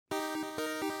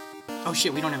Oh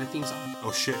shit, we don't have a theme song.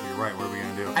 Oh shit, you're right. What are we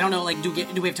gonna do? I don't know, like, do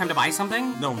we have time to buy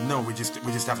something? No, we just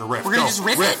have to riff. We're gonna just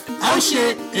riff it? Oh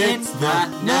shit, it's the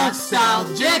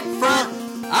Nostalgic Front,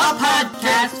 a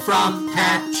podcast from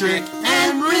Patrick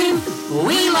and Reem.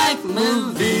 We like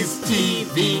movies,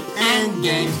 TV, and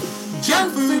games,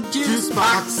 junk food, juice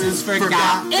boxes,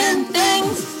 forgotten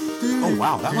things. Oh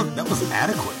wow, that was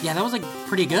adequate. Yeah, that was, like,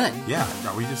 pretty good. Yeah,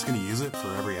 are we just gonna use it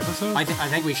for every episode? I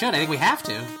think we should. I think we have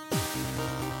to.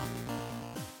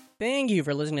 Thank you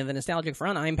for listening to the Nostalgic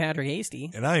Front. I'm Patrick Hasty.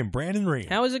 And I am Brandon Ream.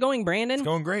 How is it going, Brandon? It's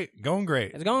going great. It's going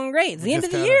great. It's the end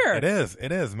of the year. It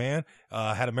is, man.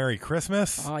 Had a Merry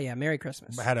Christmas. Oh yeah, Merry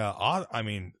Christmas. Had I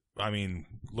mean,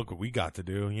 look what we got to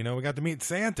do. You know, we got to meet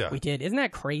Santa. We did. Isn't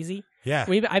that crazy? Yeah.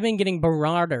 I've been getting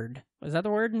barraged. Is that the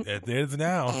word? It is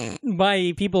now.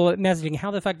 By people messaging,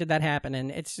 how the fuck did that happen?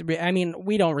 And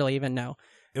we don't really even know.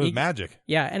 It was magic.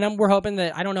 Yeah, and we're hoping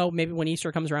that, I don't know, maybe when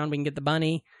Easter comes around, we can get the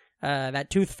bunny. That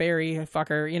Tooth Fairy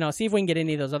fucker, see if we can get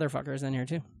any of those other fuckers in here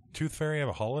too. Tooth Fairy have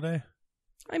a holiday?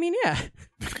 I mean, yeah.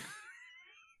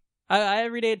 I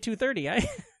every day at 2:30.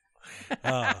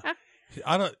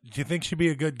 Do you think she'd be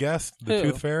a good guest? The Who?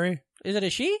 Tooth Fairy? Is it a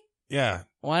she? Yeah.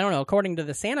 Well, I don't know. According to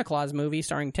the Santa Claus movie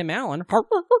starring Tim Allen,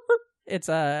 it's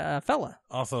a fella.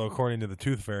 Also, according to the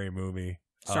Tooth Fairy movie,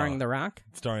 Starring The Rock.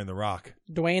 Dwayne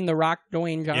The Rock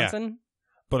Johnson. Yeah.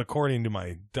 But according to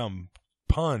my dumb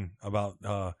pun about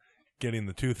getting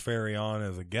the Tooth Fairy on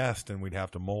as a guest, and we'd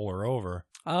have to mull her over.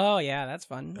 Oh, yeah, that's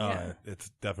fun. Yeah. It's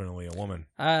definitely a woman.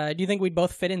 Do you think we'd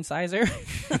both fit in size her?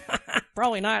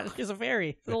 Probably not. She's a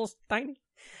fairy. It's a little tiny.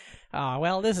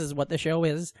 Well, this is what the show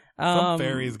is. Some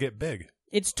fairies get big.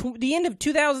 It's the end of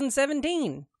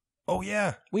 2017. Oh,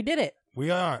 yeah. We did it. We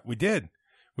did.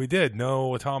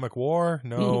 No atomic war.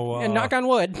 No. And knock on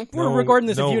wood. We're no, recording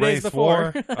this no a few days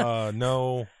before. War,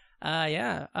 no.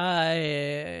 No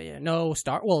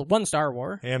one Star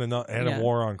War. And a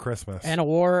war on Christmas. And a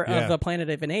war of the Planet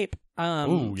of an Ape.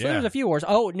 So there's a few wars.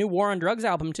 Oh, new War on Drugs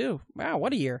album too. Wow,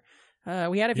 what a year.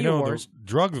 We had a few wars.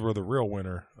 Drugs were the real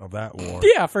winner of that war.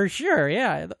 Yeah, for sure.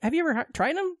 Yeah. Have you ever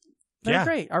tried them? They're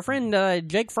great. Our friend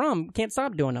Jake Fromm can't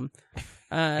stop doing them.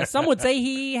 Some would say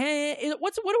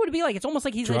what would it be like? It's almost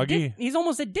like he's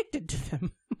almost addicted to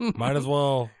them. Might as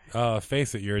well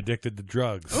face it. You're addicted to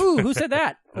drugs. Ooh, who said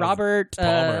that? Robert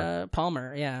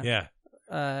Palmer. Yeah. Yeah.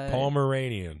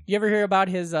 Palmeranian. You ever hear about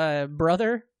his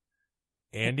brother?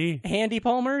 Andy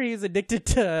Palmer. He's addicted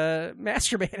to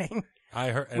masturbating. I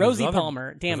heard Rosie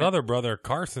Palmer. Damn his other brother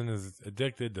Carson is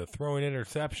addicted to throwing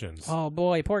interceptions. Oh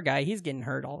boy, poor guy. He's getting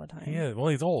hurt all the time. Yeah. Well,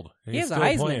 he's old. He has still a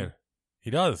Heisman. Playing. He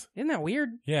does. Isn't that weird?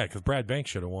 Yeah, because Brad Banks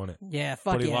should have won it. Yeah,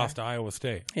 fuck But he lost to Iowa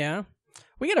State. Yeah.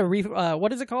 We got to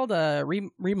what is it called?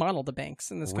 Remodel the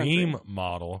banks in this country.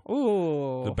 Remodel.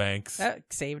 Ooh. The banks. That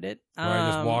saved it. Where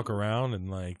I just walk around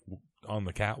and on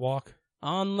the catwalk.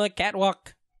 On the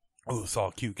catwalk. Oh, saw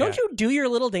a cute cat. Don't you do your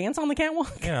little dance on the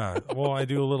catwalk? Yeah. Well, I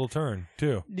do a little turn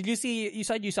too. Did you see? You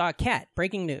said you saw a cat.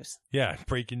 Breaking news. Yeah,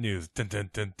 breaking news. Dun, dun,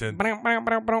 dun, dun.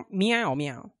 Meow,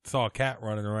 meow. Saw a cat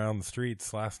running around the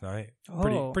streets last night.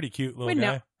 Oh. Pretty cute little Wait, guy.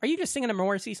 now, are you just singing a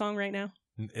Morrissey song right now?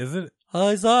 Is it?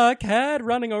 I saw a cat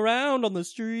running around on the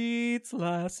streets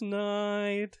last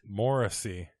night.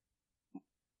 Morrissey.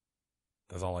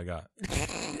 That's all I got.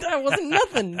 That wasn't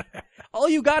nothing. All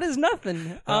you got is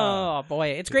nothing. Oh,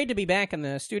 boy. It's great to be back in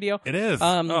the studio. It is.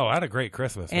 I had a great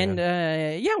Christmas, man.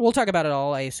 And, we'll talk about it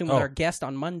all, I assume, with our guest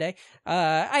on Monday.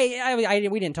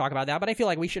 We didn't talk about that, but I feel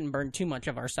like we shouldn't burn too much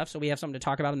of our stuff, so we have something to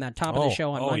talk about in that top of the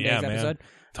show on Monday's episode. Man.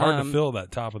 It's hard to fill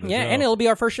that top of the show. Yeah, and it'll be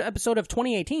our first episode of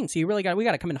 2018, so we got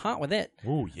to come in hot with it.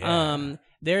 Oh, yeah.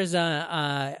 There's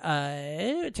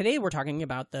today we're talking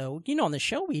about, on the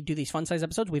show, we do these fun-size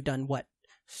episodes. We've done what?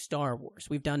 Star Wars.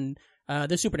 We've done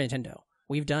the Super Nintendo.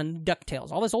 We've done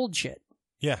DuckTales. All this old shit.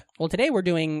 Yeah. Well, today we're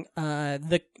doing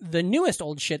the newest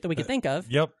old shit that we could think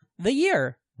of. Yep. The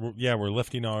year. We're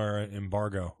lifting our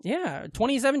embargo. Yeah,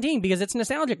 2017, because it's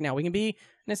nostalgic now. We can be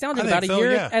nostalgic about a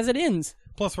year as it ends.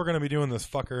 Plus, we're going to be doing this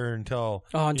fucker until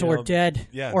we're dead.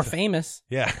 Yeah. Or famous.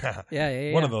 Yeah.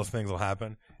 Yeah. One of those things will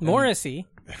happen. Morrissey.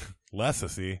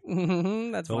 Lessacy.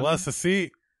 That's the funny.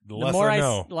 Lessacy. The less more I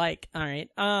know. All right.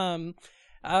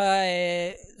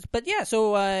 But yeah,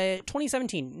 so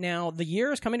 2017. Now the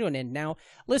year is coming to an end. Now,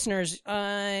 listeners,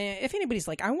 if anybody's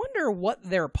like, I wonder what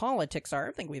their politics are,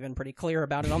 I think we've been pretty clear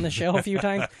about it on the show a few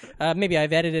times. Maybe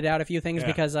I've edited out a few ththings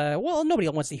because, nobody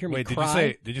wants to hear me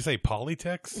cry. Did you say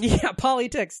politics? Yeah,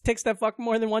 politics. Ticks that fuck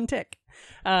more than one tick.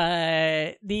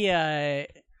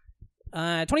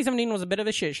 2017 was a bit of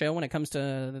a shit show when it comes to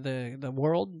the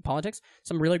world politics.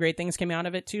 Some really great things came out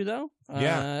of it too, though.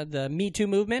 The Me Too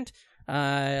movement.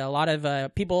 A lot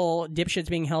of people, dipshits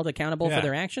being held accountable for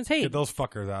their actions. Hey, get those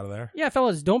fuckers out of there. Yeah,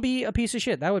 fellas, don't be a piece of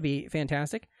shit. That would be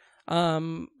fantastic.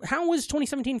 How was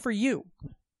 2017 for you?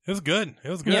 It was good. It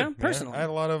was good. Yeah, personally. I had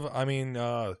a lot of, I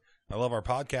love our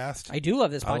podcast. I do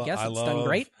love this podcast. It's done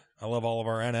great. I love all of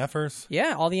our NFers.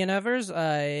 Yeah, all the NFers.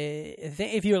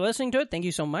 If you're listening to it, thank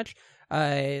you so much.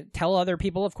 Tell other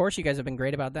people, of course. You guys have been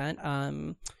great about that.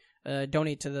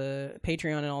 Donate to the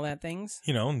Patreon and all that things.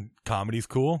 Comedy's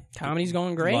cool. Comedy's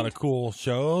going great. A lot of cool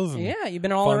shows. And yeah, you've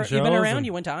been around. And...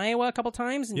 You went to Iowa a couple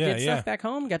times and did stuff back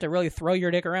home. Got to really throw your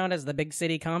dick around as the big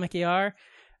city comic you are.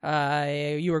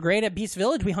 You were great at Beast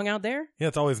Village. We hung out there. Yeah,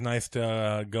 it's always nice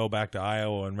to go back to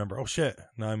Iowa and remember, oh shit,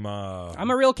 I'm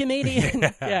a real Canadian.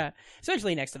 Yeah.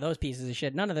 Especially next to those pieces of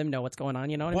shit. None of them know what's going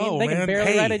on, you know what I mean? They can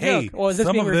barely write a joke. Oh, is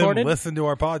this being recorded? Some of them listen to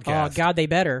our podcast. Oh, God, they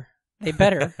better. They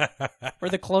better. We're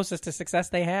the closest to success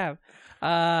they have. Oh,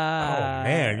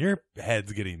 man, your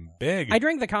head's getting big. I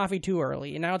drank the coffee too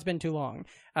early, and now it's been too long.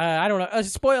 I don't know.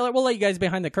 Spoiler, we'll let you guys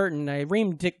behind the curtain.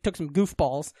 Reem took some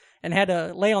goofballs and had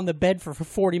to lay on the bed for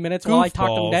 40 minutes while I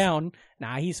talked him down.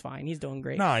 Nah, he's fine. He's doing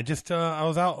great. Nah, I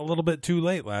was out a little bit too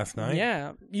late last night.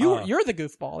 Yeah, you're the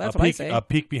goofball. That's what I say. A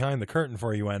peek behind the curtain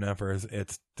for you NFers.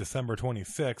 It's December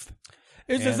 26th.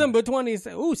 It's December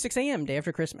 20th. Ooh, 6 a.m., day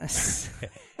after Christmas.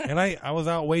 And I was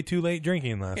out way too late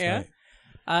drinking last night.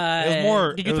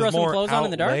 Did you throw some clothes on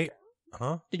in the dark? Late.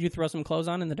 Huh? Did you throw some clothes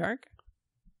on in the dark?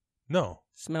 No.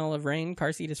 Smell of rain.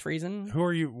 Car seat is freezing. Who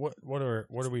are you? What are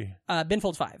we?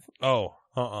 Binfolds 5. Oh.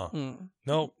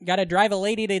 Nope. Got to drive a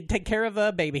lady to take care of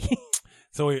a baby.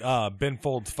 So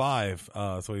Binfolds 5.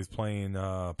 So he's playing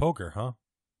poker, huh?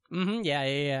 Mm-hmm.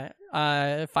 Yeah.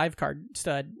 5-card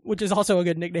stud, which is also a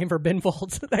good nickname for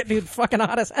Binfolds. That dude's fucking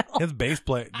hot as hell. His bass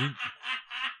player.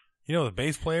 You know the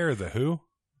bass player is a Who?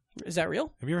 Is that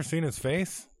real? Have you ever seen his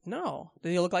face? No.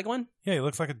 Does he look like one? Yeah, he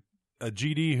looks like a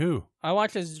GD Who. I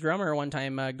watched his drummer one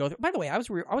time go through. By the way, I was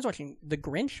watching the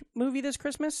Grinch movie this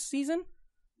Christmas season.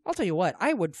 I'll tell you what,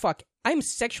 I'm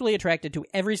sexually attracted to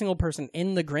every single person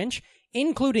in the Grinch,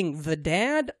 including the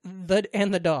dad,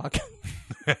 and the dog.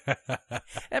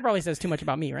 That probably says too much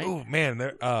about me, right? Oh man,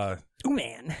 man. A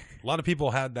lot of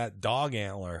people had that dog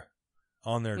antler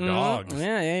on their dogs.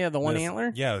 Yeah, the one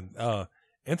antler. Yeah,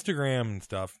 Instagram and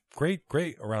stuff. Great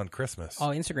around Christmas. Oh,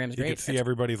 Instagram's great. You can see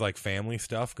everybody's like family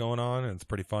stuff going on, and it's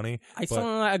pretty funny. I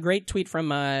saw a great tweet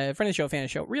from a friend of the show, fan of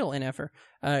the show, real NFer.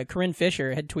 Corinne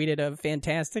Fisher had tweeted a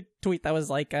fantastic tweet that was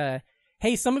like,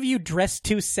 hey, some of you dress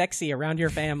too sexy around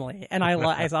your family. And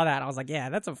I saw that. And I was like, yeah,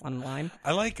 that's a fun line.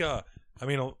 I like,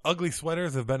 ugly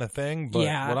sweaters have been a thing, but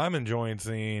what I'm enjoying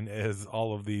seeing is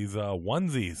all of these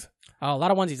onesies. Oh, a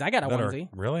lot of onesies. I got a onesie.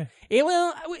 Really?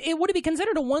 Would it be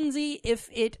considered a onesie if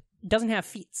it doesn't have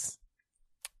feet?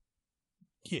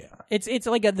 Yeah. It's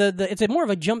like it's more of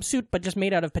a jumpsuit, but just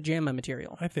made out of pajama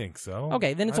material. I think so.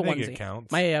 Okay, then it's a onesie. It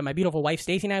counts. My beautiful wife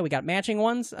Stacy and I, we got matching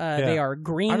ones. They are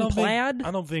green plaid.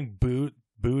 I don't think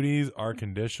booties are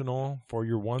conditional for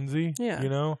your onesie. Yeah. You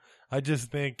know? I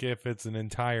just think if it's an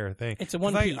entire thing. It's a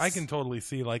one piece. I can totally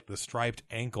see like the striped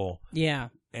ankle. Yeah.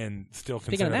 And still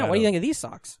consider Speaking of that, what do you think of these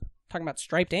socks? Talking about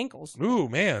striped ankles. Ooh,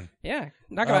 man. Yeah.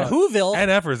 Talking about Whoville. And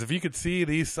effers, if you could see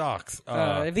these socks.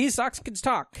 If these socks could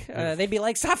talk, they'd be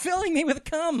like, stop filling me with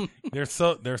cum. They're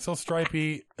so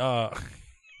stripy.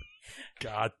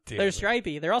 God damn. They're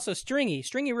stripy. They're also stringy.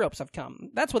 Stringy ropes of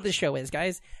cum. That's what this show is,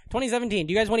 guys. 2017.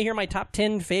 Do you guys want to hear my top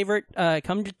 10 favorite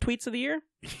cum tweets of the year?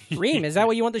 Reem, is that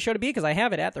what you want the show to be? Because I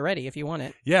have it at the ready if you want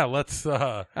it. Yeah, let's.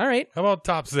 All right. How about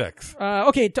top 6?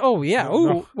 Okay. Oh, yeah.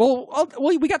 Oh, well,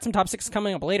 we got some top 6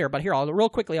 coming up later, but here, real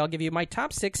quickly, I'll give you my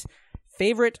top 6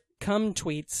 favorite cum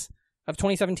tweets of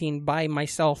 2017 by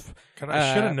myself.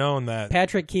 I should have known that.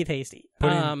 Patrick Keith Hasty.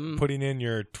 Putting in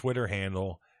your Twitter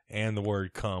handle and the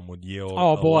word cum would yield a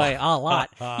lot.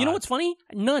 You know what's funny?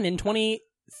 None in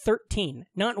 2013.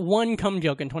 Not one cum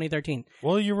joke in 2013.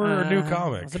 Well, you were a new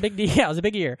comic. It was a big deal. Yeah, it was a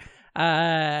big year.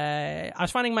 I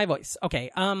was finding my voice. Okay.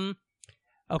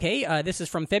 This is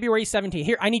from February 17th.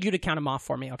 Here, I need you to count them off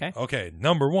for me, okay? Okay,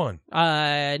 number 1.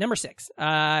 Number 6.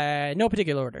 No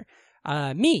particular order.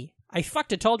 Me. I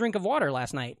fucked a tall drink of water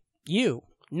last night. You.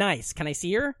 Nice. Can I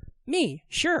see her? Me,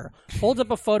 sure. Holds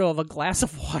up a photo of a glass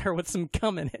of water with some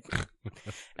cum in it.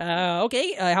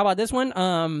 Okay, how about this one?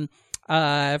 From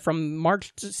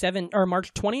March 20th,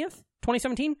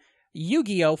 2017.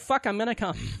 Yu-Gi-Oh! Fuck, I'm gonna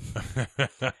come.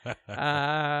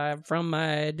 From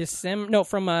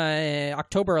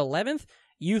October 11th.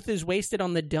 Youth is wasted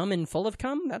on the dumb and full of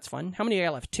cum. That's fun. How many I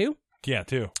left? 2? Yeah,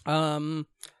 2.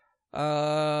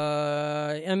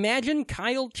 Imagine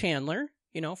Kyle Chandler.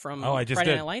 From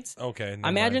Friday Night Lights. Okay.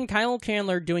 Imagine Kyle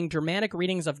Chandler doing dramatic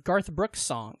readings of Garth Brooks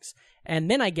songs. and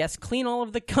then I guess clean all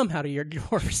of the cum out of your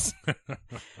drawers.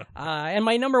 And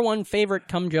my number one favorite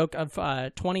cum joke of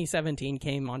 2017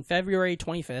 came on February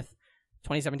 25th,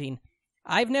 2017.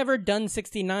 I've never done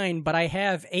 69, but I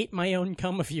have ate my own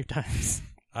cum a few times.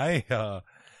 I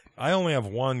only have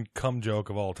one cum joke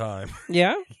of all time.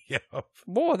 Yeah? Yeah.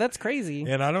 Whoa, that's crazy.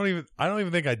 And I don't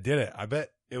even think I did it. I bet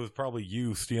it was probably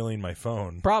you stealing my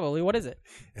phone. Probably. What is it?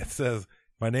 It says,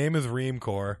 "My name is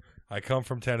Reemcore. I come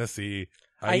from Tennessee.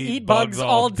 I eat bugs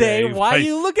all day. Why are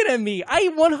you looking at me? I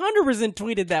 100%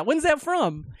 tweeted that. When's that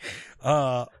from?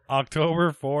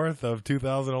 October 4th of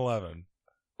 2011.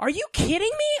 Are you kidding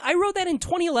me? I wrote that in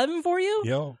 2011 for you?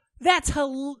 Yo. That's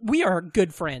we are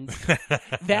good friends.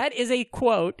 That is a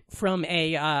quote from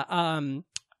a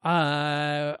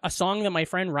song that my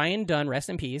friend Ryan Dunn, rest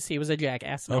in peace. He was a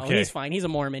jackass. No, Okay. he's fine. He's a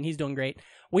Mormon. He's doing great.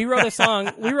 We wrote a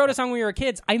song. We wrote a song when we were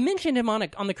kids. I mentioned him on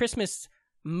the Christmas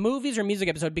movies or music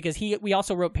episode because we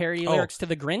also wrote parody lyrics to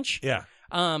The Grinch. Yeah.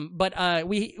 But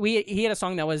he had a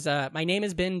song that was "My name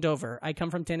is Ben Dover. I come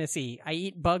from Tennessee. I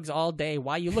eat bugs all day.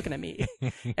 Why you looking at me?"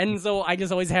 And so I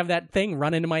just always have that thing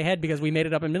run into my head because we made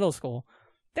it up in middle school.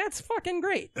 That's fucking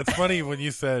great. It's funny when you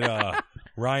said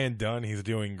Ryan Dunn, he's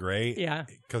doing great. Yeah.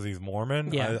 Because he's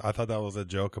Mormon. Yeah. I thought that was a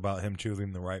joke about him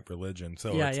choosing the right religion.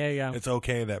 So Yeah. it's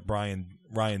okay that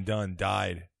Ryan Dunn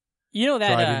died You know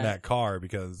that driving that car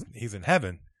because he's in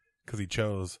heaven because he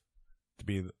chose to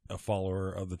be a follower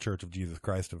of the Church of Jesus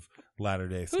Christ of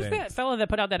Latter-day Saints. who's that fella that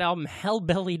put out that album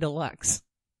Hellbilly Deluxe?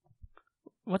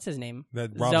 What's his name?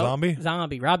 That Rob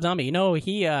Zombie? Rob Zombie. You know,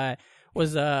 he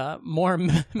was more I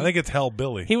think it's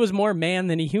Hellbilly. he was more man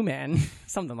than a human.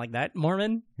 Something like that.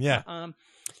 Mormon? Yeah.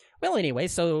 Well, anyway,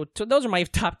 so those are my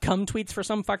top cum tweets for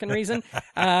some fucking reason.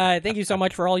 Thank you so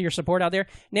much for all your support out there.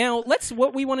 Now,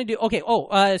 what we want to do. Okay.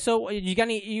 So you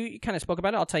kind of spoke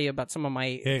about it. I'll tell you about some of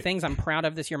my things I'm proud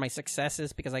of this year, my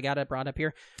successes, because I got it brought up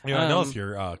here. I noticed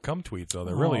your cum tweets, though.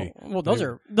 They're really those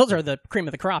are the cream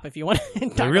of the crop. If you want,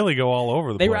 they really go all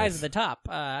over the place. They rise to the top.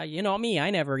 You know me,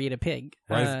 I never eat a pig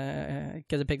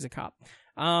because a pig's a cop.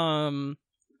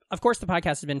 Of course, the podcast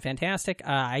has been fantastic.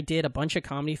 I did a bunch of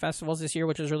comedy festivals this year,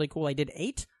 which was really cool. I did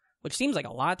 8, which seems like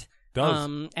a lot.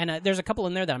 Does. And there's a couple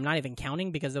in there that I'm not even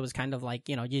counting because it was kind of like,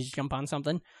 you just jump on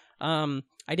something. I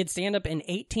did stand-up in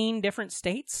 18 different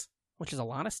states, which is a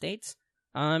lot of states.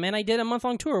 And I did a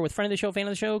month-long tour with friend of the show, fan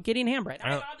of the show, Gideon Hambright.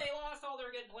 I thought they lost all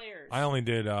their good players. I only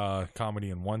did comedy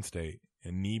in one state,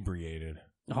 inebriated.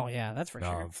 Oh, yeah, that's for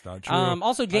sure. No, it's not true.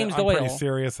 Also, James Doyle. I'm pretty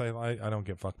serious. I don't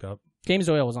get fucked up. James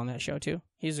Doyle was on that show, too.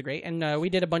 He's great. And we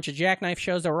did a bunch of Jackknife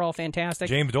shows that were all fantastic.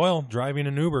 James Doyle driving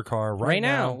an Uber car right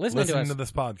now listening to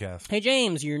this podcast. Hey,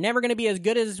 James, you're never going to be as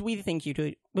good as we think you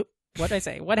do. What did I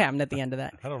say? What happened at the end of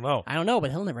that? I don't know. I don't know, but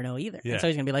he'll never know either. Yeah. And so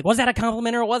he's going to be like, was that a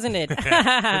compliment or wasn't it? It's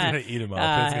going to eat him up.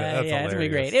 That's it's going to be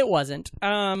hilarious. great. It wasn't.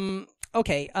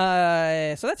 Okay,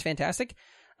 so that's fantastic.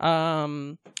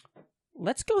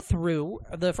 Let's go through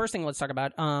the first thing let's talk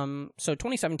about. So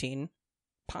 2017.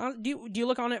 Do you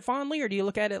look on it fondly, or do you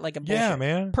look at it like a bullshit? Yeah,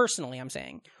 man. Personally, I'm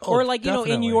saying, Oh, or like in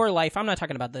definitely. your life. I'm not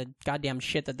talking about the goddamn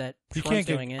shit that You Trump's can't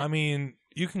doing. I mean,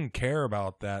 you can care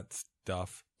about that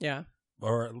stuff, Yeah,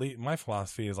 or at least my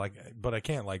philosophy is like, but I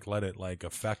can't like let it like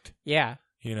affect. yeah.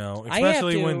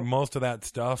 Especially to- when most of that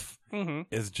stuff Mm-hmm.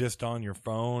 is just on your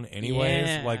phone, anyways.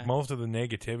 Yeah. Like most of the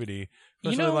negativity,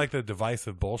 especially like the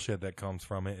divisive bullshit that comes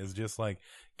from it, is just like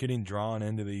getting drawn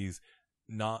into these.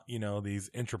 These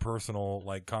interpersonal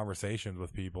like conversations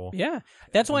with people. Yeah,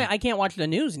 that's why I can't watch the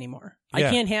news anymore. Yeah.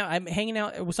 I can't have. I'm hanging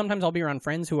out. Sometimes I'll be around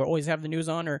friends who always have the news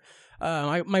on, or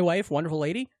my wife, wonderful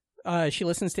lady. She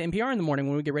listens to NPR in the morning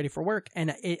when we get ready for work,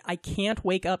 and I can't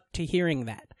wake up to hearing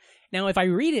that. Now, if I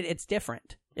read it, it's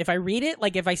different. If I read it,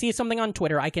 like if I see something on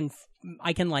Twitter, I can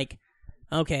like,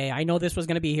 okay, I know this was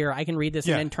going to be here. I can read this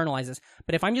and internalize this.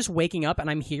 But if I'm just waking up and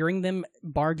I'm hearing them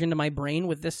barge into my brain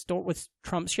with with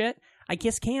Trump shit, I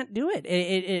just can't do it.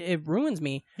 It ruins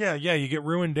me. Yeah, you get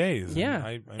ruined days.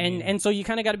 Yeah, and and so you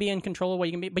kind of got to be in control of what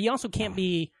you can be, but you also can't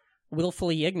be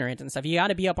willfully ignorant and stuff. You got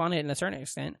to be up on it in a certain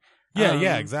extent.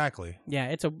 Yeah, exactly.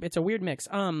 Yeah, it's a weird mix.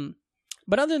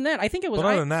 But other than that, I think it was. But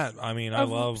other than that, I mean, I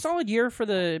love solid year for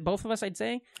both of us. I'd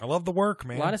say I love the work,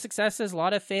 man. a lot of successes, a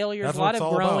lot of failures, That's a lot what of it's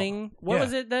all growing. about. What Yeah.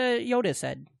 was it that Yoda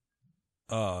said?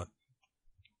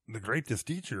 The greatest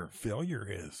teacher failure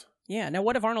is. Yeah. Now,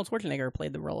 what if Arnold Schwarzenegger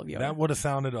played the role of Yoda? That would have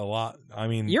sounded a lot. I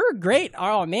mean, You're great.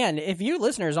 Oh man, if you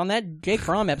listeners on that Jake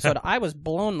Fromm episode, I was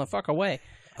blown the fuck away.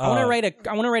 I want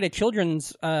to write a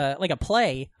children's like a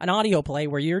play, an audio play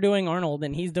where you're doing Arnold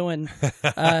and he's doing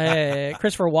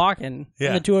Christopher Walken, Yeah.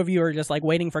 and the two of you are just like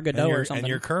waiting for Godot or something. and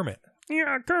you're Kermit.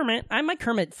 Yeah, Kermit. My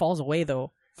Kermit falls away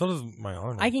though. So does my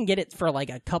Arnold. I can get it for like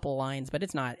a couple lines, but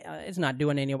it's not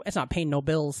doing any. It's not paying no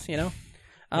bills, you know.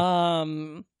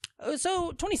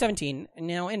 So 2017.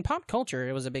 Now in pop culture,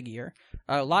 it was a big year.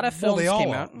 A lot of films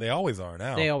came out. They always are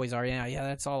now. They always are. Yeah,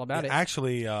 that's all about it.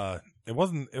 Actually, it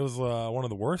wasn't. It was one of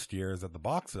the worst years at the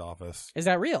box office. Is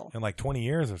that real? In like 20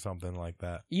 years or something like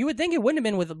that. You would think it wouldn't have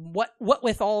been with what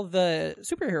with all the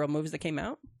superhero movies that came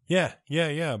out. Yeah.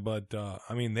 But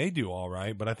I mean, they do all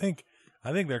right. But I think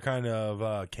they're kind of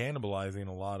cannibalizing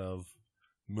a lot of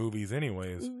movies,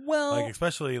 anyways. Well, like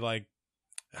especially like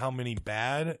how many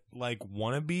bad like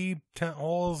wannabe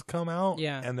tentpoles come out.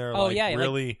 Yeah, and they're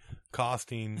really like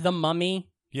costing The Mummy.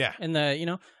 Yeah, and there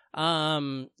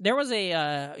was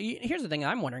a. Here's the thing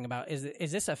I'm wondering about: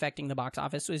 is this affecting the box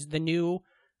office? Is the new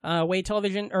way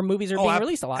television or movies are being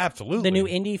released a lot? Absolutely, the new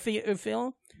indie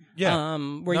film. Yeah,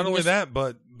 not only that,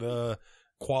 but the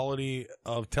quality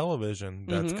of television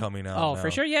that's coming out. Oh, now. for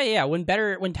sure. Yeah.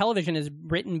 When television is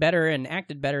written better and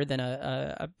acted better than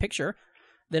a picture,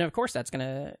 then of course that's going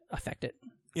to affect it.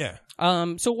 Yeah.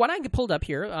 So what I pulled up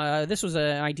here, this was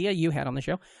an idea you had on the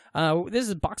show. This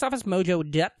is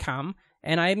boxofficemojo.com,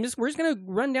 and we're just going to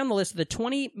run down the list of the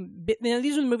 20.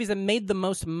 These are the movies that made the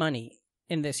most money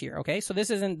in this year. Okay, so this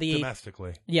isn't the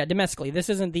domestically. Yeah, domestically. This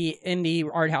isn't the indie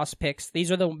art house picks.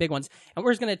 These are the big ones, and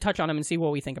we're just going to touch on them and see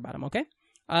what we think about them. Okay.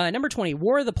 Number 20,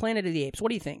 War of the Planet of the Apes. What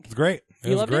do you think? It's great.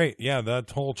 You was great. It? Yeah,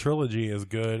 that whole trilogy is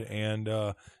good, and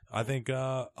I think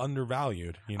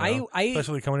undervalued. You know,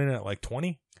 especially coming in at like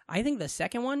 20. I think the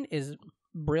second one is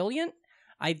brilliant.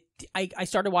 I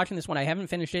started watching this one. I haven't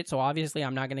finished it, so obviously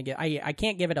I'm not going to get. I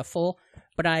can't give it a full,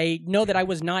 but I know that I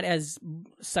was not as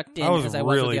sucked in as I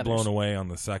was with the others. Blown away on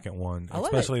the second one.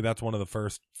 Especially that's one of the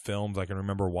first films I can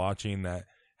remember watching that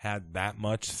had that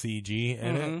much CG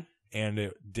in it. And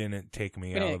it didn't take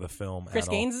me out of the film Chris at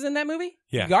all. Gaines is in that movie?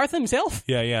 Yeah. Garth himself?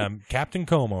 Yeah. Captain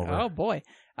Combe-Over. Oh, boy.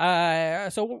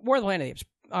 So War of the Planet of the Apes.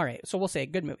 All right, so we'll say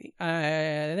good movie.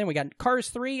 And then we got Cars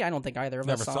 3. I don't think either of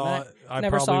us saw that. I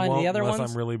never saw any of the other unless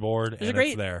ones. I'm really bored and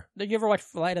it's there. Did you ever watch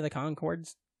Flight of the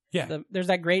Conchords? Yeah. There's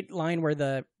that great line where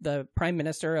the Prime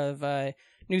Minister of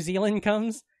New Zealand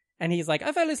comes. And he's like,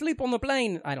 I fell asleep on the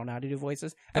plane. I don't know how to do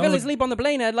voices. I fell asleep on the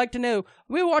plane. I'd like to know.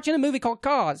 We were watching a movie called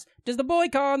Cars. Does the boy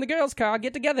car and the girl's car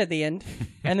get together at the end?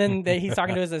 And then he's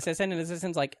talking to his assistant, and his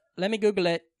assistant's like, let me Google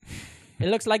it. It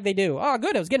looks like they do. Oh,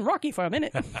 good. I was getting rocky for a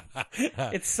minute.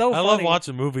 It's so funny. I love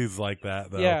watching movies like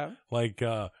that, though. Yeah. Like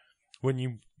when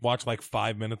you watch like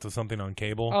 5 minutes of something on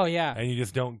cable. Oh, yeah. And you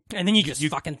just don't. And then you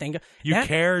fucking think. You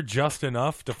care just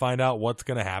enough to find out what's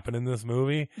going to happen in this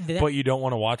movie, but you don't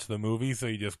want to watch the movie, so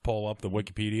you just pull up the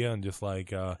Wikipedia and just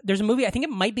like. There's a movie, I think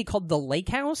it might be called The Lake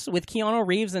House with Keanu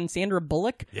Reeves and Sandra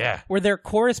Bullock. Yeah. Where they're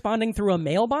corresponding through a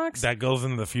mailbox. That goes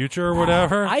into the future or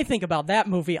whatever. I think about that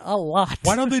movie a lot.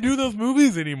 Why don't they do those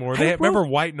movies anymore? Remember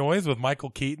White Noise with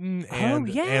Michael Keaton and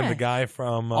the guy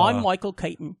from. I'm Michael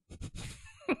Keaton.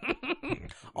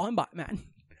 I'm Batman.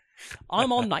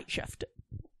 I'm on night shift.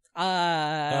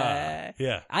 Yeah.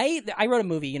 I wrote a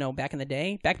movie, back in the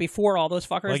day, back before all those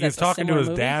fuckers. Like he's talking to his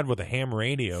dad with a ham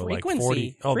radio.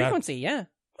 Frequency. Like 40. Frequency, yeah.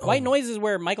 White Noise is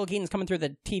where Michael Keaton's coming through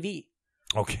the TV.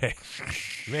 Okay.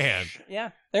 Man. Yeah.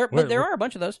 There are a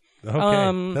bunch of those.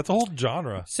 Okay. That's a whole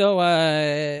genre. So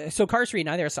Cars 3,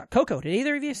 neither of us saw Coco. Did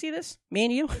either of you see this? Me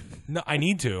and you? No, I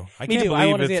need to. I can't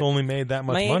believe it's only made that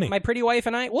much money. My pretty wife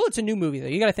and I. Well, it's a new movie though.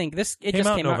 You got to think this. It came just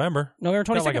out came in November. November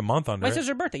 22nd. Got like a month under my it.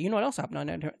 sister's birthday. You know what else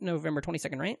happened on November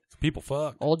 22nd, right? People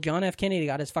fuck. Old John F. Kennedy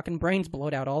got his fucking brains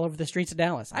blown out all over the streets of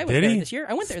Dallas. I was Did there he? this year.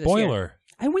 I went there this Spoiler. year.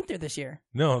 I went there this year.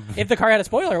 No. If the car had a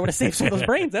spoiler, it would have saved some of those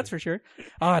brains, that's for sure.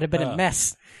 Oh, it'd have been a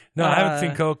mess. No, I haven't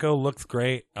seen Coco. Looks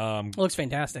great. Looks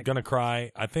fantastic. Gonna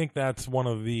cry. I think that's one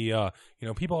of the,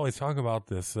 people always talk about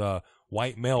this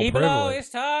white male People privilege. always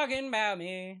talking about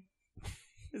me.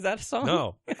 Is that a song?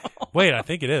 No. Wait, I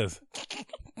think it is.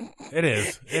 It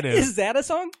is. Is that a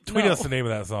song? Tweet us the name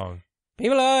of that song.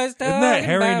 People always talking Isn't that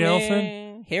Harry about Nelson?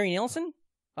 Me. Harry Nelson?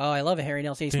 Oh, I love a Harry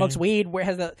Nelson. He smokes weed. Where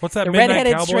has What's that the Midnight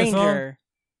redheaded Cowboy stranger?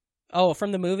 Oh,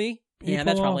 from the movie? Yeah,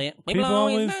 that's probably it. People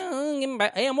always talking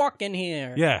about, hey, I'm walking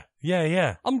here.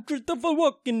 Yeah. I'm Christopher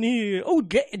walking here. Oh,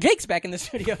 Jake's back in the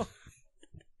studio.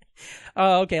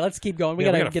 Okay, let's keep going. We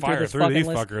gotta get through this fucking these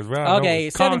list. fuckers.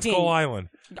 Okay, 17. Skull Island.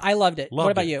 I loved it. What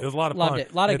about you? It was a lot of loved fun.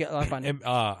 It. A lot of fun.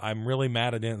 I'm really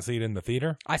mad I didn't see it in the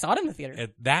theater. I saw it in the theater.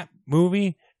 That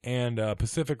movie and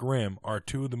Pacific Rim are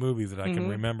two of the movies that I can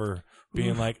remember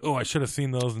being like, oh, I should have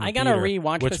seen those in the theater. I gotta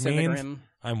rewatch which Pacific means Rim.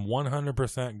 I'm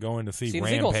 100% going to see the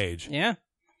Rampage. sequels. Yeah.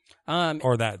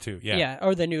 Or that too. Yeah.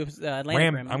 or the new Atlantic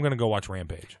Rim. I'm gonna go watch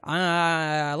Rampage.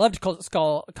 I loved Kong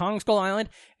Skull Island.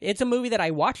 It's a movie that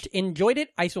I watched, enjoyed it.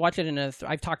 I used to watch it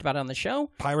I've talked about it on the show.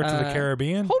 Pirates of the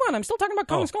Caribbean. Hold on, I'm still talking about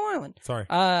Kong Skull Island. Sorry.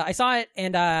 I saw it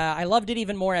and I loved it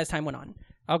even more as time went on.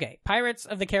 Okay, Pirates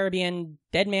of the Caribbean,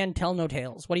 Dead Man Tell No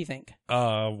Tales. What do you think?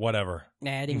 Whatever.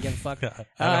 Nah, I didn't give a fuck.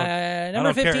 I Number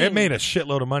don't 15. care. It made a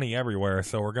shitload of money everywhere,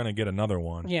 so we're gonna get another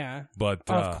one. Yeah, but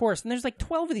of course. And there's like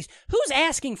 12 of these. Who's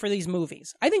asking for these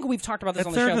movies? I think we've talked about this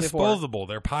on the show before. They're before. disposable.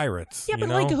 They're pirates. Yeah, but you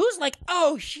know? like, who's like,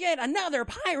 oh shit, another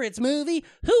Pirates movie?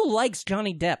 Who likes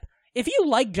Johnny Depp? If you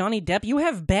like Johnny Depp, you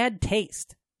have bad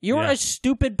taste. You're a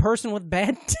stupid person with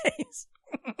bad taste.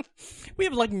 We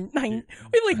have like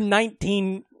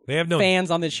 19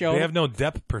 fans on this show. They have no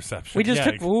depth perception. We just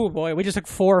took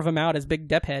 4 of them out as big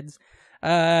Depp heads.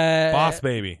 Boss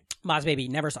Baby.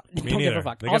 Never saw it. Me Don't neither. give a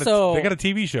fuck. They Also, got a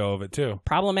TV show of it too.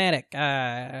 Problematic.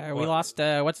 We lost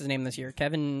what's his name this year?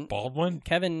 Kevin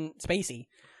Spacey.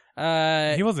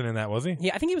 He wasn't in that, was he?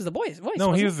 Yeah, I think he was the voice.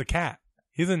 No, he was the cat.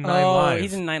 He's in 9 Lives.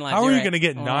 He's in 9 Lives. How are you right. going to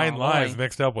get 9 Lives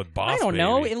mixed up with Boss Baby? I don't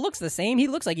know. It looks the same. He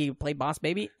looks like he played Boss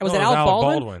Baby. Was No, it it was Alec Alec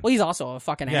Baldwin? Baldwin. Well, he's also a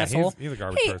fucking asshole. He's a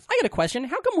garbage person. I got a question.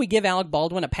 How come we give Alec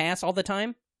Baldwin a pass all the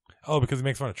time? Oh, because he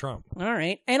makes fun of Trump. All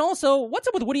right. And also, what's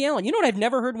up with Woody Allen? You know what I've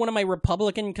never heard one of my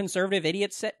Republican conservative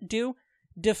idiots do?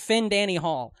 Defend Annie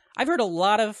Hall. I've heard a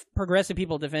lot of progressive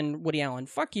people defend Woody Allen.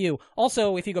 Fuck you.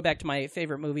 Also, if you go back to my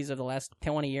favorite movies of the last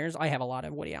 20 years, I have a lot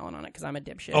of Woody Allen on it because I'm a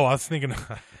dipshit. Oh, I was thinking...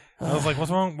 I was like, what's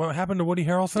wrong? What happened to Woody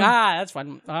Harrelson? That's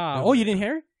fun. Oh, you didn't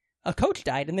hear? A coach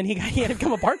died, and then he had to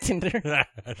become a bartender.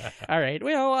 All right.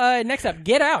 Well, next up,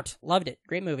 Get Out. Loved it.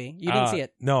 Great movie. You didn't see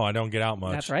it. No, I don't get out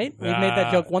much. That's right. We've made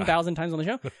that joke 1,000 times on the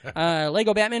show.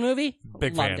 Lego Batman movie.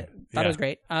 Big Loved fan. it. Thought it was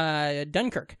great.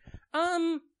 Dunkirk.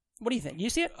 What do you think?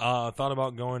 You see it? Thought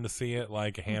about going to see it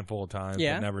like a handful of times,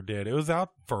 Yeah. but never did. It was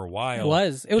out for a while. It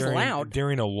was loud.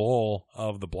 During a lull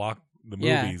of the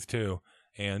movies, too.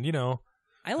 And, you know...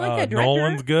 I like that director.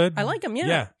 Nolan's good. I like him,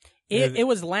 yeah. It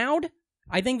was loud.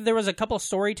 I think there was a couple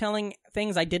storytelling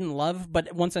things I didn't love, but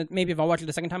maybe if I watch it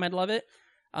the second time, I'd love it.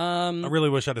 I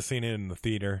really wish I'd have seen it in the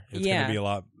theater. It's going to be a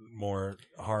lot more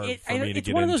hard for me to get into.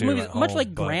 It's one of those movies, at much home,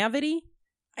 like Gravity.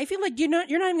 I feel like you're not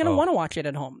even going to want to watch it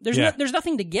at home. There's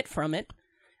nothing to get from it.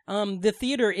 The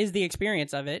theater is the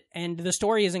experience of it, and the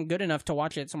story isn't good enough to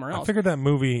watch it somewhere else. I figured that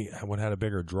movie would have had a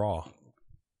bigger draw.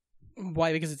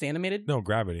 Why? Because it's animated? No,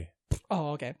 Gravity.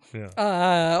 Oh, okay.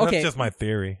 Yeah. Okay. That's just my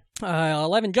theory.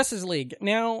 11, Justice League.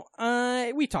 Now,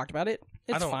 we talked about it.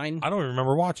 It's fine. I don't even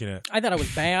remember watching it. I thought it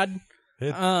was bad. I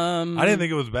didn't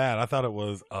think it was bad. I thought it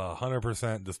was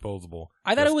 100% disposable.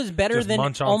 I thought it was better than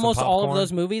almost all of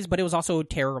those movies, but it was also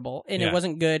terrible, and it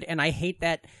wasn't good, and I hate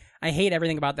that. I hate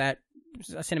everything about that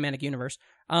cinematic universe.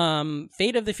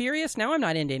 Fate of the Furious, now I'm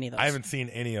not into any of those. I haven't seen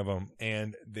any of them,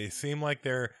 and they seem like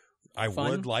they're... I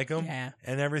Fun. would like them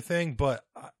and everything, but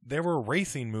they were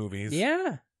racing movies.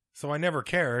 Yeah. So I never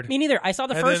cared. Me neither. I saw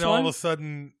the first one. And then all one. of a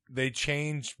sudden, they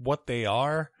change what they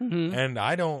are, mm-hmm. and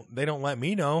they don't let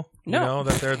me know, you know,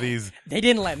 that they're these... They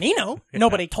didn't let me know.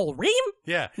 Nobody told Reem.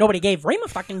 Yeah. Nobody gave Reem a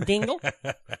fucking dingle.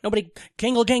 Nobody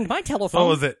jingle-janged my telephone. So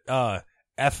was it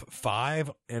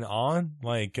F5 and on?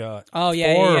 Like, 4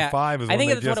 or 5 is I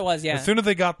think that's what it was, yeah. As soon as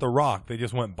they got The Rock, they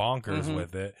just went bonkers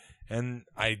with it. And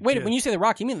Wait, when you say The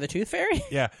Rock, you mean the Tooth Fairy?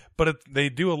 Yeah, but they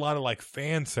do a lot of like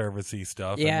fan servicey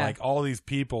stuff. Yeah. And like all these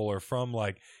people are from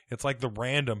like, it's like the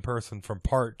random person from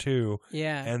part 2.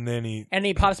 Yeah. And then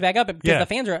he pops back up because the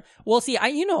fans are... Well, see,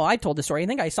 I told the story. I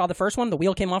think I saw the first one. The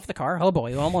wheel came off the car. Oh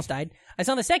boy, we almost died. I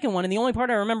saw the second one, and the only part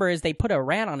I remember is they put a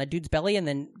rat on a dude's belly and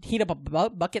then heat up a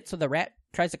bucket so the rat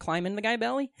tries to climb in the guy's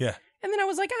belly. Yeah. And then I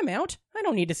was like, I'm out. I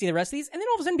don't need to see the rest of these. And then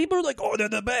all of a sudden people are like, oh, they're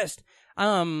the best.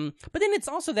 But then it's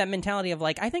also that mentality of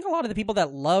like, I think a lot of the people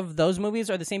that love those movies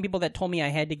are the same people that told me I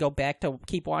had to go back to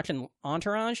keep watching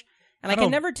Entourage. And I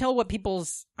can never tell what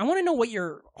I want to know what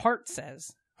your heart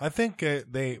says. I think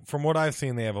from what I've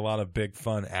seen, they have a lot of big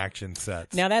fun action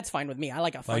sets. Now that's fine with me. I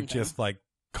like a fun like thing. Just like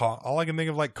all I can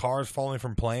think of like cars falling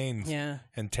from planes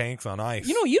and tanks on ice.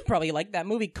 You know, you'd probably like that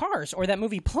movie Cars or that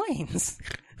movie Planes.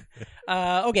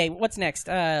 Okay, what's next?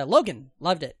 Logan,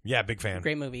 loved it. Yeah, big fan.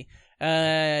 Great movie.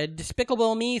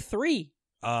 Despicable Me 3.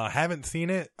 Haven't seen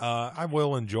it. I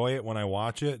will enjoy it when I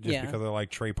watch it, just because I like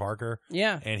Trey Parker.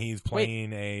 Yeah, and he's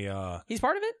playing he's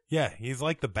part of it. Yeah, he's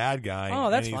like the bad guy. Oh,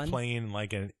 that's and he's fun. Playing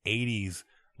like an '80s,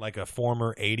 like a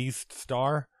former '80s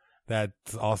star.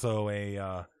 That's also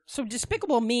a. So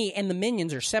Despicable Me and the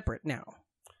Minions are separate now.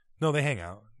 No, they hang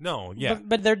out. No, yeah,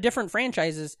 but they're different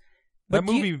franchises. That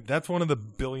movie, that's one of the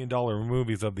 $1 billion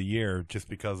movies of the year, just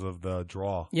because of the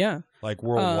draw. Yeah, like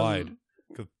worldwide.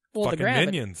 Well, Fucking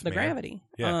Minions, the man. gravity.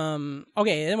 Yeah.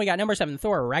 Okay, then we got number 7,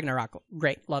 Thor Ragnarok.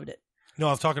 Great, loved it. No,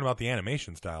 I was talking about the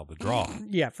animation style, the draw.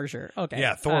 Yeah, for sure. Okay.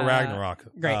 Yeah, Thor Ragnarok.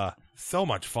 Great. So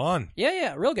much fun.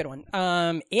 Yeah, real good one.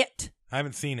 It. I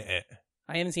haven't seen it.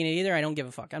 I haven't seen it either. I don't give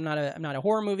a fuck. I'm not a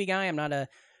horror movie guy. I'm not a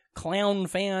clown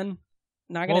fan.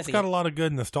 Not gonna Well, it's see got it. a lot of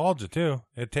good nostalgia too.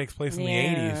 It takes place in the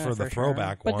 80s for the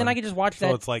throwback But one. then I could just watch that.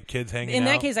 So it's like kids hanging In out.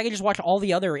 that case, I could just watch all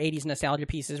the other 80s nostalgia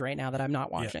pieces right now that I'm not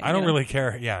watching. Yeah, I don't you know? really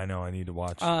care. Yeah, I know. I need to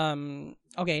watch.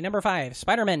 Okay, number 5,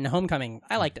 Spider-Man: Homecoming.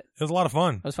 I liked it. It was a lot of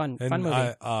fun. It was fun. And Fun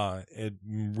movie. it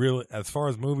really, as far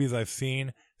as movies I've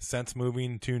seen since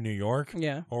moving to New York,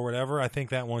 Yeah. or whatever, I think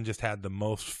that one just had the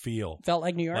most feel. Felt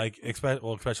like New York. Like,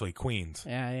 especially Queens.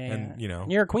 yeah. And you know,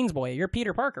 You're a Queens boy. You're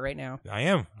Peter Parker right now. I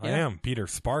am Yeah. Peter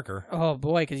Sparker. Oh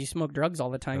boy, because you smoke drugs all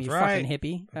the time. That's you right. fucking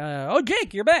hippie. Oh,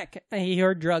 Jake, you're back. He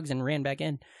heard drugs and ran back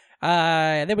in.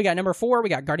 Then we got number 4. We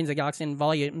got Guardians of the Galaxy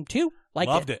Volume 2.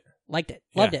 Loved it. Liked it.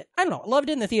 Yeah. Loved it. I don't know. Loved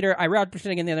it in the theater. I watched it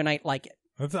again the other night. Like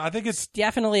it. I think it's.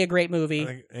 Definitely a great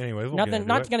movie. Anyways, we'll Nothing. get into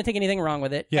Not it. going to take anything wrong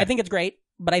with it. Yeah. I think it's great,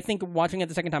 but I think watching it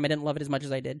the second time, I didn't love it as much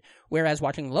as I did. Whereas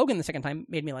watching Logan the second time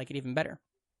made me like it even better.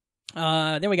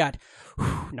 Then we got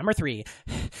number 3,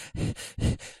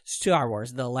 Star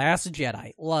Wars: The Last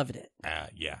Jedi. Loved it.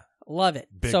 Yeah. Love it.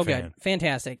 Big So fan. good.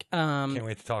 Fantastic. Can't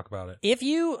wait to talk about it. If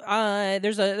you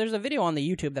there's a video on the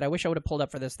YouTube that I wish I would have pulled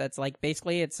up for this. That's like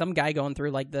basically it's some guy going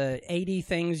through like the 80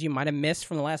 things you might have missed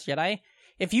from The Last Jedi.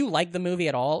 If you like the movie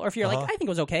at all, or if you're like, I think it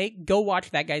was okay, go watch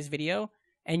that guy's video,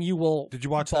 and you will. Did you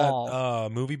watch bawl.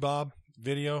 that Movie Bob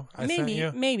video I sent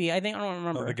you? Maybe. I think I don't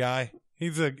remember. Of the guy.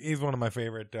 He's one of my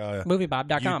favorite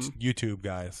Moviebob.com. YouTube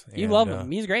guys. You And, love him.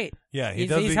 He's great. Yeah,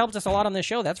 He's helped us a lot on this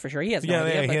show. That's for sure. He has no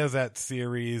idea. he but- has that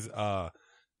series.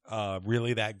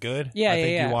 Really that good? Yeah, I think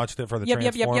yeah. you watched it for the Yep.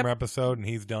 Transformer episode, and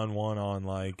he's done one on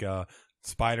like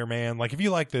Spider-Man. Like, if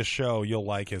you like this show, you'll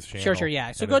like his channel. Sure,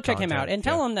 yeah. So and go his check him out content. and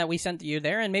tell him that we sent you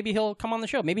there, and maybe he'll come on the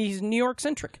show. Maybe he's New York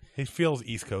centric. He feels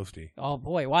East Coasty. Oh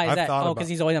boy, why is I've that? thought Oh, about- because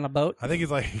he's always on a boat. I think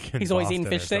he's like He's always eating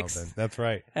Boston fish or sticks. something. That's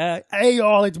right. Hey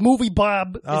y'all, it's Movie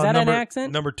Bob. Is that number, an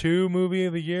accent? Number 2 movie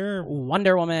of the year.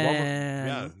 Wonder Woman.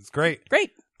 Yeah, it's great. Great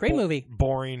movie.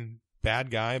 Boring bad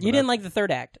guy. But You didn't like the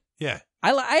third act. Yeah.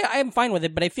 I'm fine with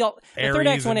it, but I feel the third Aries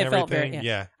act's when and it felt very. everything,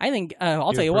 yeah. I think I'll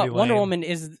He tell you was what. pretty Wonder lame. Woman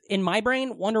is in my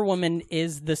brain. Wonder Woman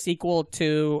is the sequel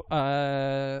to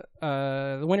the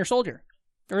Winter Soldier,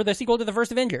 or the sequel to the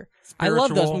First Avenger. I love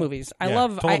those Spiritual- movies.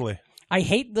 Totally. I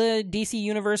hate the DC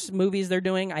Universe movies they're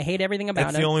doing. I hate everything about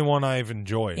It's it. the only one I've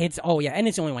enjoyed. And it's the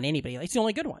only one anybody. It's the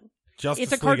only good one.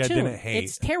 Justice It's a League cartoon. I didn't hate.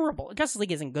 It's terrible. Justice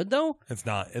League isn't good though. It's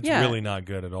not. It's Yeah. really not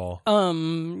good at all.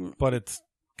 But it's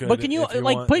good. But can you, if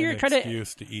like, want put an your- try to-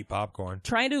 excuse to eat popcorn?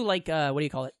 try to like what do you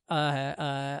call it?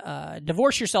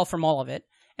 Divorce yourself from all of it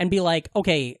and be like,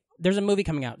 okay, there's a movie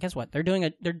coming out. Guess what?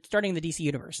 They're starting the DC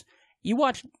universe. You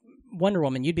watch Wonder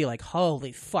Woman, you'd be like,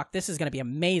 holy fuck, this is gonna be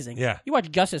amazing. Yeah. You watch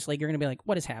Justice League, you're gonna be like,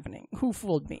 what is happening? Who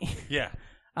fooled me? Yeah.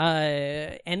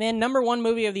 And then number 1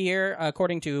 movie of the year,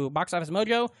 according to Box Office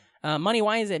Mojo, money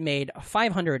wise, it made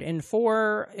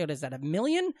 $504. What is that? $1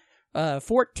 million?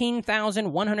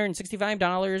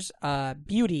 $14,165.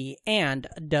 Beauty and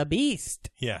the Beast.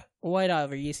 Yeah.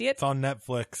 Whatever. You see it? It's on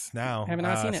Netflix now. Have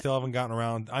not seen it. Still haven't gotten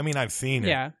around. I mean, I've seen it.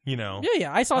 Yeah. You know.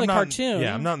 Yeah. I saw I'm the not- cartoon.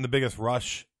 Yeah, I'm not in the biggest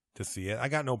rush to see it. I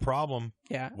got no problem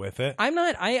Yeah. with it. I'm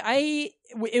not.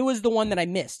 It was the one that I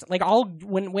missed. Like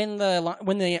when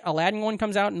the Aladdin one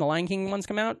comes out and the Lion King ones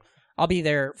come out, I'll be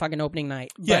there fucking opening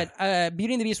night. Yeah. But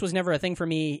Beauty and the Beast was never a thing for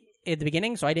me at the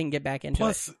beginning, so I didn't get back into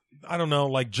Plus, I don't know,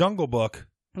 like Jungle Book. it.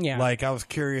 Yeah. Like, I was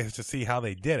curious to see how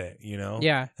they did it, you know?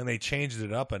 Yeah. And they changed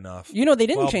it up enough. You know, they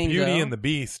didn't Well, change Beauty though. and the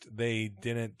Beast, they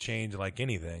didn't change like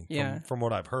anything Yeah. from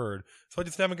what I've heard. So I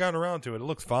just haven't gotten around to it. It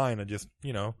looks fine. I just,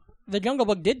 you know. The Jungle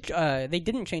Book did. They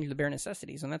didn't change the bare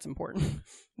necessities, and that's important.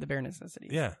 The bare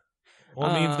necessities. Yeah.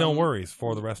 Well, it means no worries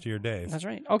for the rest of your days. That's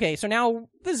right. Okay, so now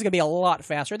this is going to be a lot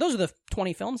faster. Those are the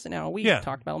 20 films that now we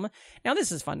talked about them. Now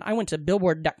this is fun. I went to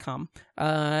Billboard.com.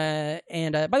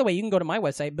 And by the way, you can go to my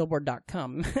website,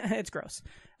 Billboard.com. It's gross.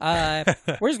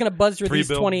 We're just going to buzz through 3 these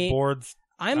 20. billboards.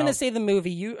 I'm going to say the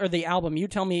movie or the album. You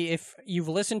tell me if you've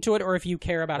listened to it or if you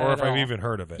care about it Or at if I've all. even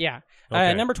heard of it. Yeah.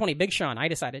 Okay. Number 20, Big Sean. I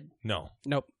decided. No.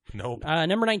 Nope. Nope.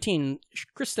 Number 19,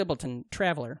 Chris Stapleton,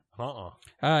 Traveler.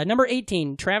 Uh-uh. Number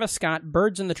 18, Travis Scott,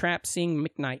 Birds in the Trap, Seeing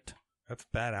McKnight. That's a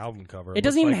bad album cover. It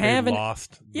doesn't looks even like have they an-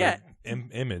 lost the Yeah.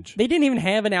 image. They didn't even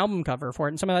have an album cover for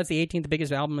it, and somehow that's the 18th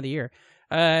biggest album of the year.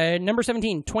 Number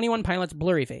 17, 21 Pilots,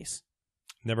 Blurry Face.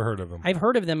 Never heard of them. I've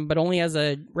heard of them, but only as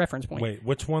a reference point. Wait,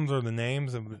 which ones are the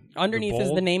names of the Underneath is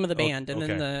bold? the name of the band, and okay.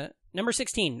 then the number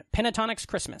 16, Pentatonics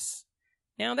Christmas.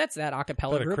 Now that's that Is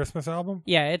acapella that a group. Christmas album?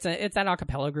 Yeah, it's that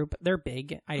acapella group. They're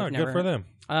big. I've never. Good for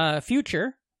them.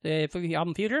 Future, the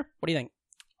album Future. What do you think?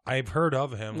 I've heard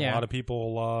of him. Yeah. A lot of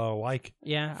people like.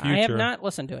 Yeah, Future, I have not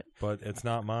listened to it. but it's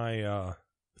not my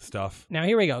stuff. Now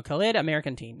here we go. Khalid,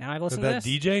 American Teen. Now I've Is listened to that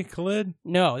this. DJ Khalid?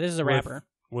 No, this is a rapper.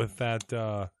 With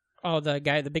that, Oh, the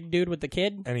guy, the big dude with the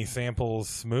kid. and he samples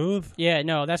Smooth? Yeah,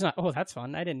 no, that's not. Oh, that's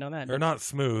fun. I didn't know that. Or not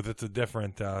Smooth, it's a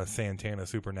different Santana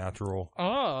Supernatural.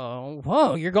 Oh,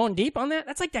 whoa! You're going deep on that.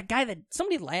 That's like that guy that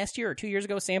somebody last year or 2 years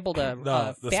ago sampled a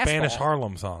The Spanish Fastball.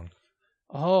 Harlem song.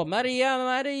 Oh, Maria,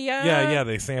 Maria. Yeah,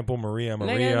 they sample Maria, and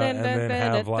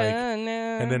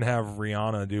then have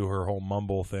Rihanna do her whole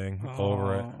mumble thing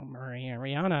over it. Maria,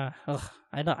 Rihanna. Ugh,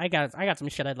 I got some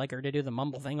shit I'd like her to do the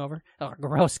mumble thing over. Oh,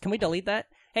 gross. Can we delete that?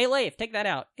 Hey, Leif, take that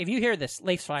out. If you hear this,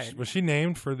 Leif's fired. Was she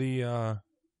named for the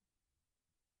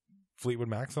Fleetwood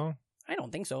Mac song? I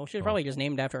don't think so. She's probably just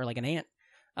named after like an ant.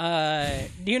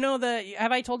 Do you know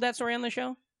have I told that story on the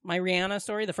show? My Rihanna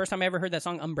story? The first time I ever heard that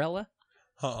song, Umbrella?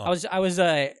 I was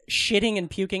shitting and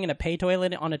puking in a pay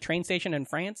toilet on a train station in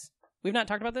France. We've not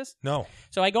talked about this? No.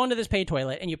 So I go into this pay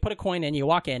toilet, and you put a coin in, you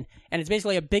walk in, and it's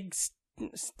basically a big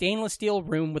stainless steel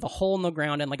room with a hole in the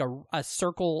ground and like a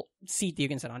circle seat that you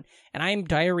can sit on. And I'm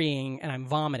diarrheaing, and I'm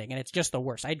vomiting, and it's just the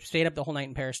worst. I stayed up the whole night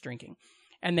in Paris drinking.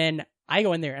 And then I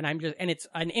go in there, and and it's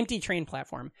an empty train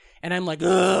platform, and I'm like,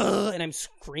 ugh, and I'm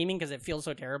screaming because it feels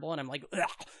so terrible, and I'm like,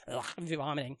 ugh, I'm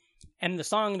vomiting. And the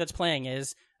song that's playing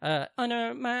is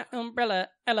Under My Umbrella,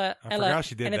 Ella, I Ella. forgot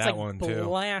she did and it's that like one, too.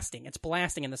 blasting. It's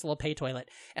blasting in this little pay toilet.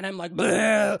 And I'm like,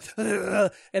 and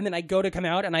then I go to come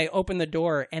out, and I open the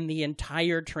door, and the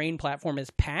entire train platform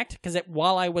is packed, because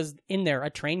while I was in there,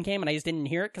 a train came, and I just didn't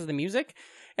hear it because of the music.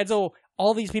 And so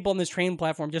all these people on this train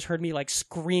platform just heard me like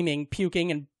screaming,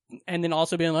 puking, and then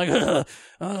also being like, Ella,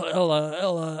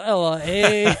 Ella,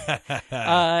 hey.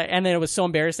 And then it was so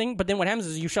embarrassing. But then what happens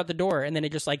is you shut the door, and then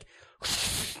it just like,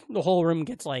 the whole room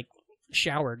gets like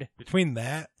showered. Between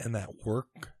that and that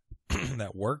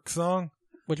work song,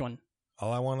 Which one?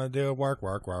 all I want to do is work.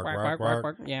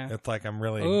 Yeah. It's like I'm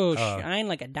really. Oh, shine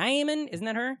like a diamond. Isn't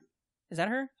that her? Is that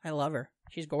her? I love her.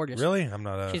 She's gorgeous. Really? I'm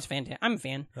not a. She's fantastic. I'm a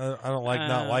fan. I don't like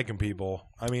not liking people.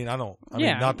 I mean, I don't. I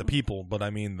Yeah. mean, not the people, but I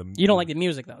mean the. You don't like the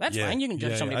music though. That's yeah, fine. You can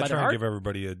judge somebody I by try their to art. give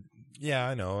everybody a. Yeah,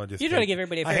 I know. I just. You try to give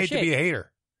everybody a fair I hate shake. to be a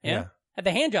hater. Yeah. At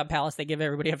the Handjob Palace, they give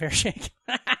everybody a fair shake.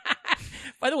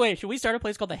 By the way, should we start a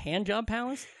place called the Handjob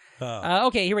Palace?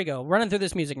 Okay, here we go. Running through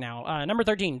this music now. Number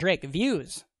 13, Drake,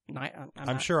 Views.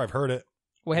 I'm sure I've heard it.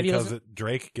 Well, have you because listened?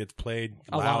 Drake gets played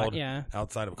A lot, loud yeah.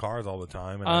 outside of cars all the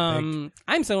time. And I think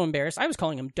I'm so embarrassed. I was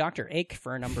calling him Dr. Ake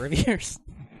for a number of years.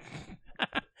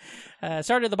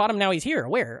 Started at the bottom, now he's here.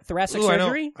 Where? Thoracic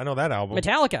Surgery? I know that album.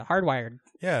 Metallica, Hardwired.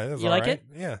 Yeah, it is You all like right. it?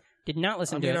 Yeah. Did not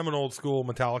listen to I mean, it. I'm an old school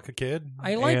Metallica kid.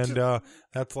 I liked and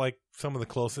that's like some of the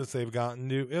closest they've gotten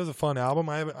to. It was a fun album.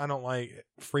 I don't like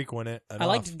frequent it enough. I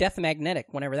liked Death Magnetic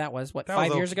whenever that was. What, That 5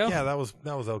 was years ago? Yeah, that was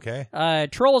okay.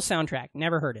 Trolls soundtrack.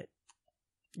 Never heard it.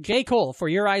 J. Cole, For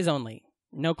Your Eyes Only.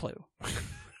 No clue.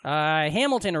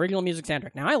 Hamilton, original music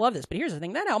soundtrack. Now, I love this, but here's the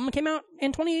thing. That album came out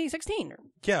in 2016.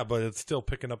 Yeah, but it's still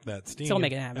picking up that steam. Still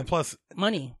making it happen. And plus,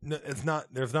 Money. it's not.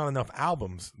 There's not enough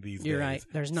albums these days. You're right.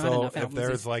 There's not So enough if albums.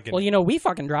 there's like, well, you know, we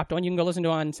fucking dropped one. You can go listen to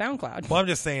on SoundCloud. well, I'm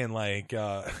just saying, like,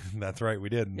 that's right, we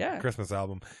did. Yeah. Christmas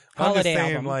album. Holiday I'm just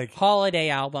saying, album. like, Holiday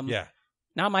album. yeah.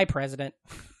 Not my president.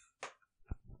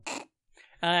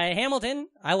 Hamilton,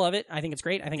 I love it. I think it's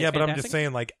great. I think Yeah, it's but fantastic. I'm just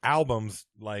saying, like, albums,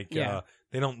 like, Yeah.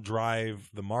 they don't drive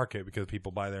the market because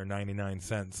people buy their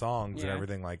 99-cent songs and Yeah.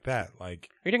 everything like that. Like,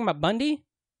 Are you talking about Bundy?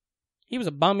 He was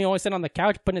a bum. He always sat on the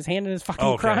couch putting his hand in his fucking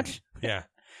okay. crotch. Yeah.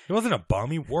 He wasn't a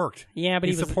bum. He worked. Yeah, but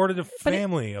he was supported a but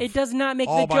family. It does not make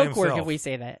all the by joke work if himself. we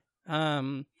say that.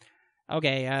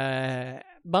 Okay,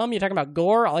 bum, you're talking about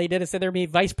Gore. All he did is sit there and be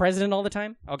vice president all the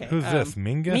time. Okay. Who's this?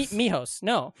 Mingus? Mijos.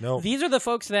 No. No. These are the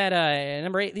folks that,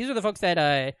 number 8, these are the folks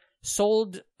that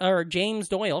sold, or James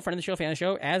Doyle, friend of the show, fan of the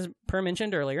show, as per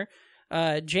mentioned earlier.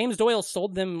 James Doyle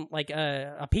sold them like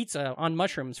a pizza on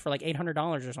mushrooms for like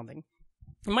 $800 or something.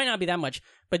 It might not be that much,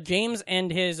 but James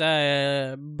and his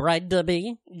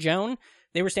bride-to-be, Joan,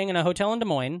 they were staying in a hotel in Des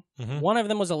Moines. Mhm. One of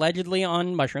them was allegedly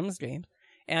on mushrooms, James,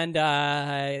 and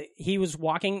he was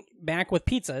walking back with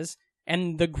pizzas,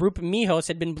 and the group Mijos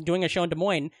had been doing a show in Des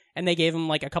Moines, and they gave him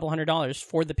like a couple $100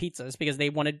 for the pizzas because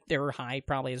they were high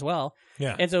probably as well.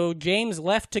 Yeah. And so James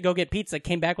left to go get pizza,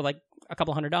 came back with like a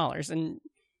couple $100, and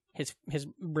his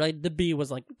bride-to-be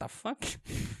was like, "What the fuck?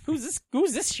 Who's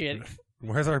this shit?"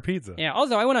 Where's our pizza? Yeah,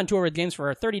 also, I went on tour with James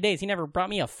for 30 days. He never brought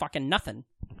me a fucking nothing.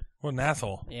 What an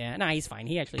asshole. Yeah, nah, he's fine.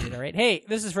 He actually did all right. Hey,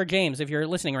 this is for James, if you're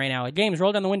listening right now. James,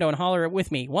 roll down the window and holler it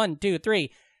with me. 1, 2,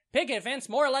 3. Picket fence,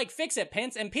 more like fix it,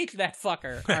 Pence. Impeach that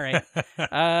fucker. All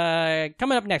right.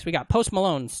 Coming up next, we got Post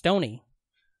Malone, Stoney.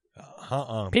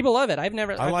 People love it. I've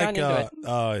gone into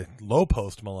it. Low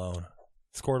Post Malone.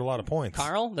 Scored a lot of points.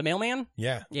 Carl, the mailman?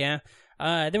 Yeah. Yeah.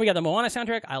 Then we got the Moana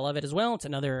soundtrack. I love it as well. It's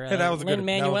another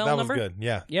Lin-Manuel that was number. good.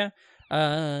 Yeah. Yeah.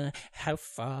 How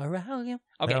far are you?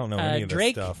 Okay. I don't know any of this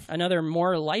Drake, stuff. another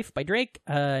More Life by Drake.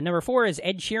 Number 4 is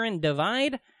Ed Sheeran,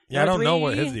 Divide. Yeah, I don't know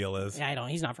what his deal is. Yeah, I don't.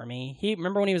 He's not for me.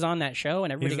 Remember when he was on that show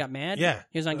and everybody got mad? Yeah.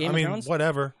 He was on Game of Thrones?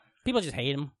 Whatever. People just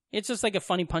hate him. It's just like a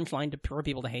funny punchline for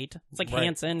people to hate. It's like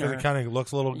Hanson. Because it kind of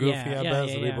looks a little goofy, I bet.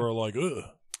 So people are like, ugh.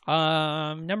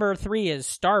 Number 3 is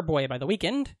Starboy by The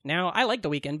Weeknd. Now, I like The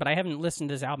Weeknd, but I haven't listened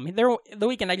to this album. The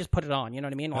Weeknd, I just put it on. You know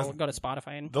what I mean? I'll go to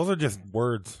Spotify. And those are just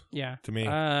words. Yeah. To me.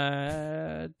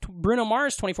 Bruno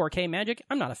Mars, 24K Magic.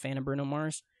 I'm not a fan of Bruno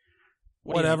Mars.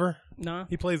 Whatever. No.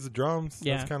 He plays the drums.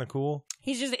 Yeah. That's kind of cool.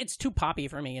 It's too poppy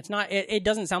for me. It's not, it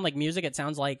doesn't sound like music. It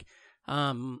sounds like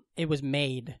it was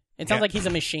made. It sounds like he's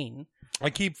a machine.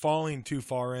 I keep falling too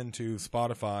far into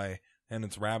Spotify and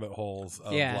its rabbit holes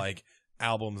of like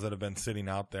albums that have been sitting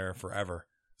out there forever.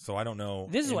 So I don't know.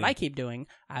 This is what I keep doing.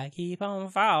 I keep on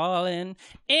falling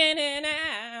in and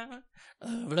out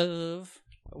of love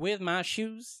with my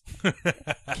shoes.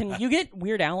 Can you get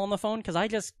Weird Al on the phone? Because I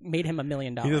just made him $1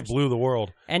 million. He just blew the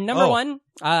world. And number 1,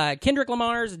 Kendrick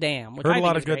Lamar's Damn. Which Heard I a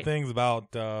lot think of good great. things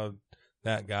about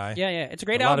that guy. Yeah, it's a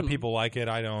great album. album. A lot of people like it.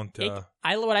 I don't.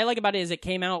 What I like about it is it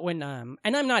came out when, and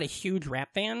I'm not a huge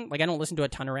rap fan. Like, I don't listen to a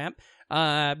ton of rap.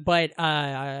 But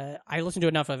I listened to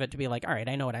enough of it to be like, all right,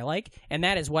 I know what I like. And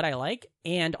that is what I like.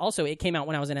 And also, it came out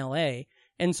when I was in LA.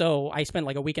 And so I spent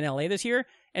like a week in LA this year.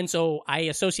 And so I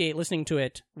associate listening to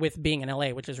it with being in LA,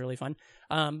 which is really fun.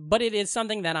 But it is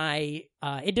something that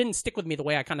it didn't stick with me the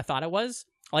way I kind of thought it was.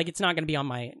 Like, it's not going to be on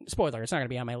my, spoiler, it's not going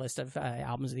to be on my list of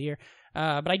albums of the year.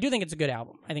 But I do think it's a good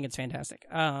album. I think it's fantastic.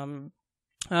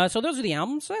 So those are the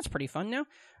albums. So that's pretty fun now.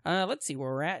 Let's see where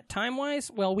we're at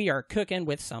time-wise. Well, we are cooking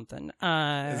with something.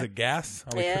 Is it gas?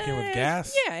 Are we cooking with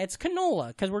gas? Yeah, it's canola,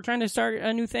 because we're trying to start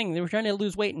a new thing. We're trying to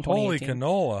lose weight in 2018. Holy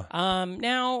canola.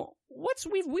 Now,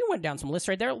 we went down some lists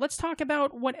right there. Let's talk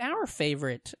about what our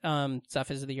favorite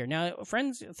stuff is of the year. Now,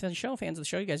 friends of the show, fans of the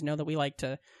show, you guys know that we like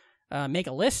to make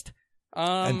a list.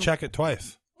 And check it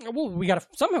twice. Well, we got to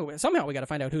somehow we got to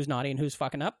find out who's naughty and who's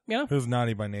fucking up. You know, who's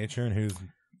naughty by nature and who's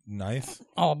nice.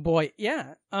 Oh boy,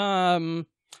 yeah.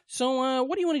 So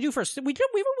what do you want to do first? We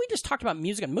just talked about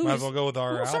music and movies. Might as well go with our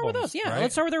albums. Let's start with those. Yeah, right?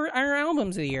 Let's start with our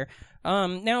albums of the year.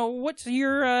 Now, what's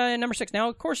your number 6? Now,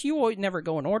 of course, you always never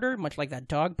go in order, much like that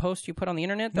dog post you put on the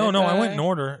internet. No, I went in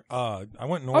order. I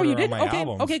went in order. Oh, you did? On my okay,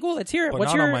 albums, okay, cool. Let's hear it. But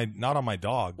What's not on my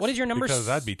dogs. What is your number? Because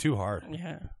that'd be too hard.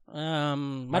 Yeah.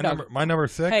 My number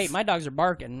 6. Hey, my dogs are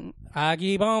barking. I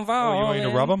keep on falling. Oh, you want me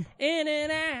to rub them? In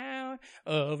and out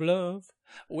of love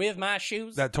with my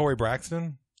shoes. That Tory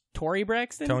Braxton? Toni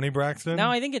Braxton? No,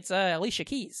 I think it's Alicia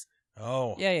Keys.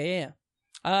 Oh. Yeah.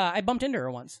 I bumped into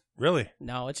her once. Really?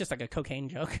 No, it's just like a cocaine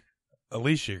joke.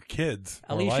 Alicia, your kids.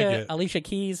 Alicia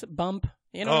Keys bump.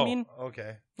 You know what I mean?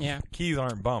 Okay. Yeah. Keys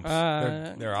aren't bumps.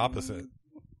 They're opposite.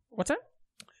 What's that?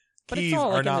 But Keys it's all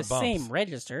like are not in the bumps. same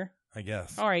register. I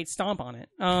guess. All right, stomp on it.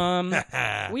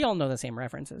 We all know the same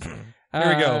references.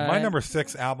 Here we go. My number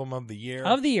 6 album of the year.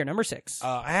 Number 6.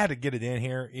 I had to get it in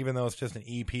here, even though it's just an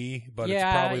EP, but Yeah,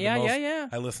 it's probably the most yeah.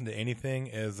 I listen to anything,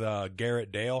 is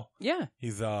Garrett Dale. Yeah.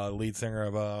 He's lead singer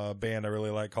of a band I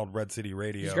really like called Red City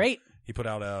Radio. He's great. He put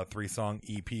out a 3-song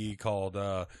EP called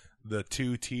the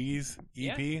 2 T's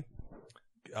EP,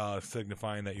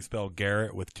 signifying that you spell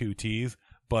Garrett with 2 T's.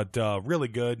 But really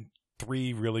good.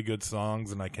 3 really good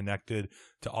songs, and I connected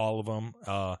to all of them.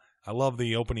 I love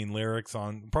the opening lyrics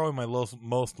on probably my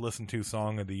most listened to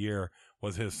song of the year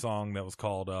was his song that was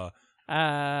called it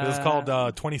was called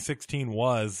 2016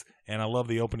 Was, and I love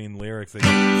the opening lyrics. Here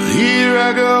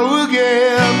I go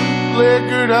again,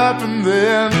 liquored up and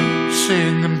then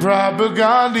singing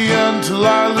propaganda until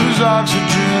I lose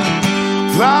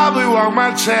oxygen. Probably walk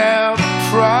my tab,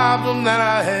 problem that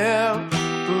I have.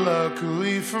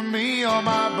 Luckily for me, all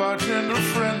my bartender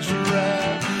friends are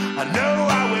rad. I know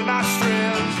I wear my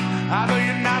strings, I know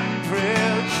you're not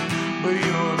impressed, but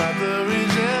you're not the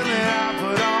reason that I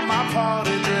put on my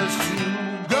party dress to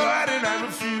go out and have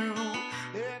a few.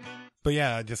 But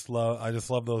yeah, I just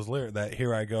love those lyrics. That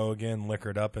here I go again,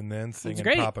 liquored up and then singing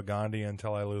propaganda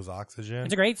until I lose oxygen.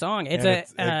 It's a great song.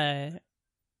 Yeah,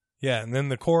 and then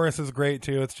the chorus is great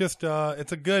too. It's just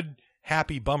it's a good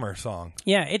happy bummer song.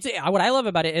 Yeah, it's what I love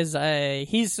about it is I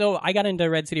got into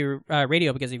Red City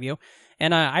Radio because of you,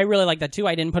 And I really like that too.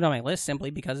 I didn't put it on my list simply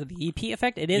because of the EP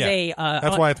effect. It is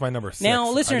that's why it's my number 6. Now,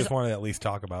 I listeners, just wanted to at least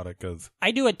talk about it because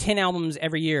I do 10 albums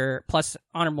every year plus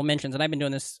honorable mentions, and I've been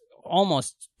doing this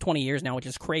almost 20 years now, which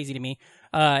is crazy to me.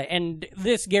 And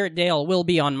this Garrett Dale will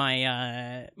be on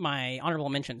my my honorable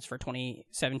mentions for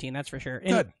 2017. That's for sure.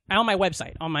 Good. On my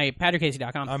website, on my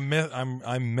PatrickCasey.com.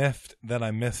 I'm miffed that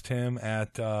I missed him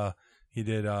at he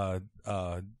did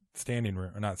Standing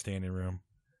Room, or not Standing Room,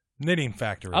 Knitting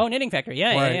Factory. Oh, Knitting Factory,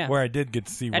 yeah. Where I did get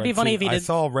to see. That'd Red be funny City. if he did. I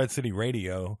saw Red City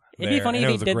Radio. It'd be funny if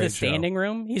he did the Standing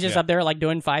Room. He's just up there like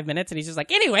doing 5 minutes, and he's just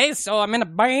like, "Anyways, so I'm in a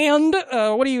band.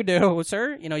 What do you do,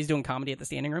 sir?" You know, he's doing comedy at the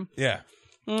Standing Room. Yeah.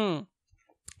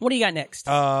 What do you got next?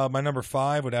 My number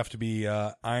 5 would have to be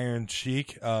Iron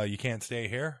Chic. You Can't Stay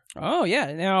Here. Oh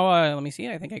yeah. Now let me see.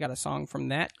 I think I got a song from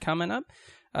that coming up.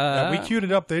 We queued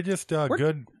it up. They just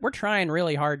good. We're trying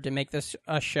really hard to make this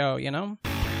a show, you know.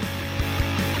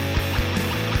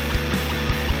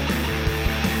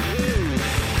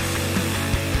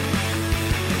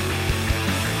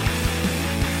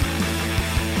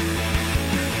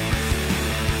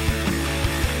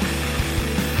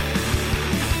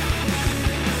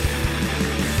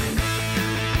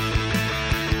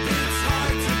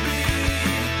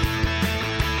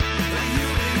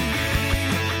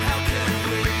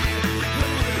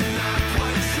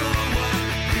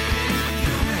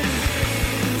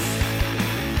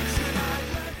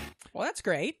 That's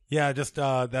great. Yeah, just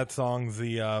that song's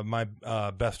the my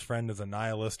best friend is a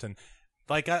nihilist, and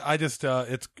like I just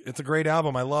it's a great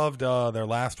album. I loved their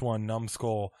last one,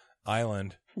 Numbskull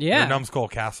Island. Yeah, Numbskull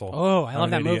Castle. Oh, I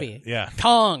love that movie. Yeah,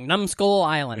 Kong, Numbskull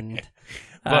Island.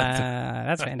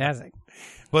 That's fantastic.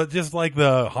 But just like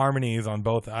the harmonies on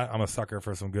both, I'm a sucker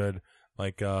for some good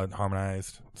like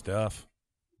harmonized stuff.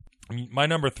 My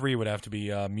number 3 would have to be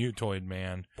Mutoid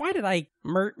Man. Why did I...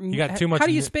 You got too much... How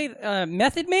do you spell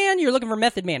Method Man? You're looking for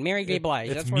Method Man. Mary J.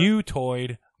 Blige. It's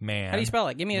Mutoid Man. How do you spell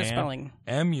it? Give me a spelling.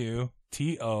 Mutoid.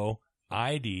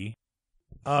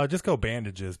 Just go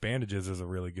Bandages. Bandages is a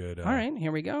really good... All right,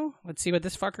 here we go. Let's see what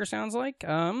this fucker sounds like.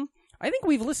 I think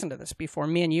we've listened to this before.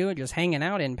 Me and you just hanging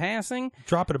out in passing.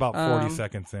 Drop it about 40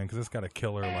 seconds in, because it's got a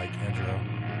killer like intro.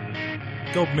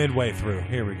 Go midway through.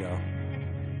 Here we go.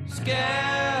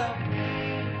 Scared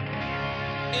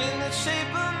in the shape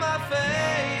of my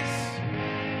face,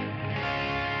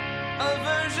 a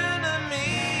version of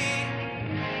me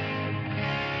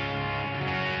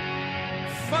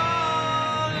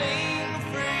falling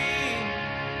free.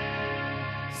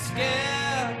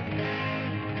 Scared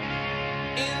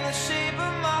in the shape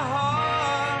of my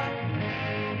heart,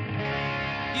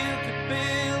 you could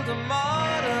build a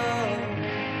model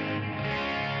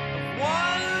of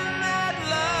one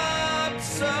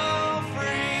so free.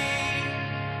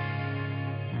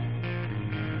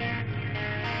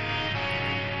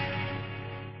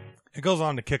 It goes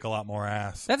on to kick a lot more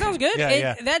ass. That sounds good.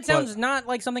 Yeah. That sounds not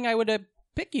like something I would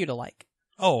pick you to like.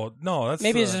 Oh no, that's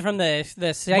maybe it's just from the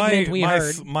segment we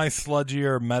heard. My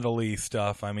sludgier, metally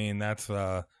stuff. I mean, that's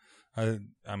I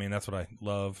mean that's what I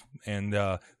love, and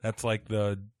that's like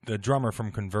the drummer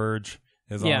from Converge.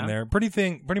 Is on there.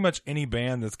 Pretty much any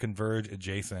band that's Converge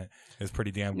adjacent is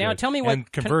pretty damn good. Now tell me what... And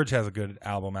Converge has a good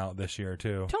album out this year,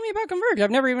 too. Tell me about Converge.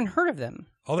 I've never even heard of them.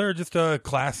 Oh, they're just a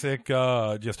classic,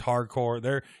 just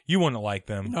hardcore. You wouldn't like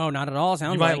them. No, not at all.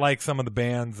 You might like some of the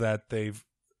bands that they've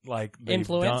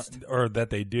influenced? done, or that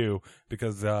they do,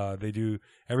 because they do...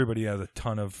 Everybody has a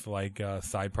ton of like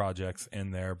side projects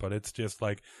in there, but it's just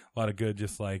like a lot of good,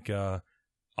 just like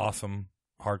awesome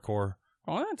hardcore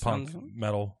punk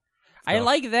metal. I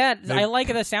like that. I like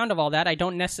the sound of all that. I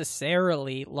don't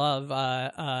necessarily love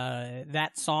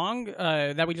that song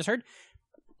that we just heard.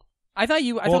 I thought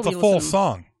it's a full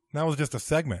song. That was just a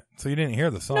segment, so you didn't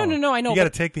hear the song. No, I know. You got to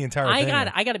take the entire thing.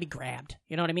 I got to be grabbed.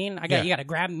 You know what I mean? You got to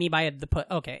grab me by the put.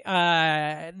 Okay.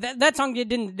 That song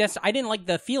didn't. I didn't like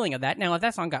the feeling of that. Now, if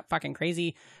that song got fucking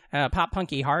crazy, pop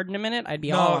punky hard in a minute, I'd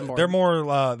be all on board. They're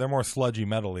more sludgy,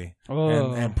 metally,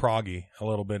 and proggy a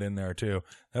little bit in there too.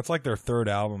 That's like their third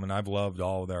album, and I've loved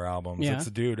all of their albums. Yeah. It's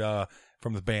a dude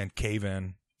from the band Cave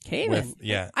In. Cave In.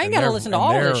 Yeah, I gotta listen to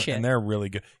all this shit, and they're really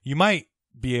good. You might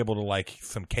be able to like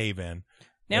some Cave In.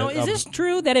 Now, is this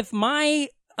true that if I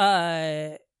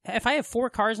have 4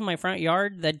 cars in my front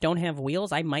yard that don't have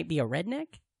wheels, I might be a redneck?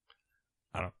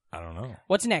 I don't know.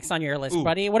 What's next on your list,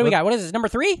 buddy? What do we got? What is this, number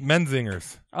 3?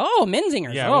 Menzingers. Oh,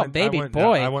 Menzingers. Yeah, I went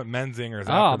Menzingers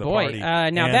after the party.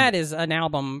 Now that is an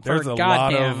album for there's a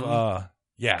goddamn... lot of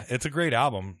Yeah, it's a great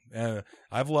album.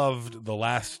 I've loved the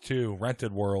last two.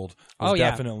 Rented World was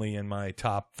definitely in my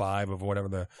top 5 of whatever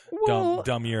the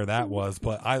dumb year that was.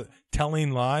 But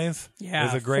Telling Lies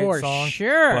is a great song.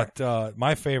 Sure. But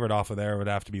my favorite off of there would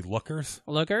have to be Lookers.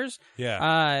 Lookers?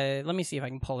 Yeah. Let me see if I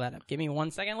can pull that up. Give me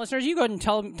 1 second. Listeners, you go ahead and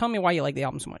tell me why you like the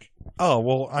album so much. Oh,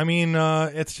 well, I mean,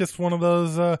 it's just one of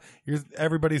those,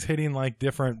 everybody's hitting like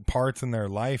different parts in their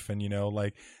life. And,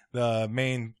 like the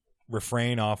main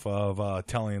refrain off of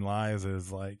Telling Lies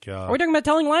is like are we talking about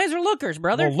Telling Lies or Lookers,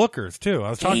 brother? Well, Lookers too.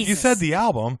 I was talking. You Jesus. said the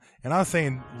album, and I was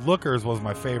saying Lookers was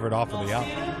my favorite off of the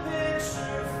album.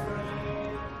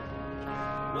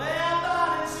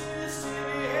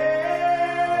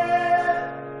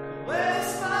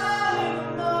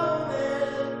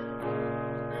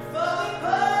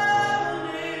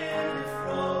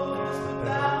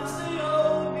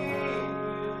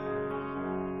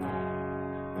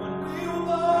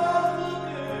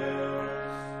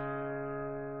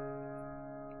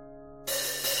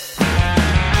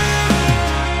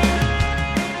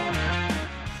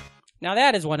 Now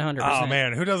that is 100%. Oh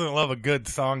man, who doesn't love a good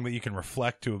song that you can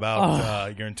reflect to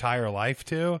about your entire life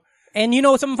to? And you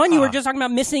know something fun? You were just talking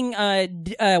about missing,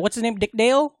 what's his name? Dick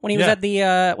Dale? When he was at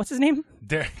the, what's his name?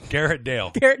 Garrett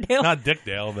Dale. Garrett Dale? Not Dick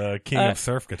Dale, the king of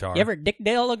surf guitar. You ever Dick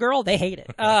Dale a girl? They hate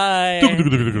it.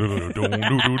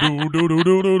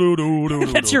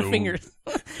 That's your fingers.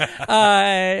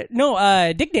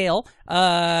 No, Dick Dale.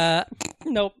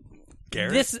 Nope.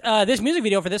 Garrett? This music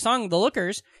video for this song, The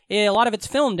Lookers, a lot of it's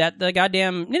filmed at the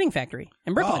goddamn Knitting Factory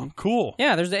in Brooklyn. Oh, cool.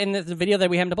 Yeah, there's the video that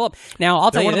we have to pull up. Now,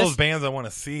 I'll tell They're you one this. of those bands I want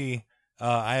to see.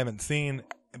 I haven't seen,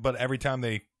 but every time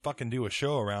they fucking do a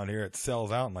show around here, it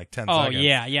sells out in like 10 Oh, seconds.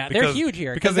 yeah. They're huge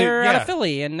here because they- they're out of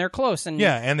Philly and they're close. And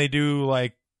Yeah, and they do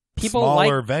like People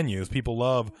smaller venues. People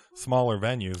love smaller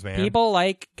venues, man. people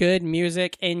like good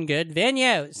music in good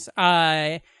venues.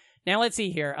 Now, let's see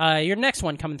here. Your next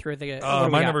one coming through. What do we my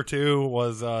got? number 2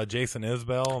 was Jason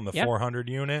Isbell and the Yep. 400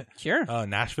 unit. Sure.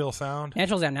 Nashville Sound.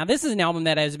 Natural Sound. Now, this is an album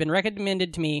that has been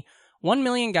recommended to me 1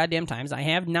 million goddamn times. I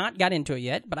have not got into it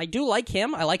yet, but I do like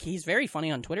him. He's very funny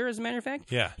on Twitter, as a matter of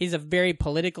fact. Yeah. He's a very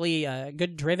politically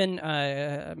good driven,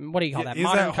 what do you call that? Is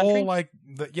Modern that country? whole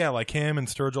like him and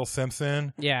Sturgill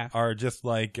Simpson Yeah. are just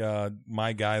like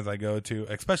my guys I go to,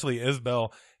 especially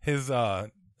Isbell. His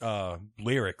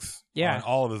lyrics on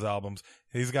all of his albums.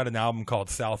 He's got an album called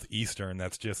Southeastern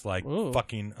that's just like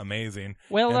fucking amazing.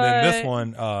 Well, and then this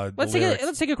one,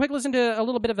 let's take a quick listen to a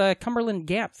little bit of Cumberland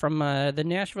Gap from the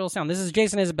Nashville Sound. This is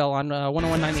Jason Isbell on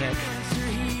 101.9 The Edge.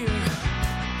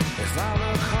 If I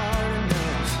look hard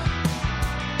enough,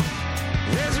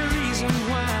 there's a reason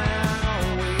why I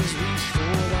always reach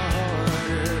for the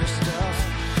harder stuff.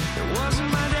 It wasn't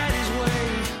my daddy's way.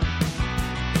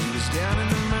 He was down in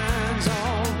the mines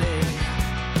all day.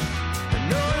 I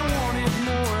know he wanted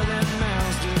more than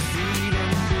mouths to feed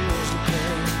and bills to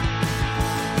pay.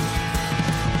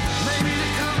 Maybe the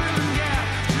Cumberland Gap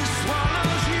just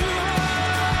swallows you whole.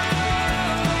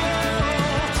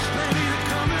 Maybe the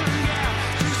Cumberland Gap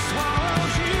just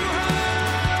swallows you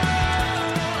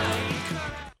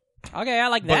whole. Okay, I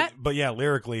like that. But yeah,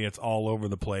 lyrically, it's all over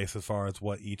the place as far as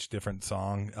what each different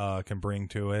song can bring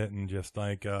to it, and just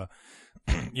like,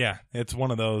 yeah, it's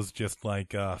one of those just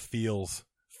like feels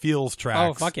tracks.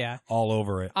 Oh, fuck yeah. all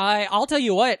over it. I'll tell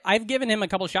you what, I've given him a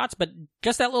couple shots, but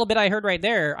just that little bit I heard right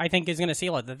there, I think is going to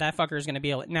seal it. That fucker is going to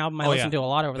be an album I listen to a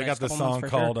lot over They the got next this couple song months for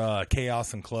called sure.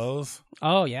 Chaos and Clothes.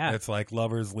 Oh, yeah. It's like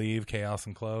lovers leave, chaos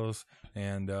and clothes,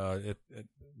 and it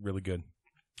really good.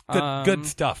 Good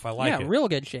stuff. I like it. Yeah, real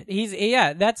good shit.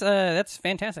 That's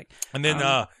fantastic. And then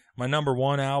my number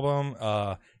 1 album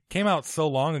came out so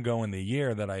long ago in the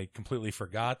year that I completely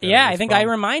forgot. That Yeah, it was I think from. I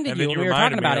reminded And you then when we were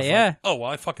reminded talking me, about I it, was yeah. like, oh,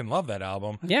 well, I fucking love that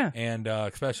album. Yeah. And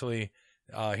especially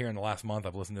here in the last month,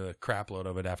 I've listened to a crap load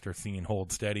of it after seeing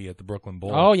Hold Steady at the Brooklyn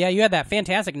Bowl. Oh, yeah, you had that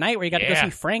fantastic night where you got to go Yeah. see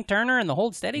Frank Turner and the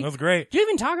Hold Steady. It was great. Did you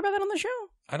even talk about that on the show?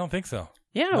 I don't think so.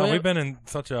 Yeah. No, we've been in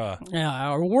such a...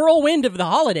 a whirlwind of the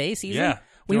holiday season. Yeah.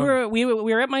 We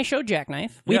were at my show,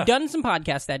 Jackknife. We'd Yeah. done some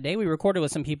podcasts that day. We recorded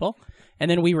with some people,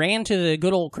 and then we ran to the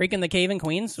good old Creek in the Cave in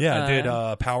Queens. Yeah, I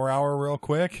did Power Hour real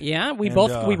quick. Yeah, we And,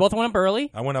 both went up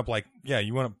early. I went up like... Yeah,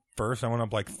 you went up first. I went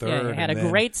up like third. Yeah, you had and a then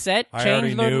great set. I already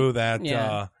changed the- knew that...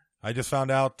 Yeah. I just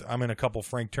found out I'm in a couple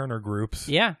Frank Turner groups.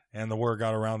 Yeah. And the word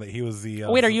got around that he was the...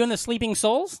 Wait, are you in the Sleeping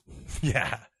Souls?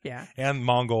 Yeah. Yeah. And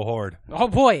Mongol Horde. Oh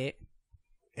boy.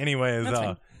 Anyways, That's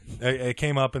fine. it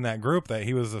came up in that group that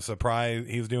he was a surprise.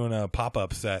 He was doing a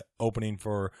pop-up set opening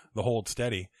for the Hold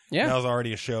Steady. Yeah. And that was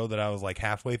already a show that I was like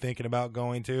halfway thinking about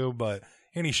going to, but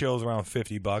any shows around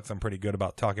 $50, I'm pretty good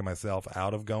about talking myself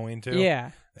out of going to.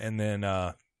 Yeah. And then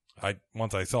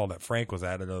once I saw that Frank was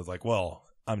at it, I was like, well,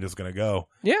 I'm just gonna go.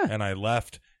 Yeah. And I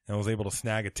left and was able to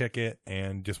snag a ticket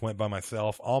and just went by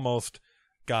myself. Almost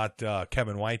got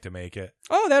Kevin White to make it.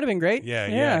 Oh, that'd have been great.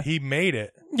 Yeah. He made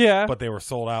it, Yeah. but they were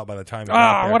sold out by the time. He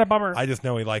got there. What a bummer. I just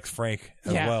know he likes Frank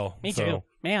as well. Me so, too.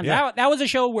 Man, yeah. that was a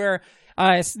show where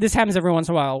this happens every once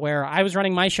in a while, where I was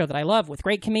running my show that I love with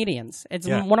great comedians. It's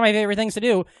one of my favorite things to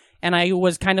do. And I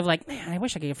was kind of like, man, I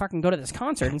wish I could fucking go to this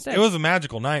concert instead. It was a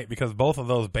magical night because both of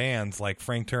those bands, like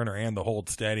Frank Turner and the Hold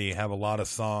Steady, have a lot of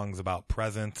songs about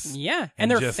presence. Yeah,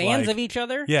 and they're just fans like- of each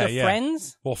other. Yeah, they're yeah.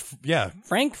 friends. Well,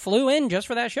 Frank flew in just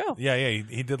for that show. Yeah.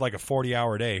 He did like a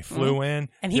 40-hour day. Flew in,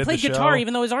 And he did played the guitar show,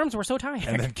 even though his arms were so tired.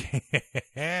 and then came.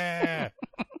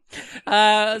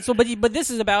 But this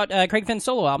is about Craig Finn's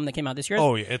solo album that came out this year.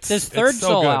 Oh, yeah, it's his third it's so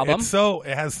solo good. album.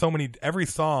 It has so many. Every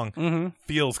song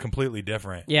feels completely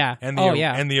different. Yeah. and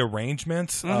and the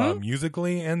arrangements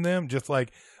musically in them, just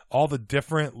like all the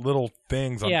different little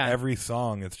things on Yeah. every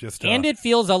song. It's just and it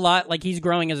feels a lot like he's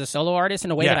growing as a solo artist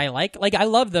in a way Yeah. that I like. Like, I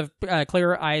love the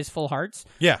Clear Eyes, Full Hearts,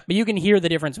 yeah. but you can hear the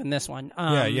difference in this one.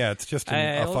 Yeah, it's just a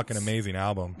let's- fucking amazing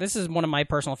album. This is one of my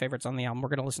personal favorites on the album. We're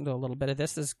going to listen to a little bit of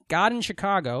this. This is God in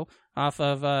Chicago off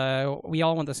of We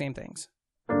All Want the Same Things.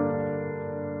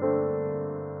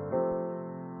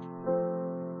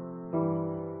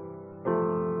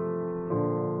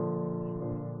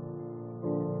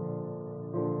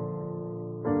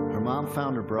 Her mom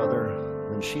found her brother,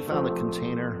 then she found the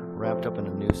container wrapped up in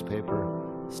a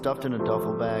newspaper, stuffed in a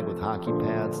duffel bag with hockey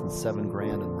pads and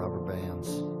 $7,000 in rubber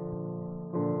bands.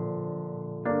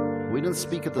 We didn't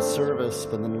speak at the service,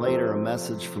 but then later a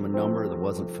message from a number that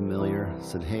wasn't familiar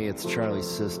said, "Hey, it's Charlie's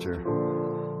sister.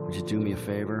 Would you do me a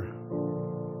favor?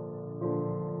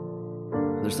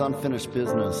 There's unfinished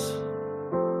business.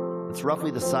 It's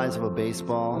roughly the size of a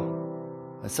baseball."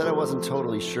 I said I wasn't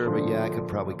totally sure, but yeah, I could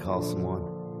probably call someone.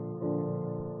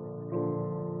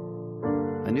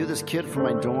 I knew this kid from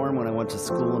my dorm when I went to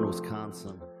school in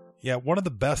Wisconsin. Yeah, one of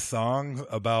the best songs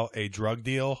about a drug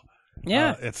deal.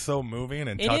 Yeah. It's so moving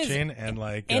and It is. touching and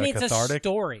like And it's cathartic. a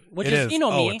story, which It is, you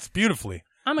know me. it's beautifully.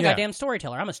 I'm a yeah. goddamn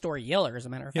storyteller. I'm a story yeller, as a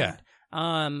matter of Yeah. fact.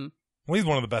 Well, he's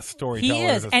one of the best storytellers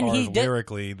is, as and far he as did-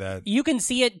 lyrically that. You can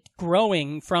see it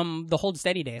growing from the Hold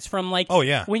Steady days, from like Oh,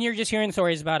 yeah. when you're just hearing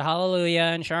stories about Hallelujah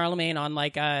and Charlemagne on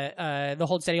like the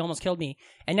Hold Steady Almost Killed Me,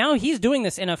 and now he's doing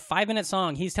this in a 5-minute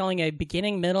song. He's telling a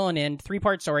beginning, middle, and end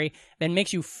 3-part story that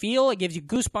makes you feel. It gives you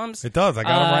goosebumps. It does. I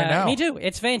got him right now. Me too.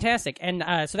 It's fantastic, and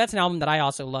so that's an album that I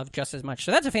also love just as much.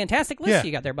 So that's a fantastic list Yeah.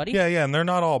 you got there, buddy. Yeah, and they're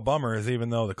not all bummers, even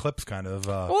though the clips kind of.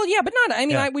 Well, yeah, but not. I mean,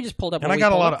 Yeah. we just pulled up. and what I we got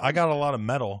a pulled lot. up. I got a lot of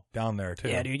metal down there too.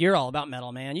 Yeah, dude, you're all about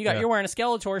metal, man. You're wearing a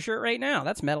Skeletor shirt right now.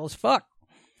 That's metal as fuck.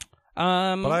 But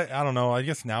I don't know. I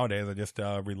guess nowadays I just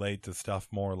relate to stuff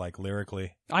more like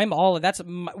lyrically. That's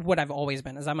what I've always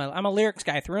been. Is I'm a lyrics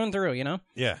guy through and through. You know.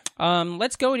 Yeah.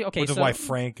 Let's go. Okay, Which is so why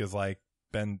Frank is like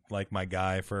been like my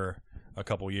guy for a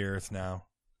couple years now,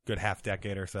 good half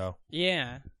decade or so.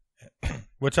 yeah,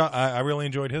 Which I really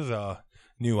enjoyed his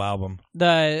new album.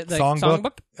 the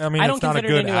songbook. I mean, I don't it's not a consider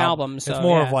it good a new album, so, it's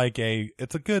more yeah. of like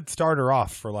it's a good starter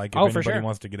off for like if Oh, for anybody sure.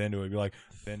 wants to get into it. Be like,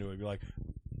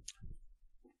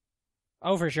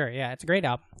 Oh, for sure. Yeah, it's a great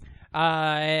album.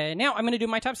 Now I'm going to do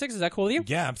my top 6. Is that cool with you?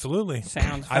 yeah, absolutely.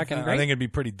 Sounds fucking I great. think it'd be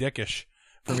pretty dickish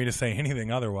for me to say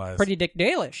anything otherwise. Pretty Dick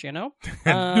Dalish, you know.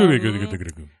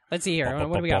 Let's see here.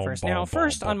 What do we got first? Now,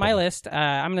 first on my list,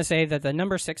 I'm going to say that the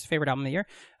number 6 favorite album of the year.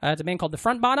 It's a band called the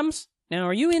Front Bottoms. Now,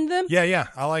 are you in them? Yeah,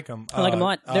 I like them. I like them a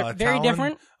lot. They're very Talon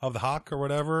different. Of the Hawk or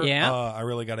whatever. Yeah. I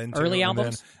really got into Early it. And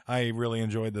albums. then I really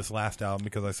enjoyed this last album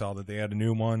because I saw that they had a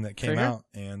new one that came For sure. out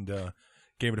and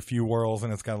gave it a few whirls,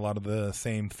 and it's got a lot of the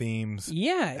same themes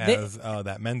Yeah, as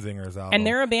that Menzinger's album. and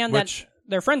they're a band which, that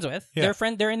they're friends with. Yeah.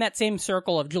 They're in that same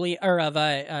circle of Joyce Manor,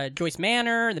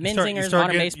 the you start Menzingers, Modern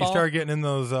getting, Baseball. You start getting in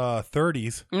those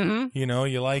 30s. Mm-hmm. You know,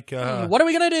 you like... What are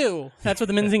we gonna do? That's what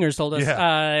the Menzingers told us.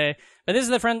 Yeah. But this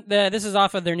is this is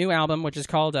off of their new album, which is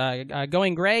called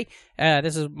 "Going Gray."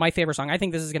 This is my favorite song. I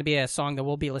think this is going to be a song that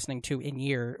we'll be listening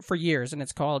to for years, and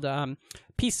it's called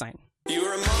 "Peace Sign." You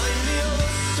remind me of a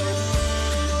song.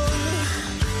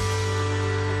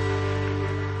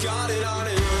 Got it on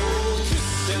an old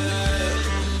cassette.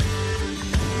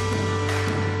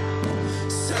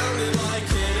 Sounded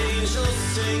like an angel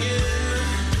singing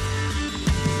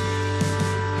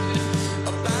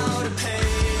about a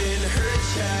pain in her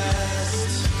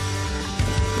chest.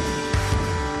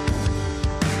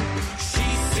 She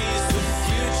sees the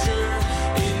future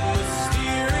in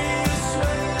mysterious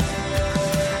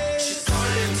ways. She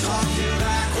started talking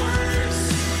backwards,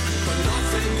 but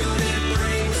nothing good it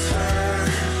brings her.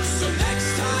 So next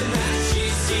time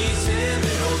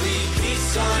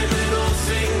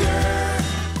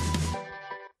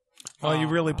Well, you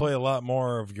really play a lot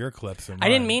more of your clips than I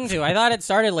didn't mine. mean to. I thought it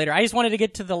started later. I just wanted to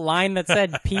get to the line that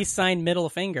said peace sign middle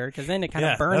finger, because then it kind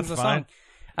of burns the that's fine. song.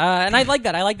 And I like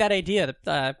that. I like that idea.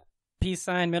 Peace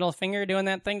sign middle finger doing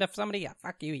that thing to somebody. Yeah,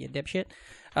 fuck you, you dipshit.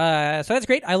 So that's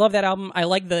great. I love that album. I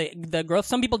like the growth.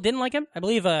 Some people didn't like him. I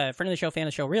believe a friend of the show, fan of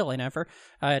the show, real enough,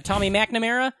 Tommy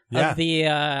McNamara Yeah. of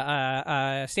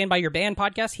the Stand By Your Band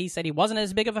podcast. He said he wasn't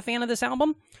as big of a fan of this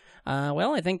album.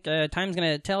 Well, I think time's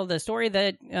going to tell the story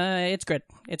that it's good.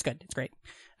 It's good. It's great.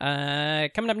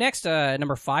 Coming up next,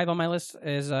 number 5 on my list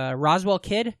is Roswell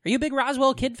Kid. Are you a big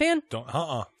Roswell Kid fan? Don't.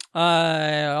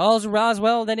 All's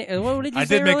Roswell that what did you I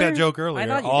say did make earlier? that joke I earlier.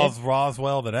 thought you All's did.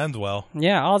 Roswell that ends well.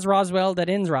 Yeah, all's Roswell that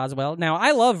ends Roswell. Now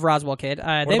I love Roswell Kid.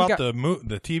 What They've about got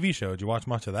the TV show? Did you watch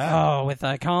much of that? oh with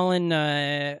Colin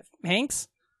Hanks.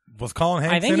 Was Colin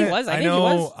Hanks I think in he it? was. I think know,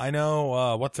 he was. I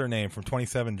know. What's her name from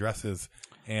 27 Dresses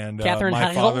and Catherine My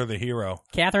Heigl? Father the Hero.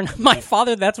 Catherine, my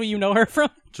father. That's what you know her from.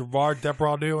 Gerard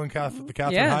Depardieu and Catherine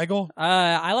Yeah. Heigl.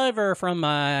 I love her from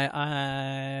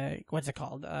what's it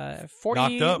called?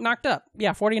 40 Knocked Up?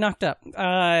 Yeah, 40 Knocked Up.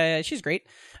 She's great.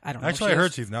 I don't know. Actually, if I she heard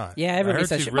is. she's not. Yeah, I everybody heard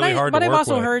says she's she, really hard but to I've work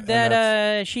also with, heard and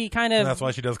that she kind and of. that's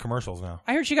why she does commercials now.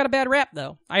 I heard she got a bad rap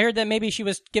though. I heard that maybe she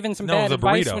was given some No, it bad was a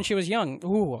advice burrito. when she was young.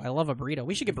 Ooh, I love a burrito.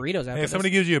 We should get burritos after Hey, if this. somebody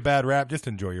gives you a bad rap, just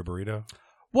enjoy your burrito.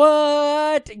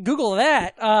 What? Google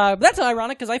that. That's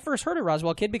ironic because I first heard of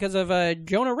Roswell Kid because of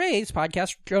Jonah Ray's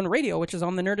podcast, Jonah Radio, which is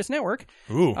on the Nerdist Network.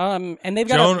 Ooh. And they've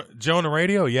got Jonah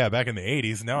Radio? Yeah, back in the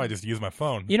 80s. Now I just use my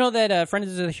phone. you know that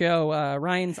friends of the show,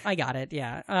 Ryan's. I got it.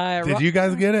 Yeah. Did you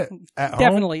guys get it at home?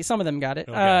 Definitely, some of them got it.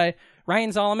 Okay.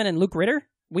 Ryan Solomon and Luke Ritter.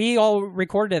 We all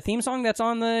recorded a theme song that's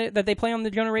on that they play on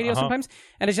the Jonah Radio sometimes,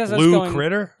 and it's just us Lou going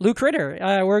Critter? Luke Ritter.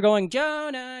 We're going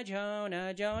Jonah,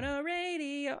 Jonah, Jonah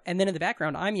Radio, and then in the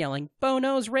background I'm yelling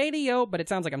Bono's Radio, but it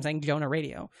sounds like I'm saying Jonah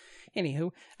Radio.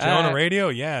 Anywho, Jonah Radio?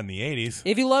 Yeah, in the 80s.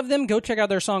 if you love them, go check out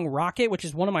their song Rocket, which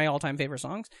is one of my all-time favorite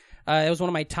songs. It was one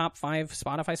of my top 5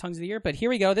 Spotify songs of the year. But here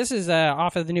we go. This is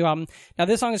off of the new album. Now,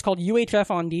 this song is called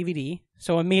UHF on DVD,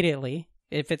 so immediately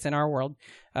it fits in our world.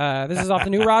 This is off the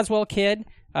new Roswell Kid,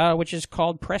 which is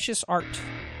called Precious Art.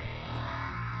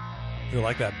 You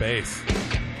like that bass.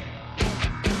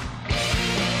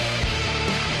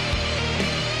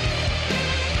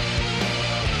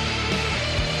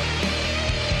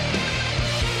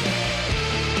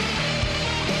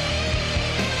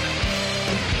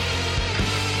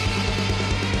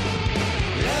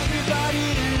 Everybody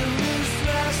in this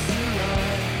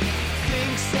restaurant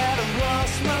thinks that I've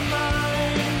lost my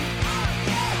mind.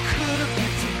 I could have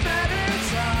picked a better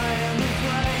time and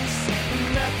place and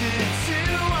method to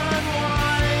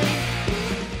unwind.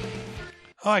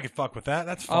 Oh, I could fuck with that.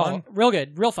 That's fun. Oh, real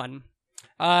good, real fun.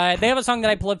 They have a song that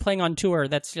I love playing on tour.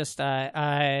 That's just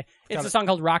it's a song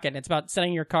called Rocket. It's about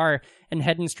setting your car and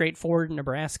heading straight forward in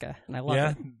Nebraska, and I love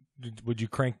Yeah? it. Would you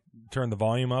turn the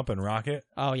volume up and rock it?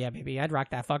 Oh yeah, baby, I'd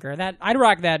rock that fucker. I'd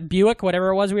rock that Buick, whatever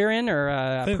it was we were in, or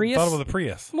I Prius. thought it was a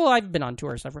Prius. Well, I've been on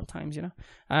tour several times,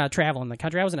 traveling the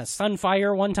country. I was in a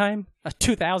Sunfire one time, a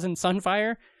 2000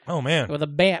 Sunfire Oh, man. with a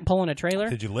band pulling a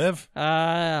trailer. Did you live?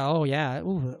 Oh yeah.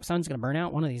 Ooh, the sun's gonna burn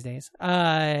out one of these days.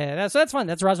 That's fun.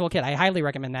 That's Roswell Kid. I highly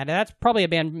recommend that. That's probably a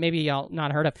band maybe y'all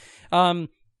not heard of.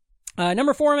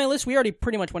 Number 4 on my list. We already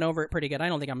pretty much went over it pretty good. I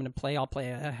don't think I'm gonna play. I'll play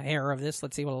a hair of this.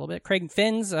 Let's see what a little bit. Craig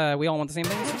Finn's. We all want the same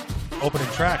things. Opening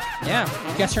track. Yeah.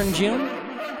 Guess her in June.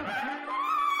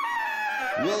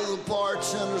 Well, the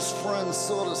bartender's friend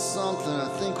sort of something I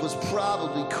think was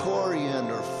probably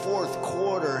coriander. Fourth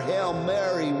quarter, Hail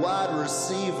Mary, wide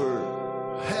receiver.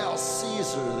 Hail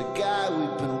Caesar, the guy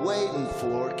we've been waiting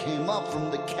for, came up from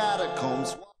the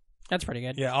catacombs. That's pretty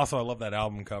good. Yeah, also, I love that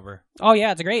album cover. Oh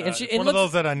yeah, it's great. It's it one looks, of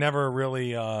those that I never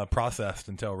really processed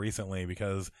until recently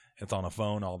because it's on a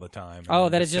phone all the time. Oh,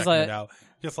 And that is just checking like- it out.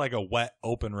 Just like a wet,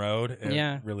 open road. It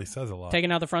Yeah. really says a lot.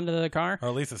 taking out the front of the car. Or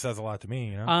at least it says a lot to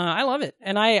me, I love it,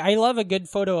 and I love a good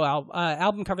photo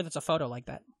album cover that's a photo like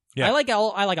that. Yeah. I like a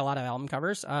lot of album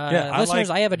covers. Yeah, Listeners,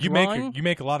 I have a you drawing. you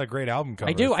make a lot of great album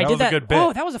covers. I do. I That did was that. a good bit.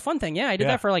 Oh, that was a fun thing. Yeah, I did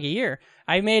Yeah. that for like a year.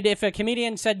 If a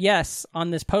comedian said yes on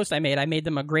this post I made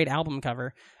them a great album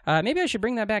cover. Maybe I should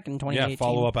bring that back in 2018. Yeah,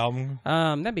 follow up album.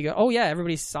 That'd be good. Oh yeah,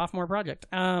 everybody's sophomore project.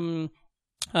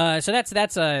 So that's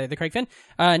the Craig Finn.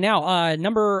 Now,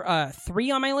 number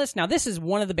 3 on my list. Now, this is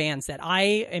one of the bands that I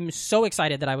am so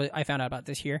excited that I found out about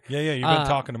this year. Yeah, you've been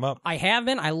talking them up. I have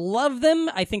been. I love them.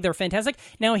 I think they're fantastic.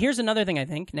 Now, here's another thing I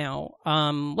think. Now,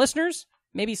 listeners,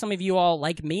 maybe some of you all,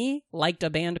 like me, liked a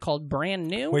band called Brand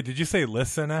New. Wait, did you say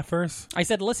listen at first? I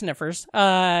said listen at first.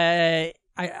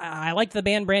 I liked the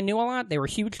band Brand New a lot. They were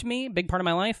huge to me, big part of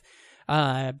my life.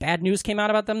 Bad news came out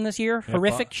about them this year. Yeah,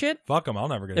 Horrific shit. Fuck them. I'll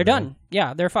never get They're into them. done.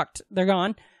 Yeah, they're fucked. They're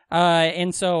gone.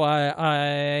 And so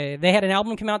they had an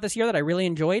album come out this year that I really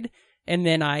enjoyed. And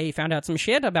then I found out some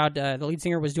shit about the lead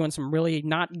singer was doing some really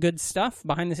not good stuff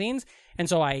behind the scenes. And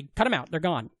so I cut them out. They're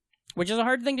gone. Which is a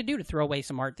hard thing to do, to throw away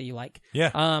some art that you like.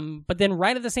 Yeah. But then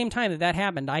right at the same time that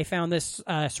happened, I found this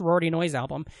Sorority Noise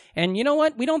album. And you know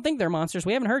what? We don't think they're monsters.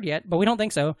 We haven't heard yet, but we don't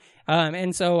think so.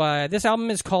 And so this album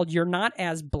is called You're Not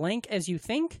As Blank As You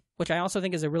Think, which I also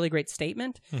think is a really great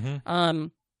statement. Mm-hmm.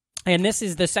 And this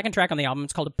is the second track on the album.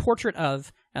 It's called A Portrait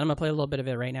Of, and I'm going to play a little bit of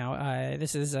it right now.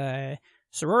 This is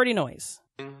Sorority Noise.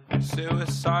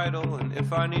 Suicidal, and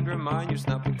if I need reminders,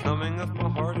 not becoming of my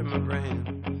heart and my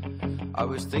brain. I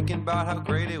was thinking about how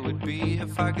great it would be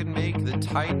if I could make the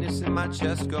tightness in my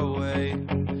chest go away.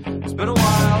 It's been a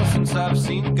while since I've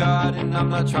seen God, and I'm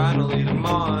not trying to lead him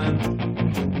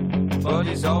on, but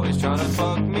he's always trying to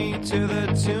fuck me to the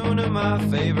tune of my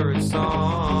favorite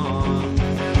song. And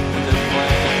they're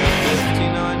playing the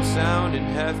 59 sound in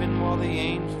heaven while the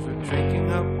angels are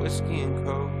drinking up whiskey and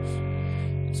cokes.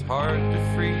 It's hard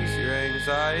to freeze your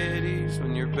anxieties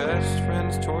when your best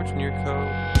friend's torching your coat.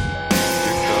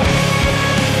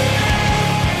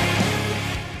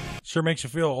 Sure makes you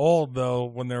feel old, though,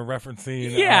 when they're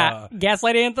referencing...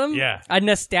 Gaslight Anthem? Yeah. A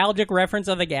nostalgic reference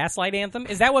of the Gaslight Anthem?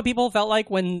 Is that what people felt like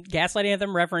when Gaslight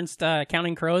Anthem referenced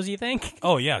Counting Crows, you think?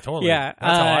 Oh, yeah, totally. Yeah.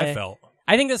 That's how I felt.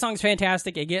 I think this song's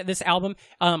fantastic. This album,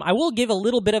 I will give a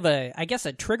little bit of a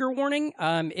trigger warning.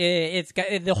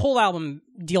 The whole album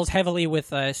deals heavily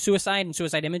with suicide and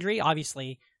suicide imagery.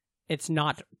 Obviously, it's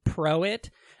not pro it.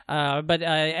 But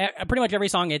pretty much every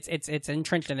song, it's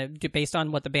entrenched in it based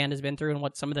on what the band has been through and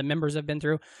what some of the members have been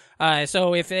through.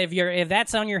 So if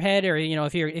that's on your head, or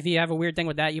if you have a weird thing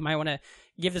with that, you might want to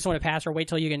give this one a pass or wait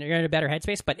till you're in a better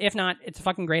headspace. But if not, it's a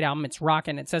fucking great album. It's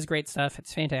rocking. It says great stuff.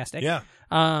 It's fantastic. Yeah.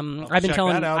 I've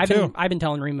been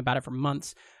telling Reem about it for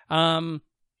months. Coming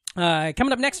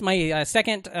up next, my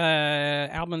second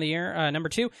album of the year, number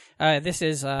 2. This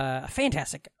is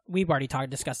fantastic. We've already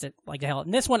discussed it like the hell.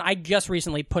 And this one I just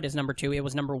recently put as number 2. It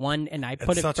was number 1, and I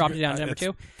dropped it down to number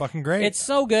 2. Fucking great. It's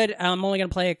so good. I'm only going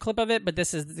to play a clip of it, but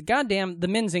this is the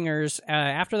Menzingers,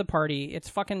 After the Party. It's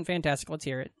fucking fantastic. Let's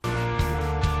hear it.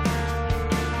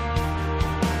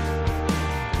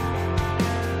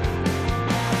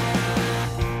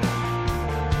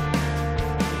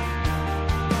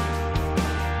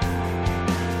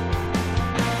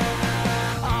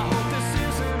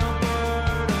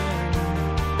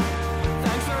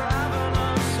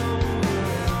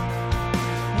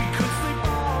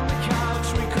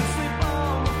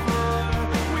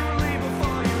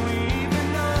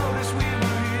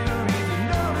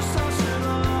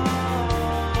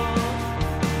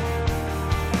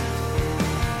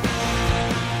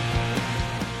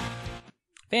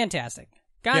 Fantastic.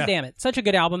 God damn it. Such a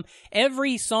good album.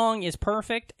 Every song is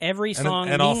perfect. Every song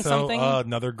and means also, something.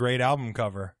 Another great album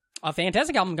cover. A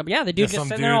fantastic album cover. Yeah, the dude just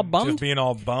sitting there all bummed. Just being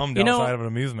all bummed outside of an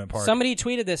amusement park. Somebody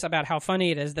tweeted this about how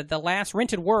funny it is that the last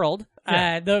Rented World,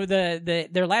 their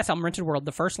last album, Rented World,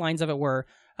 the first lines of it were,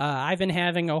 I've been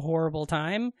having a horrible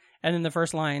time. And then the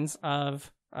first lines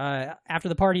of After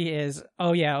the Party is,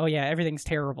 oh yeah, everything's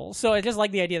terrible. So I just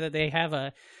like the idea that they have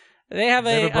a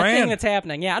thing that's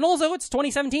happening. Yeah, and also it's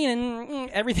 2017 and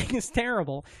everything is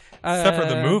terrible. Except for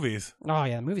the movies. Oh,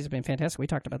 yeah, the movies have been fantastic. We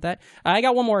talked about that. I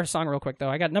got one more song real quick, though.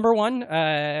 I got number one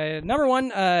album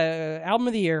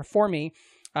of the year for me.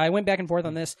 I went back and forth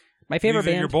on this. My favorite These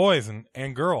are band. your boys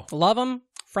and girl. Love them.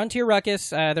 Frontier Ruckus.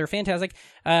 They're fantastic.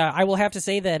 I will have to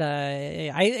say that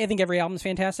I think every album is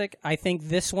fantastic. I think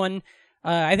this one...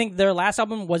 I think their last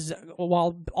album was,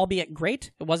 while albeit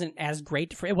great, it wasn't as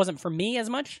great. It wasn't for me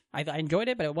as much. I enjoyed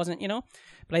it, but it wasn't,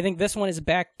 But I think this one is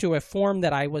back to a form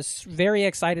that I was very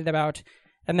excited about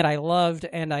and that I loved,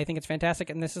 and I think it's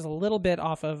fantastic. And this is a little bit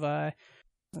off of,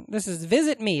 this is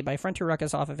Visit Me by Frontier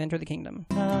Ruckus off of Enter the Kingdom.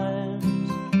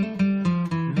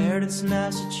 Meredith's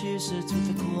Massachusetts with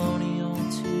a colonial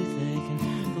toothache,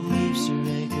 and the leaves are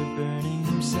burning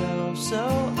themselves so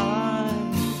on.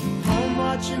 Home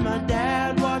watching my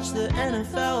dad watch the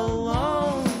NFL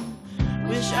alone.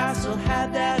 Wish I still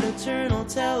had that eternal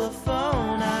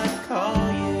telephone. I'd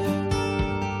call you.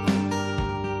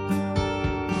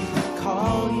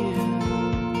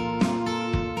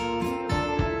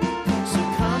 So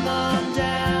come on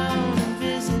down and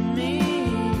visit me.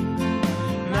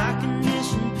 My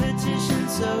condition petition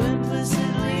so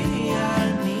implicitly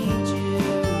I need you.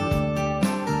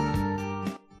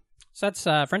 So that's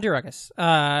Frontier Ruckus.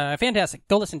 Fantastic.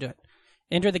 Go listen to it.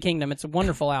 Enter the Kingdom. It's a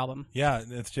wonderful album. Yeah,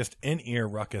 it's just in-ear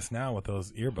ruckus now with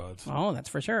those earbuds. Oh, that's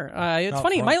for sure. It's Not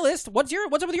funny. front. My list. What's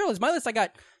up with your list? My list. I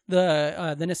got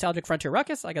the Nostalgic Frontier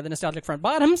Ruckus. I got the Nostalgic Front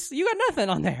Bottoms. You got nothing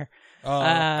on there.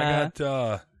 I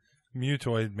got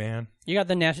Mutoid Man. You got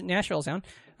the Nashville sound.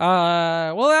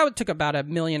 Well, that took about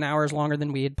 1 million hours longer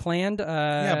than we had planned.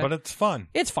 Yeah, but it's fun.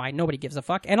 It's fine. Nobody gives a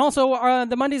fuck. And also,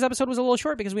 the Monday's episode was a little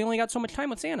short because we only got so much time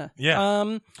with Santa.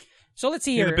 Yeah. So let's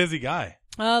see He's here. a busy guy.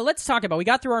 Let's talk about. We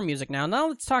got through our music now. Now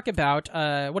let's talk about.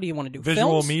 What do you want to do? Visual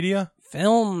Films? media.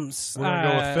 Films. We're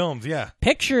gonna go with films. Yeah.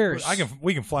 Pictures.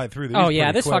 We can fly through these. Oh yeah,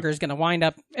 pretty this quick. fucker's gonna wind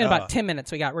up in about 10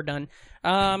 minutes. We're done.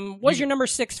 What's your number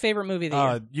 6 favorite movie of the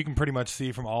year? You can pretty much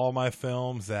see from all my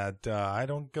films that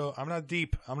I'm not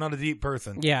deep. I'm not a deep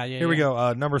person. Yeah. Here we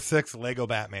go. Number 6, Lego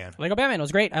Batman. Lego Batman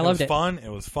was great. I loved it. It was fun. It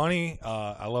was funny.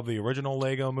 I love the original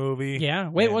Lego movie. Yeah.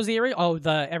 Wait, And- what was the original? Oh,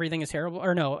 the Everything is Terrible,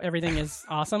 or no, Everything is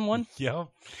Awesome one. Yeah.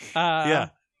 Yeah.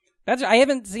 I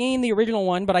haven't seen the original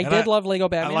one, but I did love Lego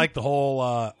Batman. I like the whole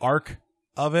arc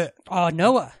of it. Oh,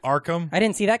 Noah. Arkham. I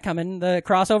didn't see that coming. The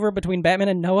crossover between Batman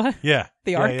and Noah. Yeah.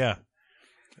 The yeah, arc. Yeah.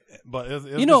 But it was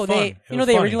You know just fun. they It they was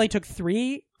funny. originally took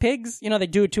 3 pigs. You know they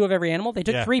do 2 of every animal. They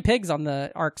took Yeah. 3 pigs on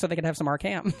the arc so they could have some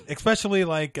Arkham. Especially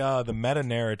like the meta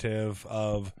narrative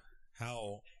of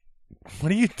how.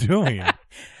 What are you doing?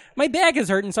 My back is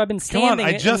hurting, so I've been Come on! standing.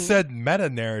 I just said meta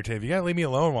narrative. You gotta leave me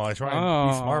alone while I try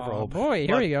and be smart for a Oh little. boy,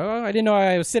 here we go. I didn't know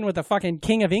I was sitting with the fucking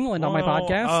King of England on my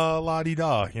podcast. La di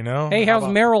da. You know. Hey, How how's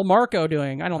about- Meryl Marco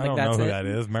doing? I don't I think don't that's know who it. that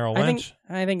is. Meryl I Lynch.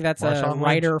 think that's a Marshawn Lynch?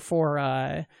 writer for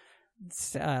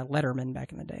Letterman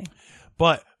back in the day.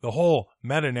 But the whole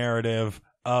meta narrative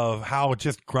of how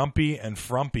just grumpy and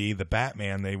frumpy the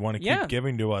Batman they want to keep Yeah.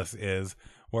 giving to us is,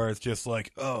 where it's just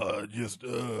like,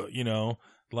 you know,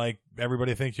 like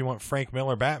everybody thinks you want Frank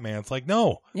Miller Batman. It's like,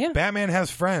 no, Yeah. Batman has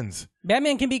friends.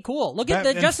 Batman can be cool. Look at the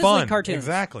Batman's Justice fun. League cartoons.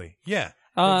 Exactly. Yeah.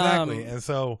 Um, Exactly. And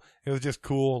so it was just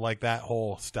cool, like that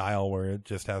whole style where it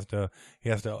just he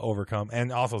has to overcome.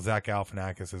 And also Zach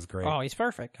Galifianakis is great. Oh, he's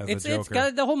perfect. As the It's Joker.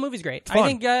 got the whole movie's great. fun. I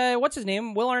think what's his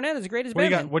name? Will Arnett is great as what do you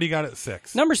Batman. got? What do you got at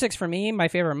 6? Number 6 for me, my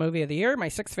favorite movie of the year. My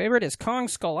 6th favorite is Kong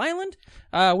Skull Island,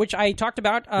 which I talked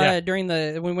about during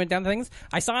when we went down the things.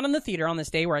 I saw it in the theater on this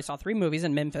day where I saw 3 movies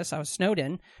in Memphis. I was snowed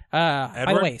in. By the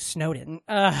Edward? way, snowed in.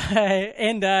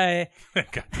 And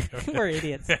we're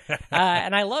idiots.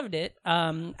 And I loved it.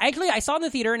 Actually, I saw it in the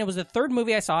theater, and it was the 3rd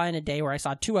movie I saw in a day where I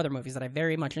saw 2 other movies that I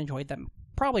very much enjoyed that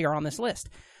probably are on this list.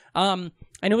 And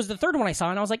it was the 3rd one I saw,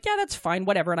 and I was like, yeah, that's fine,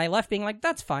 whatever. And I left being like,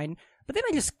 that's fine. But then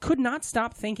I just could not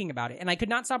stop thinking about it, and I could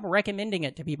not stop recommending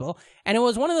it to people. And it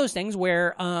was one of those things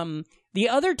where the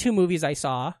other 2 movies I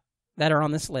saw that are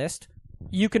on this list,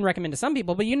 you can recommend to some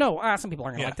people, but some people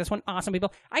aren't going to like this one. Some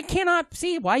people. I cannot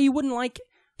see why you wouldn't like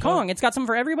Kong. It's got something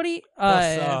for everybody.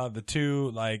 Plus, the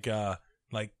 2 like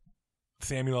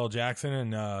Samuel L.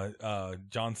 Jackson and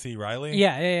John C. Reilly.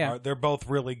 Yeah. They're both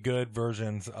really good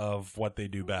versions of what they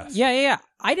do best. Yeah.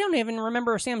 I don't even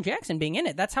remember Sam Jackson being in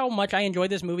it. That's how much I enjoyed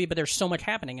this movie, but there's so much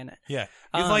happening in it. Yeah.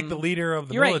 He's like the leader of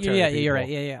the You're right. military. Yeah, people. you're right.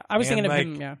 Yeah. I was And, thinking of like,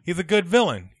 him. Yeah. He's a good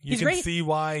villain. You He's can great. see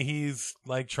why he's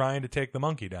like trying to take the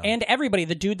monkey down. And everybody,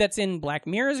 the dude that's in Black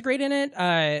Mirror is great in it.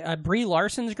 Brie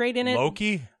Larson's great in it.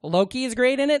 Loki is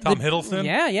great in it. Tom Hiddleston?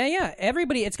 Yeah.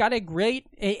 Everybody, it's got a great.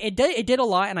 It did a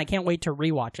lot, and I can't wait to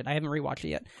rewatch it. I haven't rewatched it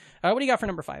yet. What do you got for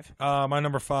number 5? My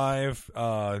number 5.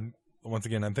 Once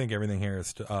again, I think everything here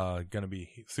is going to be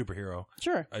superhero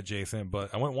adjacent,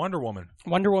 but I went Wonder Woman.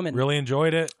 Wonder Woman. Really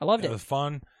enjoyed it. I loved it. It was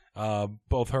fun.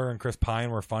 Both her and Chris Pine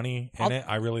were funny in it.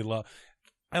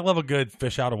 I love a good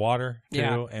fish out of water too,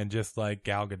 Yeah. and just like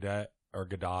Gal Gadot or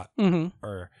Gadot, Mm-hmm.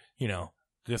 or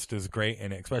just as great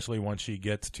in it, especially once she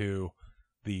gets to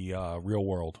the real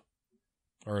world,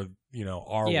 or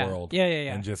our world, Yeah.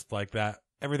 and just like that,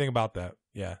 everything about that,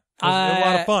 yeah, it was a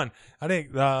lot of fun. I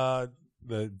think the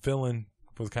villain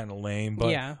was kind of lame,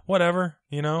 but whatever,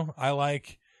 I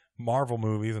like Marvel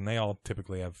movies, and they all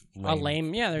typically have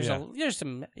lame. Yeah, there's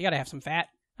some. You got to have some fat,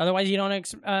 otherwise you don't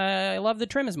love the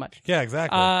trim as much. Yeah,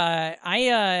 exactly. I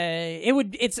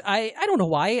don't know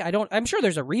why. I'm sure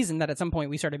there's a reason that at some point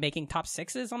we started making top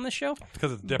 6s on this show.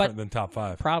 Because it's different than top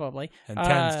 5. Probably. And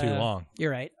 10's too long.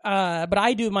 You're right. But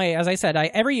I do as I said,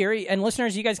 every year, and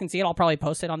listeners, you guys can see it. I'll probably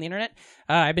post it on the internet.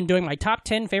 I've been doing my top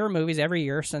 10 favorite movies every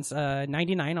year since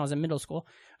 99. I was in middle school.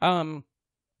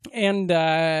 And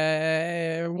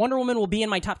Wonder Woman will be in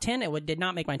my top 10. It did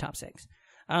not make my top 6.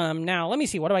 Now, let me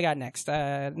see. What do I got next?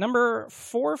 Number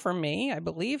 4 for me, I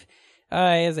believe,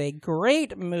 is a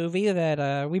great movie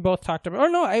that we both talked about. Or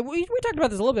no, we talked about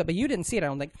this a little bit, but you didn't see it, I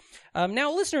don't think.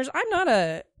 Now, listeners,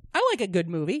 I like a good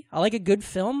movie. I like a good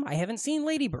film. I haven't seen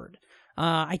Lady Bird.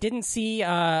 I didn't see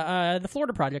the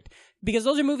Florida Project because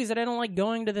those are movies that I don't like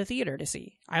going to the theater to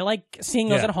see. I like seeing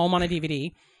those Yeah. at home on a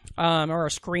DVD or a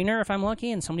screener if I'm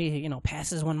lucky and somebody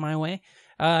passes one my way.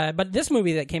 But this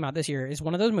movie that came out this year is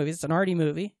one of those movies. It's an Artie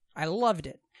movie. I loved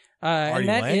it. And Artie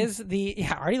that Lang? is the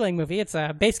Artie Lang movie. It's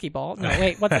a basketball. No,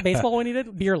 wait, what's the baseball one he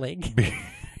did? Beer League.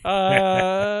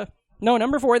 No,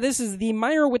 number 4. This is the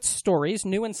Meyerowitz Stories,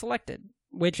 new and selected,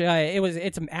 which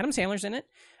it's Adam Sandler's in it.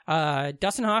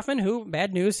 Dustin Hoffman, who,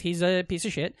 bad news, he's a piece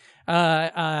of shit.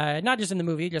 Not just in the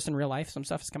movie, just in real life, some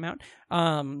stuff has come out.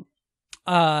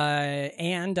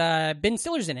 And Ben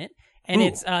Stiller's in it. And Ooh.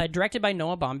 it's directed by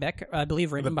Noah Baumbach, I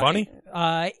believe written Is it by... funny?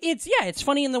 It's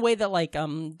funny in the way that, like,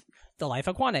 The Life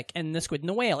Aquatic and The Squid and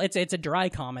the Whale. It's a dry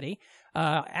comedy.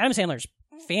 Adam Sandler's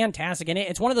fantastic in it.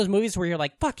 It's one of those movies where you're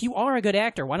like, fuck, you are a good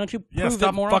actor. Why don't you Yeah, prove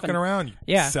stop it more fucking often? around. You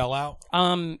Yeah. sell out.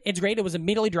 It's great. It was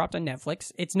immediately dropped on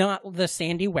Netflix. It's not the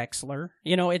Sandy Wexler.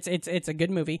 It's a good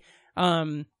movie.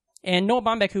 And Noah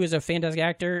Baumbach, who is a fantastic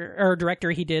actor or director,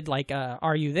 he did like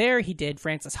Are You There? He did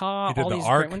Frances Ha. He did all The these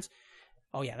Ark. great ones.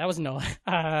 Oh yeah, that was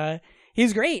Noah.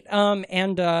 He's great.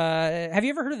 And have you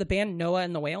ever heard of the band Noah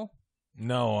and the Whale?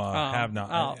 No, have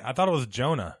not. oh. I thought it was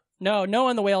Jonah. No, Noah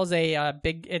and the Whale is a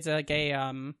big. It's like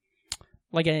an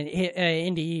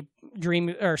indie dream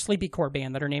or sleepycore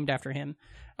band that are named after him,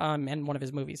 and one of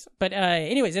his movies. But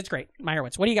anyways, it's great.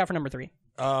 Meyerowitz. What do you got for number 3?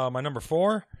 My number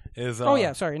 4 is.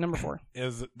 Number 4.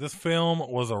 Is this film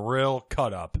was a real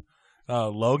cut up.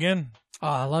 Logan. Oh,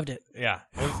 I loved it. Yeah,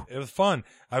 it was fun.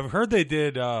 I've heard they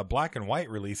did black and white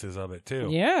releases of it too.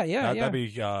 Yeah. That'd be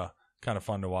kind of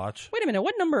fun to watch. Wait a minute.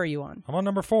 What number are you on? I'm on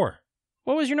number 4.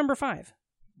 What was your number 5?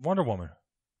 Wonder Woman.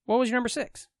 What was your number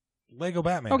 6? Lego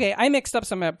Batman. Okay, I mixed up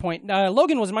some at point.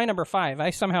 Logan was my number 5. I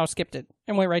somehow skipped it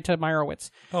and went right to Meyerowitz.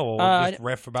 Oh, well, we'll just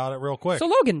riff about it real quick. So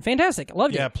Logan, fantastic.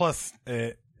 Loved Yeah, it. plus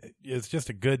it's just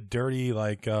a good, dirty,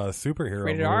 like superhero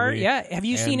Rated movie. R. Yeah. Have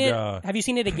you seen it? And, Have you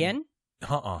seen it again?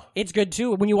 Uh-uh. It's good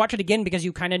too when you watch it again because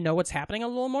you kind of know what's happening a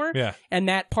little more. Yeah. And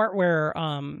that part where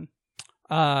I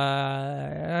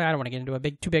don't want to get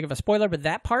into too big of a spoiler, but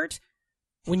that part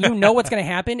when you know what's going to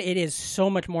happen, it is so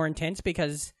much more intense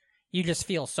because you just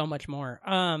feel so much more.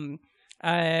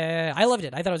 I loved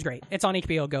it. I thought it was great. It's on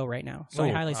HBO Go right now, so I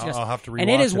Ooh, highly suggest. I'll have to rewatch and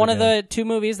it is one of again. the 2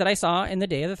 movies that I saw in the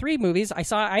day of the 3 movies I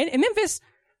saw in Memphis.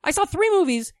 I saw 3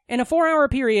 movies in a 4-hour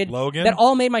period Logan? that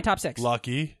all made my top 6.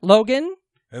 Lucky. Logan.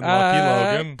 And Lucky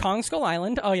Logan. Kong Skull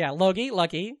Island. Oh yeah, Lucky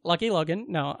Logan.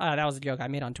 No, that was a joke I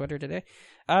made on Twitter today.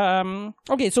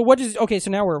 Okay, so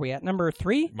so now where are we at? Number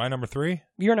 3? My number 3?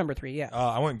 Your number 3, yeah.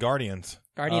 I went Guardians.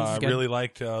 Guardians is I good. really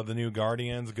liked the new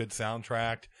Guardians. Good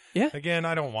soundtrack. Yeah. Again,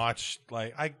 I don't watch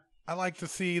I like to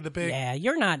see the big. Yeah,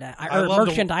 you're not I love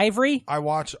Merchant Ivory. I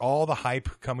watch all the hype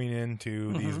coming into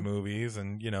Mm-hmm. these movies,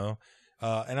 and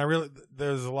and I really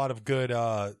there's a lot of good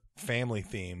family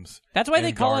themes. That's why in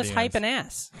they call us Guardians. hype and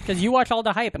ass because you watch all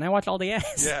the hype and I watch all the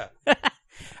ass. Yeah.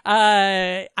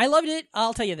 I loved it.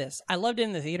 I'll tell you this. I loved it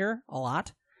in the theater a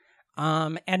lot.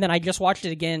 And then I just watched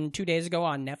it again 2 days ago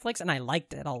on Netflix, and I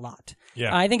liked it a lot.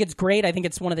 Yeah. I think it's great. I think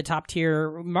it's one of the top tier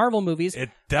Marvel movies. It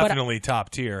definitely top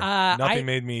tier. Nothing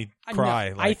made me cry.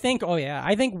 No, I think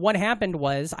what happened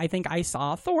was I think I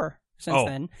saw Thor since Oh,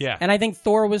 then. yeah. And I think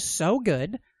Thor was so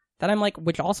good that I'm like,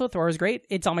 which also Thor is great.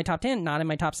 It's on my top 10, not in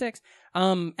my top 6.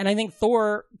 And I think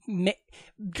Thor,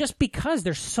 just because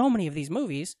there's so many of these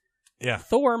movies, yeah.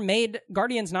 Thor made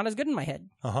Guardians not as good in my head.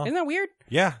 Uh-huh. Isn't that weird?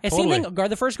 Yeah. It Totally. seemed like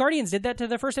the first Guardians did that to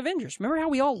the first Avengers. Remember how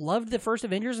we all loved the first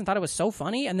Avengers and thought it was so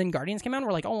funny, and then Guardians came out and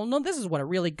we're like, oh no, this is what a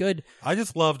really good. I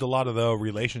just loved a lot of the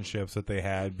relationships that they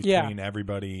had Yeah. between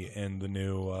everybody in the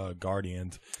new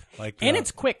Guardians. And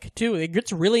it's quick too. It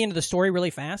gets really into the story really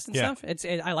fast and Yeah. stuff.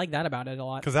 I like that about it a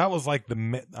lot. because that was like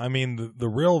the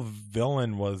real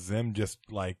villain was them just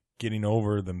like getting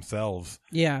over themselves.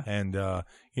 Yeah. And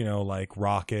like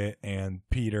Rocket and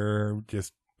Peter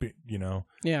just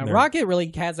Yeah, they're- Rocket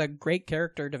really has a great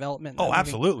character development. in Oh, that movie.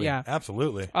 absolutely. Yeah.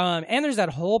 Absolutely. And there's that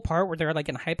whole part where they're like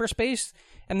in hyperspace,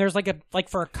 and there's like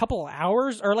for a couple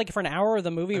hours or like for an hour of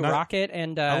the movie, And Rocket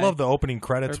and I love the opening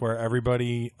credits where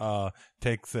everybody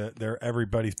takes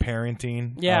everybody's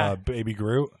parenting. Yeah. Baby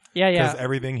Groot. Yeah. Because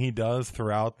everything he does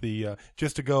throughout the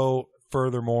just to go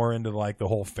furthermore into like the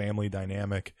whole family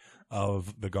dynamic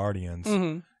of the Guardians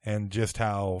and just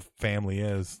how family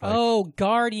is. Like, Oh,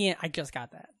 Guardian! I just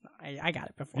got that. I got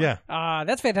it before. Yeah.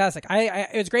 That's fantastic.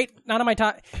 It was great. Not on my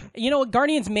top.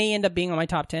 Guardians may end up being on my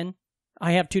top 10.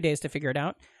 I have 2 days to figure it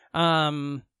out.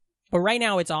 But right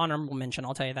now it's honorable mention.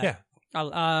 I'll tell you that.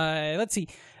 Yeah. Let's see.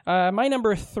 My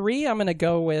number 3. I'm gonna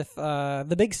go with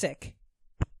The Big Sick.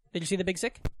 Did you see The Big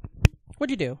Sick?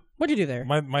 What'd you do? What'd you do there?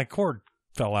 my cord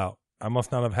fell out. I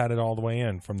must not have had it all the way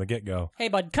in from the get go. Hey,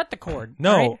 bud, cut the cord.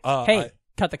 No, all right? Hey,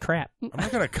 cut the crap. I'm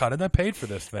not gonna cut it. I paid for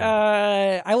this thing.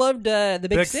 I loved the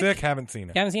Big Sick. Haven't seen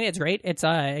it. You haven't seen it? It's great. It's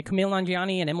Camille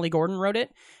Nanjiani and Emily Gordon wrote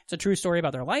it. It's a true story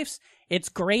about their lives. It's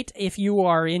great if you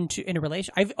are in a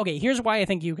relation. Okay, here's why I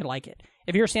think you could like it.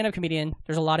 If you're a stand-up comedian,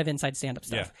 there's a lot of inside stand-up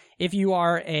stuff. Yeah. If you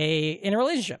are in a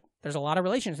relationship, there's a lot of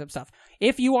relationship stuff.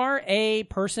 If you are a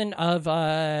person of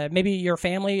maybe your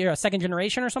family, you're a second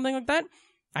generation or something like that,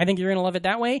 I think you're going to love it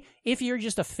that way. If you're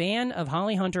just a fan of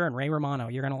Holly Hunter and Ray Romano,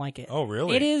 you're going to like it. Oh,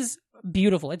 really? It is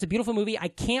beautiful. It's a beautiful movie. I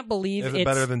can't believe it's... Is it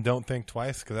better than Don't Think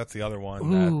Twice? Because that's the other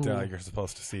one that you're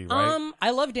supposed to see, right?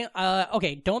 I loved it.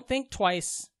 Okay, Don't Think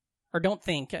Twice, or Don't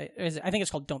Think. I think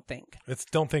it's called Don't Think. It's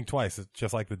Don't Think Twice. It's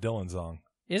just like the Dylan song.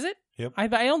 Is it? Yep. I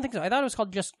don't think so. I thought it was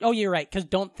called just... Oh, you're right, because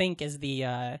Don't Think is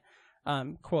the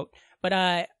quote. But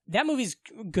that movie's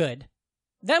good.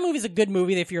 That movie's a good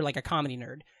movie if you're like a comedy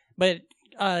nerd. But...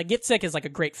 Get Sick is like a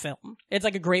great film. It's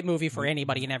like a great movie for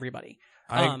anybody and everybody.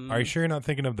 Are you sure you're not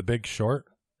thinking of The Big Short?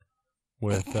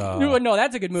 With no,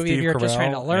 that's a good movie Steve if you're just Carell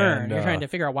trying to learn. and, You're trying to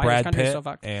figure out why Brad this country's Pitt so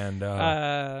fucked. And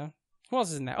who else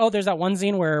is in that? Oh, there's that one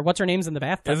scene where what's her name's in the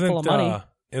bathtub full of money.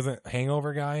 Isn't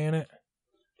Hangover guy in it?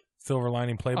 Silver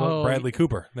Lining Playbook. Oh, Bradley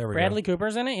Cooper. There we go. Bradley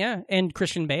Cooper's in it, yeah, and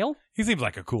Christian Bale. He seems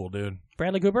like a cool dude.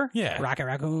 Bradley Cooper, Yeah. Rocket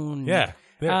Raccoon, Yeah.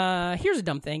 Here's a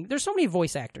dumb thing. There's so many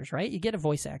voice actors, right? You get a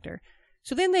voice actor.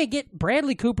 So then they get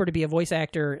Bradley Cooper to be a voice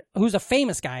actor who's a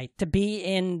famous guy to be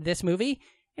in this movie,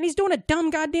 and he's doing a dumb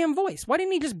goddamn voice. Why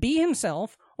didn't he just be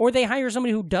himself, or they hire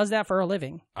somebody who does that for a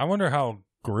living? I wonder how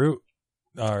Groot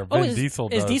or Vin Diesel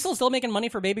does. Is Diesel still making money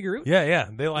for Baby Groot? Yeah.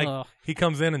 They Ugh. he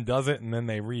comes in and does it, and then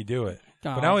they redo it.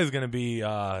 Oh. But now he's going to be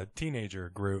teenager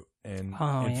Groot in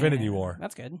Oh, Infinity yeah. War.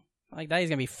 That's good. Like that, he's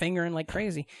gonna be fingering like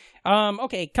crazy.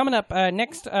 Okay, coming up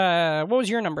next. What was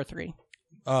your number 3?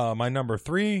 My number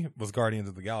 3 was Guardians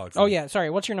of the Galaxy. Oh yeah, sorry.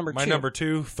 What's your number 2? My number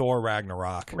 2, Thor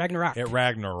Ragnarok. Ragnarok. It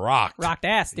Ragnarok. Rocked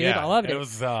ass, dude. Yeah, I loved it. It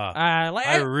was.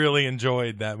 I really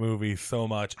enjoyed that movie so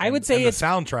much. I would say and it's the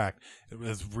soundtrack. It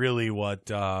was really what.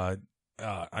 I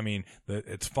mean,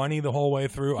 it's funny the whole way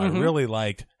through. Mm-hmm. I really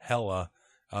liked Hela.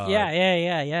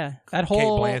 Yeah. That Kate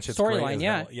whole Blanchett's great storyline, as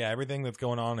yeah. hell. Yeah, everything that's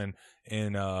going on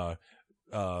in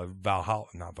Valhalla,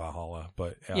 not Valhalla,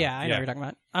 but Yeah, I know what you're talking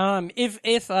about.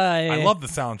 If I love the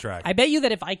soundtrack. I bet you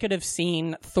that if I could have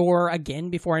seen Thor again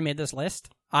before I made this list,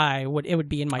 it would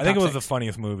be in my I think top it was 6. the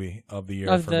funniest movie of the year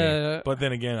Of for the- me. But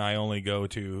then again, I only go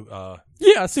to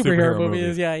superhero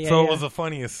movies. Yeah. So yeah. it was the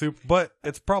funniest but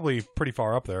it's probably pretty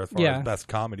far up there as far as best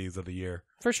comedies of the year.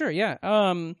 For sure, yeah.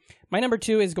 My number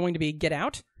 2 is going to be Get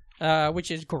Out,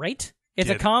 which is great. It's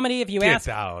a comedy. If you Get ask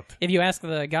out. If you ask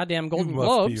the goddamn Golden You must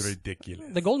Globes, be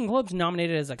ridiculous. the Golden Globes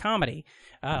nominated it as a comedy,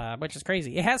 which is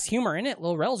crazy. It has humor in it.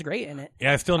 Lil Rel's great in it.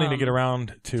 Yeah, I still need to get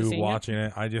around to seeing watching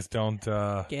it. I just don't.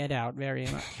 Get Out very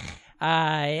much.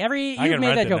 I You've can made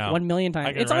rent that it joke now. 1 million times.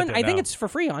 I can It's on. rent it I think now. it's for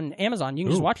free on Amazon. You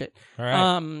can just Ooh. watch it. All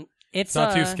right. It's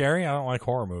not too scary. I don't like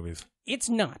horror movies. It's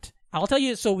not. I'll tell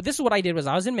you. So this is what I did: was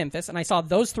I was in Memphis and I saw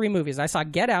those 3 movies. I saw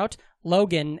Get Out,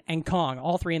 Logan, and Kong,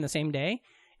 all 3 in the same day.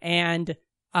 And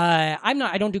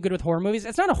I don't do good with horror movies.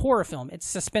 It's not a horror film.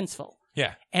 It's suspenseful.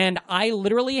 Yeah. And I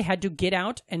literally had to get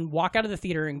out and walk out of the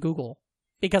theater and Google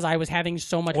because I was having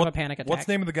so much of a panic attack. What's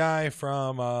the name of the guy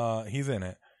from? He's in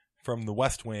it from The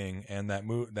West Wing and that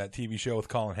TV show with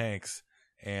Colin Hanks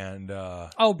and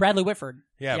Bradley Whitford.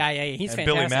 Yeah. He's and fantastic.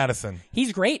 Billy Madison.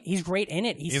 He's great. He's great in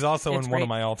it. He's also in it's one great. of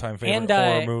my all-time favorite And,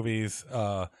 horror movies,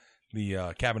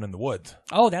 the Cabin in the Woods.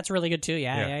 Oh, that's really good too.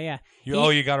 Yeah.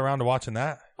 You got around to watching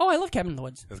that? Oh, I love Cabin in the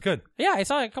Woods. It's good. Yeah, I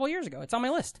saw it a couple years ago. It's on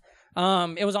my list.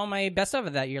 It was on my best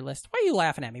of that year list. Why are you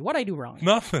laughing at me? What did I do wrong?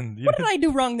 Nothing. What did I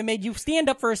do wrong that made you stand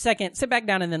up for a second, sit back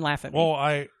down, and then laugh at me? Well,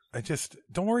 I just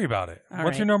don't worry about it. All What's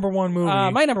right. your number one movie?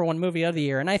 My number 1 movie of the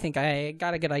year, and I think I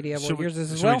got a good idea of what yours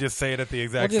is as should well. we just say it at the We'll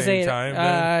exact just same say it. time?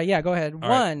 then? Yeah, go ahead. All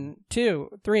right. 1, 2,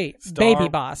 3. Star- Baby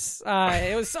Boss.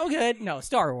 It was so good. No,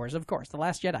 Star Wars, of course. The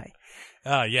Last Jedi.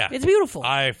 Yeah. It's beautiful.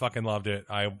 I fucking loved it.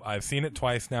 I've seen it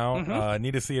twice now. I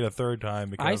need to see it a third time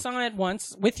because I saw it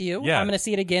once with you. Yeah. I'm going to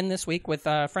see it again this week with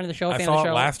a friend of the show, I fan saw of the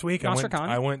show. it last week. Monster Con.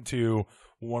 I went to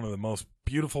one of the most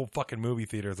beautiful fucking movie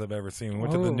theaters I've ever seen. We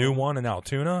went to the Ooh. new one in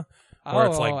Altoona where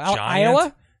it's like giant.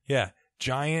 Iowa? Yeah.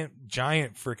 Giant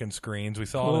freaking screens. We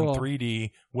saw Cool. it in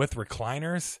 3D with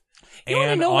recliners You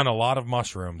wanna and know on what- a lot of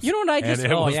mushrooms. You know what I just...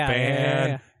 And it was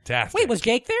yeah. fantastic. Wait, was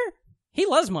Jake there? He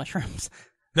loves mushrooms.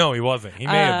 No, he wasn't. He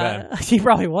may have been. He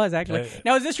probably was, actually. Uh,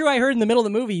 Now, is this true? I heard in the middle of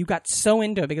the movie you got so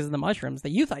into it because of the mushrooms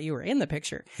that you thought you were in the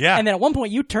picture. Yeah. And then at one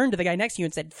point you turned to the guy next to you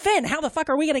and said, Finn, how the fuck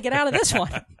are we going to get out of this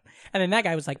one? And then that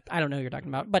guy was like, I don't know who you're talking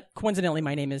about. But coincidentally,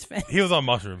 my name is Finn. He was on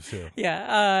mushrooms too.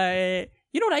 Yeah.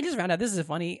 You know what I just found out? This is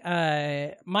funny.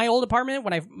 My old apartment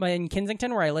in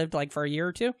Kensington, where I lived like for a year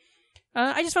or two,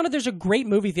 I just found out there's a great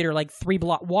movie theater like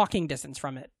 3-block walking distance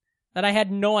from it that I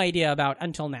had no idea about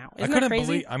until now. Isn't that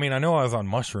crazy? I mean, I know I was on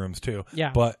mushrooms too.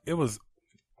 Yeah. But it was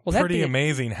Well, pretty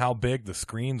amazing how big the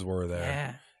screens were there.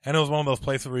 Yeah. And it was one of those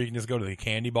places where you can just go to the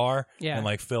candy bar Yeah. and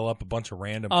like fill up a bunch of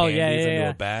random Oh, candies yeah, into yeah.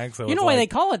 a bag. So You know why they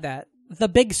call it that? The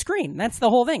big screen. That's the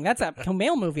whole thing. That's that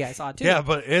Kumail movie I saw too. Yeah,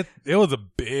 but it was a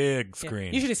big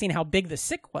screen. You should have seen how big the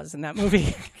Sick was in that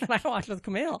movie that I watched with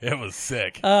Kumail. It was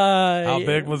sick. How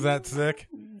big was that sick?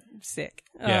 Sick.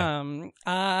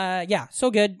 Yeah. Yeah,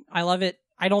 so good. I love it.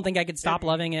 I don't think I could stop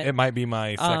loving it. It might be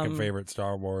my second favorite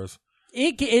Star Wars. I Or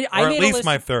made at a least list-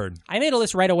 my third. I made a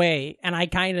list right away, and I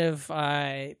kind of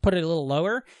put it a little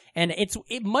lower. And it's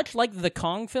much like the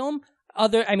Kong film.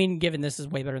 Given this is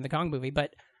way better than the Kong movie,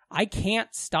 but I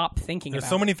can't stop thinking There's about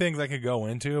so it. many things I could go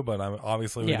into, but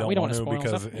obviously we Yeah, don't we don't want to wanna spoil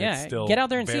because stuff. it's Yeah, still get out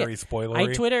there and see very it. spoilery. I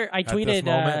at tweeted, this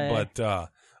moment, but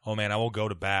oh man, I will go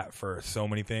to bat for so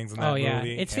many things in that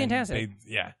movie. It's and fantastic.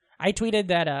 Yeah. I tweeted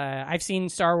that I've seen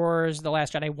Star Wars The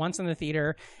Last Jedi once in the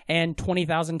theater and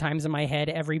 20,000 times in my head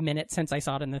every minute since I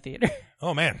saw it in the theater.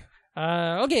 Oh man.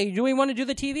 Okay, do we want to do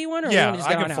the TV one? Or do we Yeah, wanna just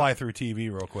I get can on fly out? through TV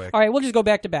real quick. All right, we'll just go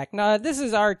back to back. Now, this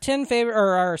is our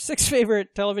 6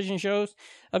 favorite television shows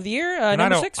of the year. And Number I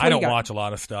don't, 6, I don't watch a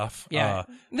lot of stuff. Yeah,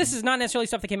 this is not necessarily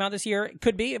stuff that came out this year. It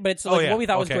could be, but it's Oh like yeah. what we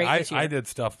thought was Okay, great this year. I did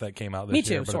stuff that came out this Me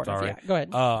too, year, but sort it's of. all right. Yeah, go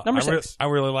ahead. Number 6. I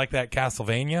really like that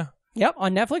Castlevania. Yep,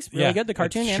 on Netflix. Really good. The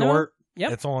cartoon it's anime. short.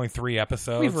 Yep. It's only 3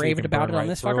 episodes. We've so you raved can about burn it on right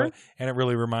this through fucker. it. And it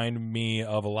really reminded me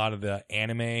of a lot of the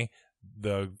anime,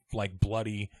 the like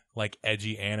bloody, like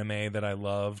edgy anime that I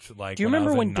loved. Like, Do you when remember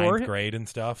I was when in ninth grade and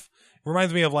stuff? It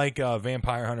reminds me of like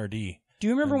Vampire Hunter D. Do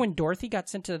you remember when Dorothy got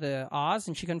sent to the Oz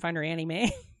and she couldn't find her Annie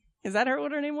Mae? Is that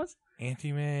what her name was?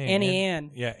 Auntie May. Annie Ann.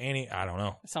 Yeah, Annie. I don't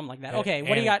know. Something like that. Uh, Okay, what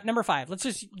do Annie. you got? Number 5. Let's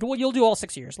just you'll do all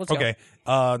 6 years. Let's Okay.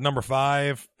 Number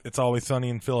 5, It's Always Sunny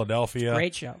in Philadelphia. go.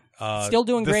 Great show. Uh, Still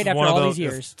doing this great is after one of all those- these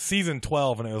it's years. Season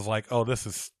 12, and it was like, oh, this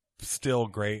is still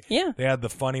great. Yeah. They had the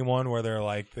funny one where they're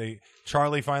like,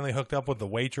 Charlie finally hooked up with the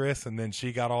waitress, and then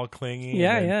she got all clingy.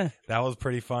 Yeah, and then yeah. That was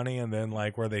pretty funny. And then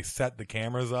like where they set the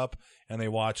cameras up and they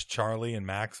watched Charlie and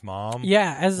Mac's mom.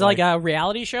 Yeah, as like a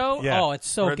reality show. Yeah. Oh, it's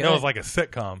so Or, good. No, it was like a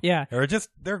sitcom. Yeah.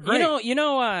 They're great. You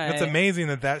know. It's amazing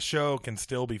that show can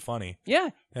still be funny. Yeah.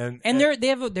 And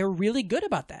they're really good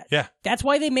about that. Yeah. That's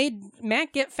why they made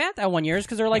Mac get fat that one year, is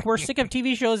because they're like, we're sick of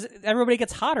TV shows. Everybody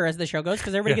gets hotter as the show goes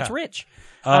because everybody Yeah. gets rich.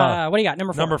 What do you got?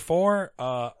 Number 4. Number 4,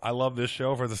 I love this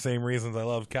show for the same reasons I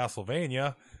love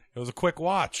Castlevania. It was a quick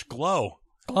watch. Glow.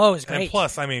 Glow is great. And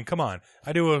plus, I mean, come on.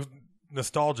 I do a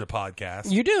nostalgia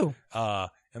podcast. You do.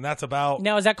 And that's about...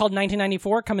 Now, is that called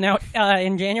 1994 coming out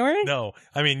in January? No.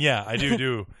 I mean, yeah, I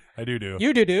do. I do.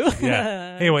 You do.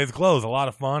 Yeah. Anyways, Glow's a lot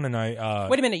of fun, and I...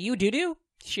 Wait a minute, you do?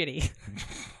 Shitty.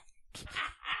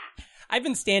 I've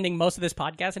been standing most of this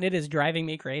podcast, and it is driving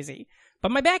me crazy.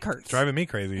 But my back hurts. driving me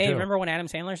crazy, Hey, too. remember when Adam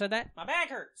Sandler said that? My back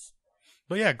hurts.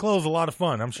 But yeah, Glow's a lot of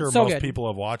fun. I'm sure So most good. people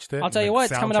have watched it. I'll tell you The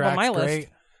what, it's coming up on my soundtrack's list. great.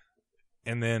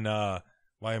 And then,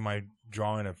 why am I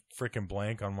drawing a freaking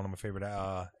blank on one of my favorite...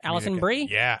 Alison comedic- Brie?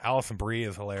 Yeah, Alison Brie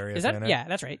is hilarious Is that? in it. Yeah,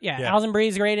 that's right. Yeah, Yeah. Alison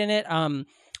Brie's great in it.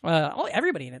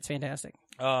 Everybody in it's fantastic.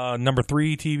 Number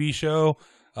 3 TV show,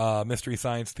 Mystery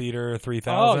Science Theater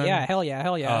 3000. Oh yeah, hell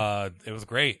yeah. It was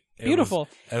great. It Beautiful. was-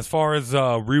 as far as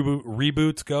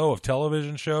reboots go of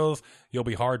television shows, you'll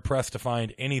be hard pressed to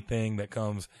find anything that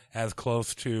comes as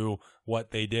close to what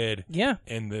they did. Yeah.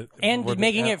 In the And where the-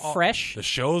 making it all- fresh. The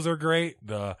shows are great.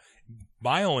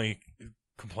 My only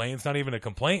complaint's not even a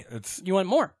complaint. You want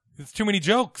more? It's too many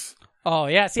jokes. Oh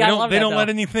yeah. See, They I don't, love they that. don't though. let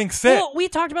anything sit. Well, we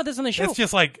talked about this on the show. It's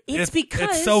just like It's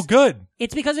because- it's so good.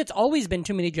 It's because it's always been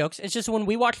too many jokes. It's just when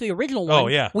we watched the original one, Oh,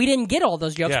 yeah. we didn't get all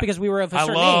those jokes Yeah. because we were of a I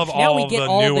certain love age. Now all we of get the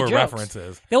all newer the jokes.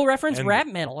 references. They'll reference And- rap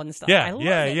metal and stuff. Yeah, I love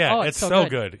yeah, it. yeah. Oh, it's so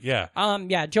good. Yeah.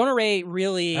 Yeah, Jonah Ray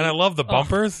really. And I love the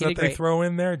bumpers he that did they great. throw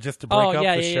in there just to break Oh, up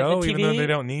yeah, the yeah, show, the even though TV. they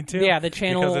don't need to. Yeah, the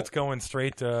channel- because it's going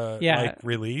straight to like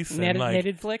release. And like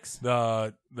Netted flicks.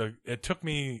 it took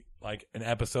me like an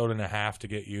episode and a half to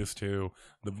get used to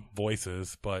the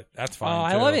voices, but that's Oh, fine.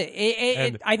 I too. love it.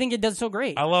 And I think it does so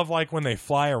great. I love like when they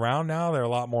fly around now. They're a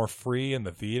lot more free in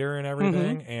the theater and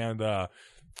everything. Mm-hmm. And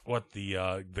what the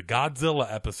Godzilla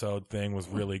episode thing was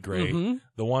really great. Mm-hmm.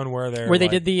 The one where Where they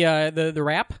did the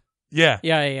rap. Yeah.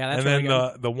 Yeah. That's and really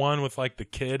then good. the one with like the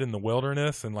kid in the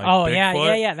wilderness and like Oh,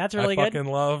 Bigfoot, yeah. That's really I good.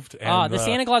 fucking loved. Oh, And, the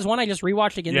Santa Claus one I just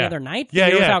rewatched again the other night. Yeah,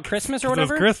 the Year yeah. Without Christmas or 'Cause it was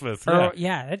whatever. Christmas.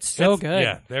 Yeah, it's so good.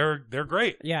 Yeah, they're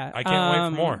great. Yeah. I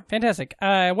can't wait for more. Fantastic.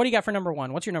 What do you got for number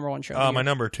one? What's your number one show? My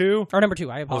number 2 or number 2,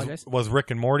 I apologize. was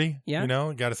Rick and Morty. Yeah. You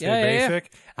know, got to stay Yeah.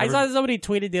 basic. I saw somebody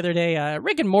tweeted the other day,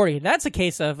 Rick and Morty, that's a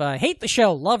case of hate the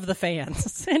show, love the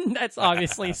fans. And that's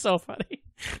obviously so funny.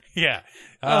 Yeah.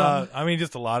 I mean,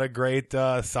 just a lot of great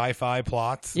sci-fi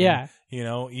plots. Yeah.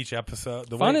 And, each episode.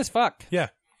 Fun as fuck. Yeah.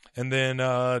 And then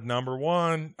number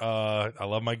 1, I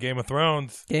love my Game of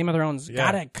Thrones. Game of Thrones.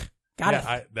 Yeah. Got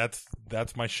it.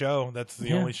 That's my show. That's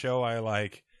the only show I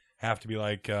like. Have to be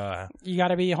like, you got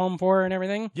to be home for and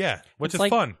everything. yeah, which It's is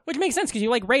fun. Which makes sense because you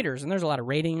like Raiders, and there's a lot of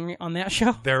rating on that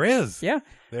show. There is. Yeah.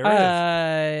 There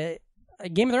is.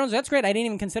 Game of Thrones, that's great. I didn't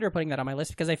even consider putting that on my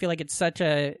list because I feel like it's such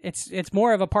a it's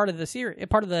more of a part of the series,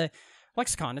 part of the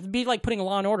lexicon. It'd be like putting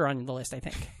Law and Order on the list, I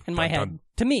think, in my head.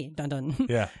 To me, dun dun.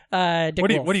 Yeah. Dick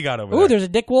What Wolf. do you got over Ooh, there? there's a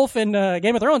Dick Wolf in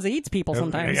Game of Thrones that eats people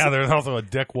sometimes. Yeah, there's also a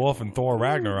Dick Wolf and Thor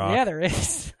Ragnarok. Yeah, there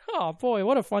is. Oh boy,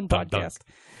 what a fun Dun, dun. podcast.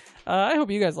 I hope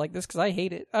you guys like this because I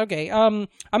hate it. Okay, I'm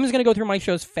just gonna go through my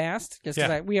shows fast just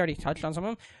because we already touched on some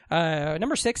of them.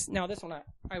 Number 6. Now this one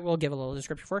I will give a little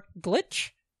description for.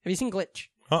 Glitch. Have you seen Glitch?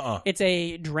 It's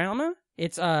a drama.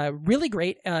 It's really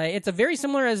great. It's a very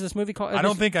similar as this movie called. I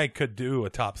don't think I could do a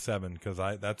top 7 because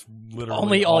that's literally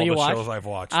Only all you the watch? shows I've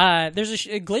watched. There's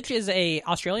Glitch is a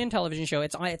Australian television show.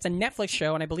 It's a Netflix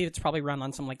show, and I believe it's probably run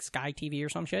on some like Sky TV or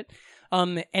some shit.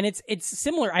 And it's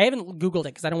similar. I haven't Googled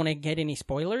it because I don't want to get any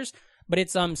spoilers. But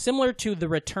it's similar to The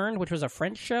Returned, which was a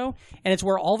French show, and it's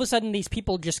where all of a sudden these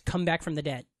people just come back from the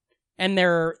dead, and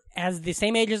they're as the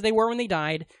same age as they were when they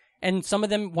died. And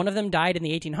one of them died in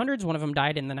the 1800s, one of them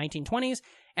died in the 1920s,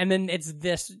 and then it's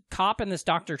this cop and this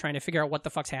doctor trying to figure out what the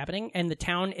fuck's happening. And the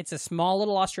town, it's a small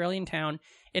little Australian town.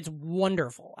 It's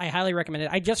wonderful. I highly recommend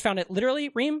it. I just found it literally,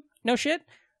 Reem, no shit.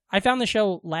 I found the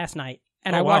show last night,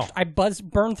 and I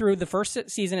burned through the first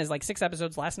season is like 6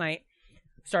 episodes last night.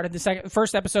 Started the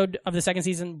first episode of the second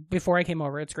season before I came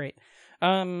over. It's great.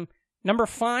 Number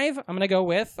 5, I'm going to go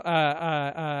with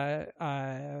the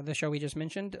show we just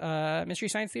mentioned, Mystery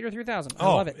Science Theater 3000. I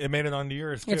love it. It made it onto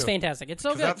yours, too. It's fantastic. It's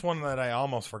so good. That's one that I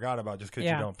almost forgot about just because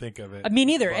you don't think of it. Me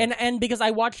neither. And because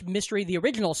I watched Mystery, the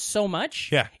original, so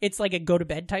much, it's like a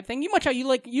go-to-bed type thing. You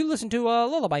listen to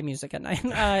lullaby music at night.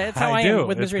 It's how I am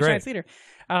with Mystery Science Theater.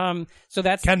 So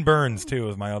that's Ken Burns, too,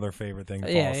 is my other favorite thing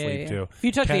to fall asleep to. If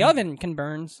you touch the oven, Ken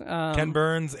Burns. Ken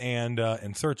Burns and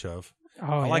In Search Of.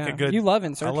 Oh, I like a good. You love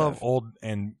In Search Of. I love old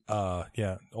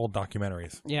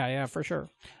documentaries. Yeah, for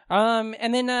sure.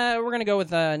 And then we're gonna go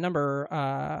with number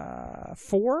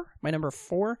 4. My number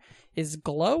 4 is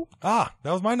Glow. That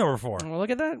was my number 4. Well,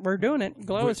 look at that. We're doing it.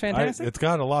 Glow is fantastic. It's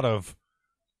got a lot of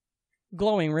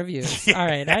glowing reviews. All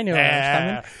right, I knew it was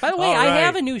coming. By the way, I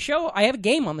have a new show. I have a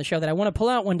game on the show that I want to pull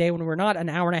out one day when we're not an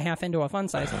hour and a half into a fun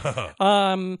size.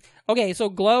 Okay, so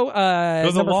Glow. It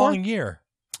was a long 4. year.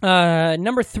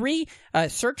 Number 3,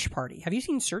 Search Party. Have you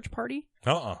seen Search Party?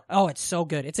 Oh, it's so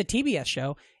good. It's a TBS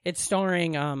show. It's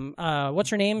starring what's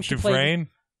her name? She Dufresne.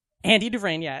 Andy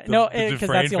Dufresne. Yeah, the because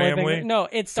that's the only family? thing. No,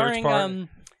 it's starring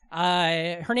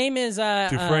her name is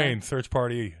Dufresne. Search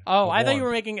Party. I thought you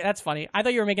were making. That's funny. I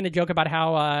thought you were making a joke about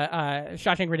how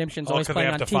Shawshank Redemption's always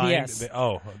playing on TBS.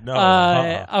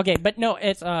 No. Okay, but no,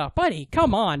 it's buddy.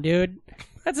 Come on, dude.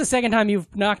 That's the second time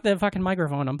you've knocked the fucking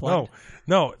microphone unplugged.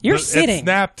 No. You're sitting. It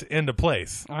snapped into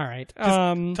place. All right.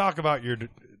 Just talk about your,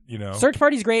 Search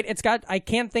Party's great. It's got, I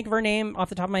can't think of her name off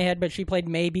the top of my head, but she played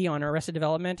Maybe on Arrested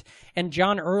Development, and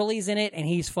John Early's in it, and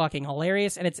he's fucking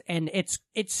hilarious, and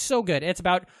it's so good. It's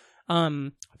about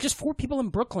just 4 people in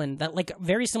Brooklyn that like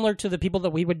very similar to the people that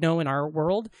we would know in our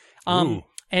world. And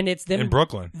it's them in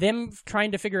Brooklyn, them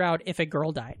trying to figure out if a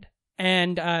girl died.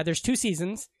 And there's 2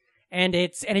 seasons. And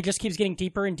it just keeps getting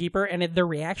deeper and deeper, and their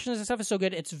reactions and stuff is so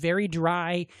good. It's very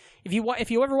dry. If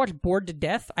you ever watch Bored to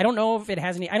Death, I don't know if it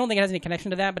has any. I don't think it has any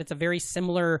connection to that, but it's a very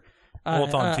similar. Well,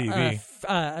 it's on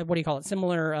TV. What do you call it?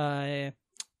 Similar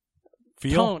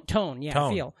feel. Tone.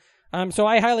 Feel. So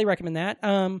I highly recommend that.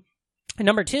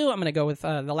 Number 2, I'm going to go with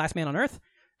The Last Man on Earth.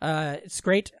 It's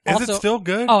great. Is it still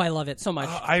good? Oh, I love it so much.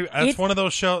 It's one of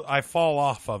those shows I fall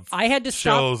off of. I had to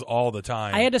shows all the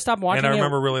time. I had to stop watching. And I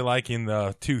remember really liking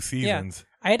the 2 seasons.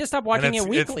 Yeah. I had to stop watching it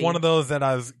weekly. It's one of those that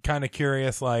I was kind of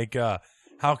curious, like,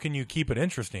 how can you keep it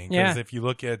interesting? Because if you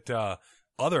look at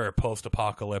other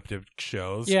post-apocalyptic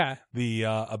shows, the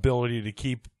ability to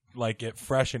keep like it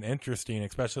fresh and interesting,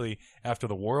 especially after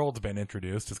the world's been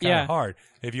introduced, is kind of hard.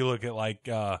 If you look at like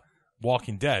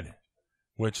Walking Dead,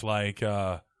 which like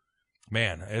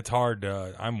Man, it's hard.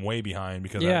 I'm way behind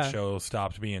because Yeah. that show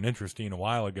stopped being interesting a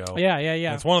while ago. Yeah.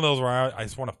 And it's one of those where I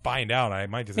just want to find out. I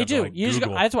might just Me have too. to like You just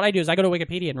Google. that's what I do. Is I go to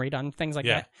Wikipedia and read on things like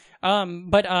Yeah. that.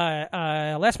 But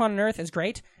Last Man on Earth is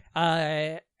great.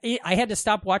 I had to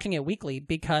stop watching it weekly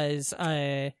because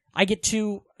I get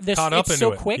to this. Caught up it's into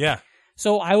so it. quick. Yeah.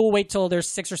 So I will wait till there's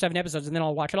 6 or 7 episodes and then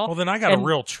I'll watch it all. Well, then I got And a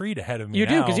real treat ahead of me. You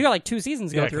do now. because you got like 2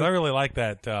 seasons to Yeah, go because through. I really like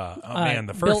that. Man,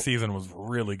 the first season was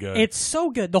really good. It's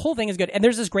so good. The whole thing is good. And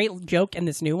there's this great joke in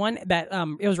this new one that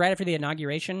it was right after the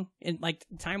inauguration, in like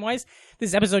time wise.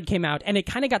 This episode came out and it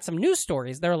kind of got some news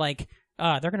stories. They're like,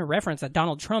 they're going to reference that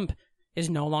Donald Trump is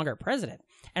no longer president.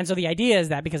 And so the idea is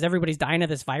that because everybody's dying of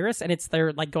this virus and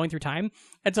they're like going through time.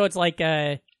 And so it's like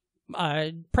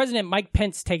President Mike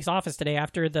Pence takes office today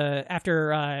after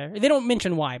they don't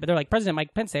mention why, but they're like President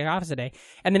Mike Pence takes office today,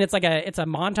 and then it's a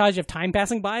montage of time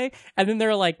passing by, and then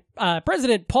they're like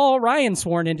President Paul Ryan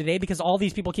sworn in today because all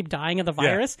these people keep dying of the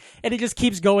virus, and it just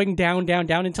keeps going down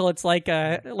until it's like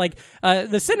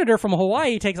the senator from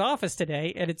Hawaii takes office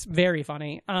today, and it's very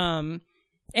funny.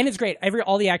 And it's great.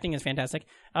 All the acting is fantastic.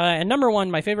 And number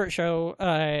one, my favorite show,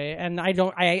 and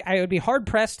I would be hard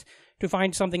pressed to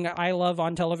find something that I love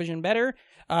on television better,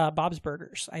 Bob's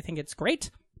Burgers. I think it's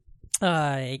great.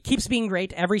 It keeps being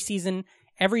great every season.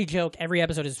 Every joke, every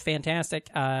episode is fantastic.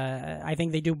 I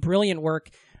think they do brilliant work.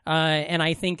 And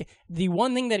I think the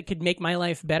one thing that could make my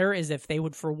life better is if they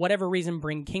would, for whatever reason,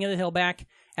 bring King of the Hill back,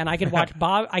 and I could watch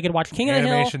I could watch King of the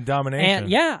Hill. Animation domination. And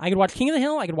yeah, I could watch King of the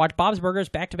Hill. I could watch Bob's Burgers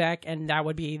back to back, and that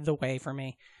would be the way for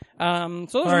me. So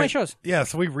those are my shows. Yeah,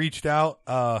 so we reached out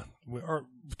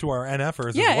to our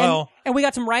NFers Yeah, as well. and we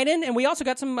got some write-in, and we also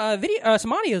got some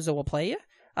some audios that we'll play you.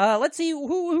 Let's see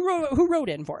who wrote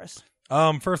in for us.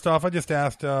 First off, I just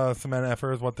asked some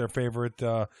NFers what their favorite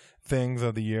things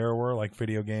of the year were, like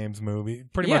video games, movie,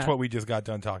 pretty much what we just got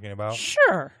done talking about.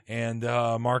 Sure. And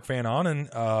Mark Van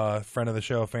Onen, friend of the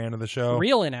show, fan of the show,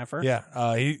 Real NFer.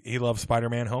 Yeah, he loves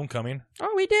Spider-Man: Homecoming.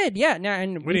 Oh, we did. Yeah,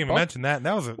 and we didn't even mention that.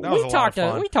 That was a lot of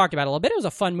fun. We talked about it a little bit. It was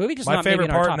a fun movie. Just my not favorite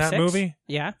maybe in our part top in that 6. movie,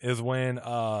 is when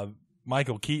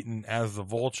Michael Keaton as the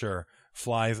Vulture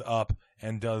flies up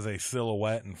and does a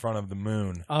silhouette in front of the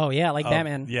moon. Oh, yeah, like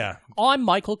Batman. Yeah. I'm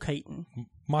Michael Keaton.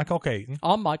 Michael Keaton.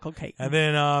 I'm Michael Keaton. And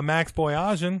then Max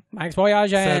Boyajian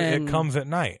said It Comes at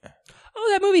Night. Oh,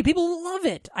 that movie. People love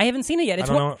it. I haven't seen it yet. I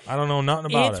don't know nothing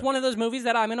about it. It's one of those movies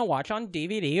that I'm going to watch on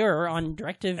DVD or on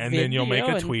direct-to-video. And then you'll make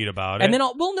a tweet about it. And then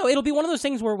it'll be one of those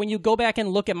things where when you go back and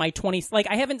look at my 20s, like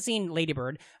I haven't seen Lady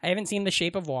Bird. I haven't seen The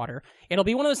Shape of Water. It'll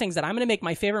be one of those things that I'm going to make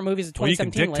my favorite movies of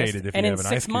 2017 you can dictate list. it if and you in have an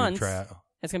 6 ice cube months,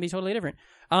 it's going to be totally different.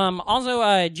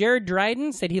 Also, Jared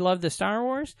Dryden said he loved the Star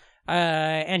Wars.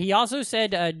 And he also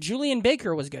said Julian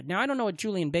Baker was good. Now, I don't know what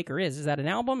Julian Baker is. Is that an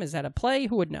album? Is that a play?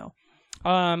 Who would know?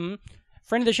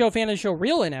 Friend of the show, fan of the show,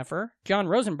 Real NFer, John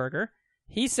Rosenberger,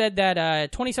 he said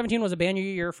that 2017 was a banner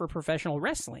year for professional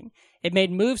wrestling. It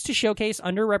made moves to showcase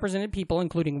underrepresented people,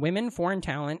 including women, foreign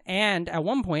talent, and at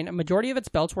one point, a majority of its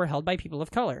belts were held by people of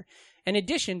color. In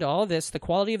addition to all of this, the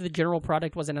quality of the general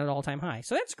product was at an all-time high.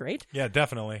 So that's great. Yeah,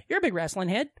 definitely. You're a big wrestling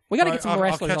head. We got to get some more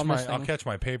wrestlers on this thing. I'll catch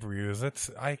my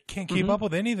pay-per-views. I can't keep up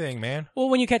with anything, man. Well,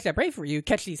 when you catch that pay-per-view,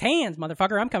 catch these hands,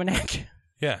 motherfucker. I'm coming at you.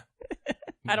 Yeah.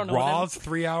 I don't know. Raw's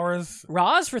 3 hours.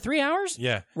 Raw's for 3 hours?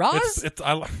 Yeah. Raw's?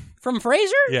 From Frasier?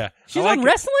 Yeah. She's on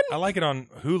wrestling? I like it on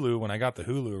Hulu when I got the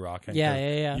Hulu Raw.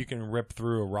 Yeah. You can rip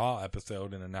through a Raw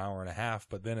episode in an hour and a half,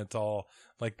 but then it's all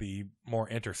like the more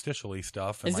interstitially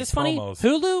stuff. And Is like this promos.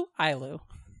 funny? Hulu? Ilu.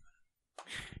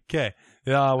 Okay.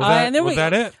 Was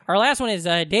that it? Our last one is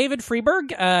David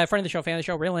Freeberg, friend of the show, fan of the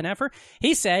show, Real NFer.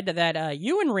 He said that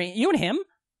you and him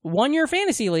won your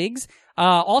fantasy leagues.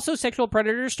 Also, sexual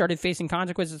predators started facing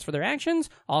consequences for their actions.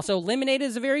 Also, Lemonade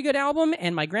is a very good album,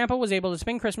 and my grandpa was able to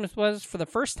spend Christmas with us for the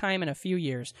first time in a few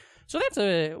years. So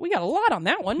we got a lot on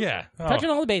that one. Yeah.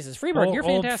 Touching all the bases. Freeberg, you're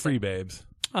fantastic. Old free babes.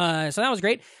 So that was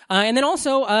great. And then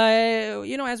also,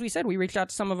 as we said, we reached out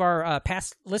to some of our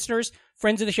past listeners,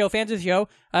 friends of the show, fans of the show,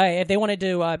 if they wanted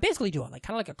to basically do kind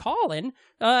of like a call-in.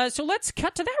 So let's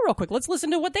cut to that real quick. Let's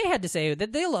listen to what they had to say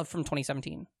that they love from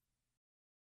 2017.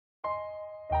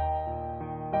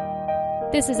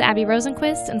 This is Abby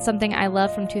Rosenquist, and something I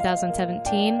love from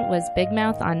 2017 was Big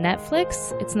Mouth on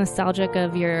Netflix. It's nostalgic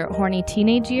of your horny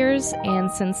teenage years,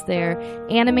 and since they're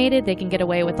animated, they can get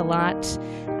away with a lot,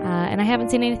 and I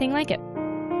haven't seen anything like it.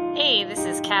 Hey, this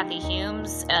is Kathy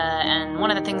Humes, and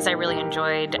one of the things I really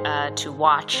enjoyed to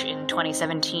watch in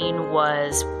 2017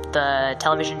 was the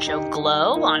television show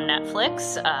Glow on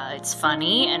Netflix. It's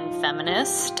funny and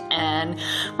feminist, and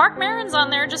Mark Maron's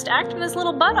on there just acting his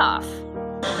little butt off.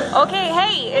 Okay,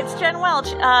 hey, it's Jen Welch.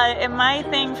 And my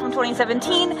thing from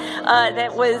 2017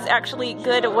 that was actually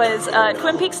good was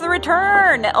Twin Peaks: The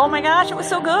Return. Oh my gosh, it was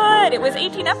so good. It was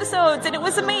 18 episodes, and it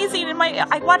was amazing. And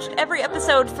I watched every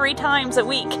episode 3 times a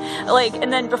week.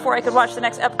 And then before I could watch the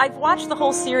next I've watched the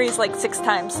whole series 6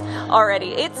 times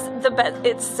already. It's the best.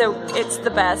 It's the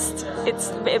best.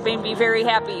 It made me very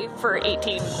happy for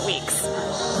 18 weeks.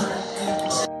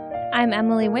 I'm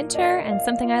Emily Winter, and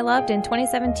something I loved in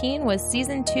 2017 was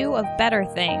Season 2 of Better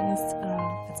Things.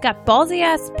 It's got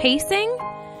ballsy-ass pacing,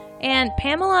 and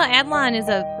Pamela Adlon is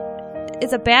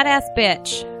a badass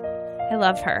bitch. I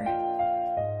love her.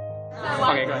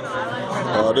 Okay, go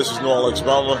ahead. This is Noah Alex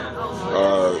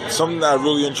Bama. Something that I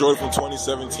really enjoyed from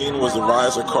 2017 was the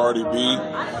rise of Cardi B.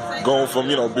 Going from,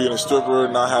 being a stripper,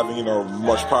 not having,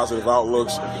 much positive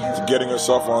outlooks, to getting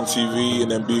herself on TV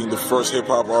and then being the first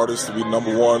hip-hop artist to be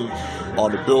number 1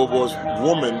 on the Billboard,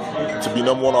 woman to be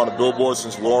number 1 on the Billboard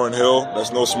since Lauryn Hill.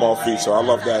 That's no small feat, so I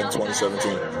love that in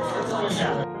 2017.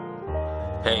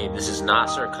 Hey, this is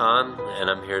Nasser Khan, and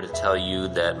I'm here to tell you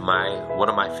that one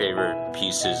of my favorite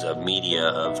pieces of media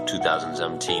of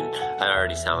 2017, I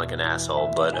already sound like an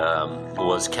asshole, but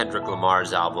was Kendrick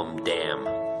Lamar's album, Damn.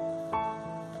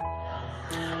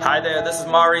 Hi there, this is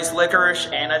Maurice Licorice,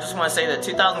 and I just want to say that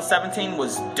 2017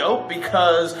 was dope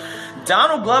because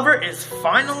Donald Glover is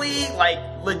finally,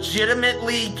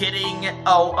 legitimately getting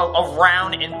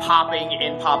around and popping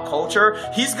in pop culture.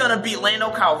 He's gonna be Lando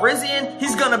Calrissian,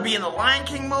 he's gonna be in the Lion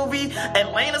King movie,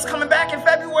 Atlanta's coming back in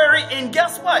February, and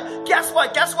guess what?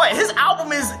 His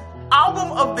album is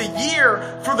Album of the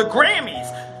Year for the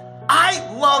Grammys. I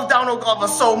love Donald Glover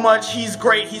so much. He's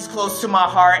great. He's close to my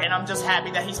heart, and I'm just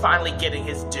happy that he's finally getting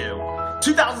his due.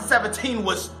 2017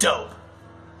 was dope.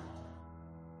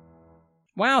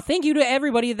 Wow, thank you to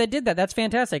everybody that did that. That's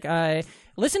fantastic.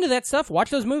 Listen to that stuff. Watch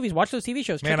those movies. Watch those TV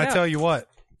shows. Man, I tell you what.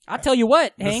 I'll tell you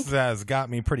what, Hank. This has got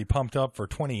me pretty pumped up for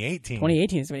 2018.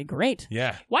 2018 is going to be great.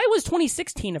 Yeah. Why was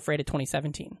 2016 afraid of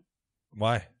 2017?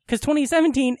 Why? Because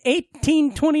 2017,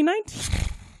 2019.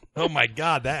 Oh my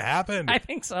God, that happened. I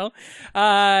think so.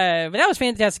 But that was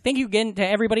fantastic. Thank you again to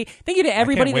everybody. Thank you to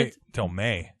everybody. I can't wait till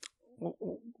May.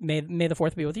 May the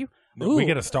 4th be with you. Ooh, we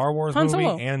get a Star Wars Han movie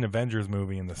Solo. and an Avengers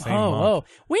movie in the same month.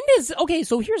 Okay,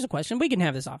 so here's a question. We can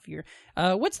have this off here.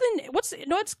 What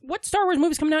Star Wars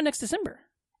movie's coming out next December?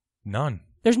 None.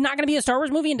 There's not going to be a Star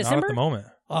Wars movie in December? Not at the moment.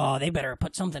 Oh, they better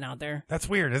put something out there. That's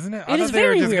weird, isn't it? It is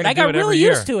very weird. I got really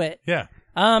used to it. Yeah.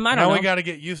 I don't know. Now we got to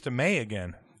get used to May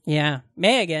again. Yeah,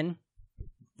 May again.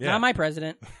 Yeah. Not my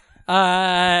president. All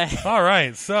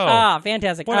right, so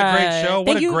fantastic! What a great show!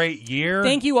 What a great year!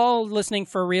 Thank you all listening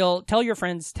for real. Tell your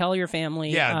friends, tell your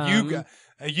family. Yeah,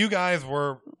 you guys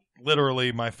were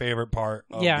literally my favorite part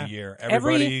of the year.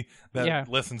 Everybody that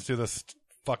listens to this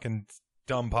fucking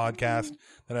dumb podcast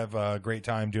that I have a great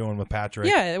time doing with Patrick.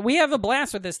 Yeah, we have a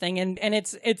blast with this thing, and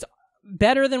it's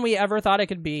better than we ever thought it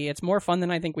could be. It's more fun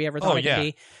than I think we ever thought it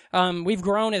could be. We've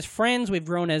grown as friends. We've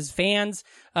grown as fans.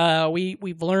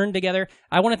 We've learned together.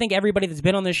 I want to thank everybody that's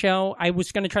been on the show. I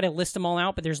was going to try to list them all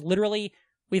out, but there's literally,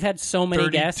 we've had so many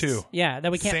 32. Guests. Yeah,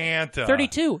 that we can't. Santa.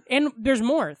 32. And there's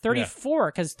more. 34,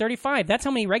 because 35. That's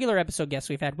how many regular episode guests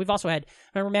we've had. We've also had,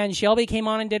 remember, man, Shelby came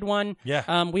on and did one.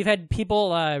 Yeah. We've had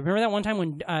people, remember that one time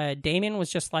when Damien was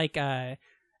just like,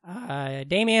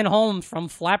 Damian Holmes from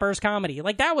Flappers Comedy.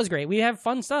 That was great. We have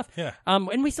fun stuff. Yeah.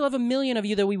 And we still have a million of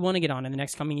you that we want to get on in the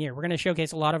next coming year. We're going to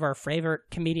showcase a lot of our favorite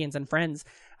comedians and friends.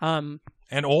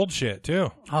 And old shit, too.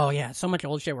 Oh, yeah. So much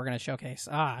old shit we're going to showcase.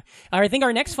 I think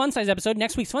our next Fun Size episode,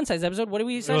 next week's Fun Size episode, what do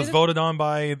we say? It was voted on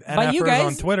by you NFers guys.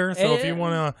 on Twitter. So if you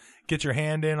want to get your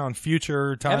hand in on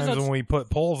future times when we put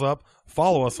polls up,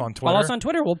 follow us on Twitter. Follow us on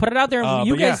Twitter. We'll put it out there. And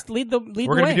you guys lead the way.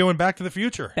 We're going to be doing Back to the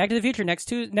Future. Back to the Future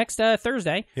next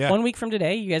Thursday. Yeah. 1 week from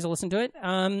today. You guys will listen to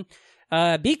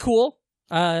it. Be cool.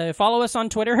 Follow us on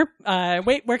Twitter.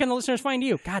 Wait, where can the listeners find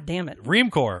you? God damn it.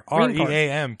 Reamcore.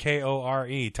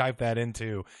 REAMKORE. Type that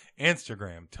into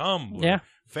Instagram, Tumblr,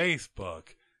 Facebook,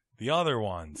 the other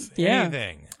ones.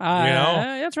 Anything.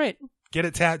 That's right. Get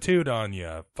it tattooed on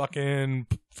you. Fucking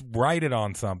write it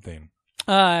on something.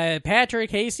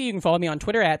 Patrick Hasty. You can follow me on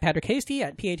Twitter at Patrick Hasty,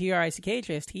 at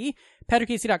PATRICKHASTE.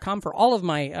 PatrickHasty.com for all of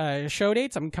my show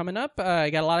dates. I'm coming up. I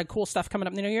got a lot of cool stuff coming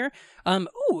up in the new year.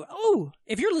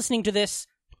 If you're listening to this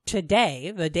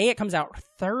today, the day it comes out,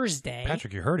 Thursday.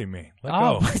 Patrick, you're hurting me. Let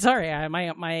go. Sorry.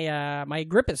 My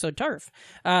grip is so turf.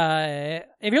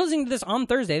 If you're listening to this on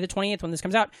Thursday, the 28th, when this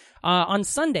comes out, on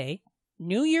Sunday,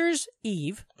 New Year's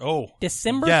Eve,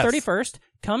 December 31st,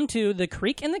 come to the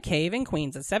Creek in the Cave in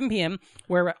Queens at 7 p.m.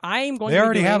 where I'm going to They be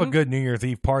already have a doing- good New Year's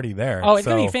Eve party there. Oh, it's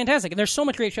so. going to be fantastic. There's so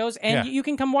much great shows, and Yeah. you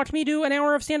can come watch me do an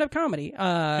hour of stand-up comedy.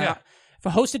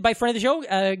 Hosted by friend of the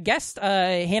show, guest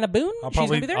Hannah Boone. She's going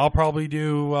to be there. I'll probably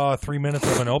do 3 minutes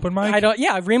of an open mic.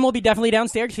 Reem will be definitely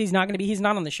downstairs. He's not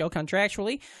on the show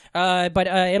contractually, but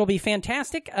it'll be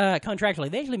fantastic contractually.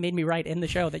 They actually made me write in the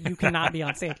show that you cannot be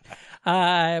on stage.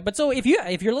 But so if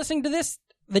you're listening to this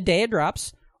the day it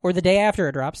drops or the day after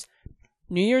it drops,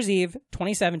 New Year's Eve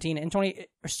 2017 and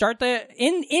start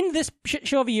in this shit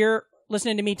show of a year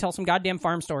listening to me tell some goddamn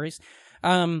farm stories.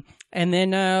 And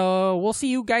then we'll see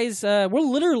you guys.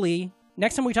 We'll literally,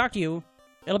 next time we talk to you,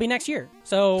 it'll be next year.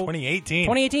 So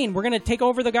 2018. We're going to take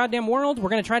over the goddamn world. We're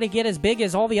going to try to get as big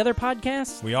as all the other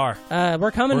podcasts. We are.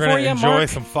 We're coming We're for gonna you, enjoy Mark.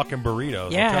 some fucking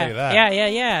burritos. Yeah, I'll tell you that.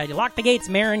 Yeah. You lock the gates,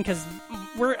 Marin, because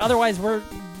otherwise we're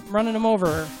running them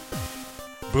over.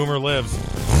 Boomer lives.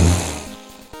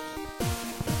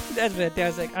 That's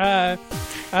fantastic. Oh,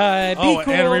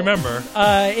 cool. and remember,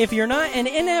 if you're not an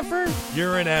NFer,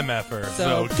 you're an MFer.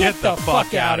 so get the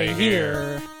fuck out of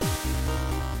here.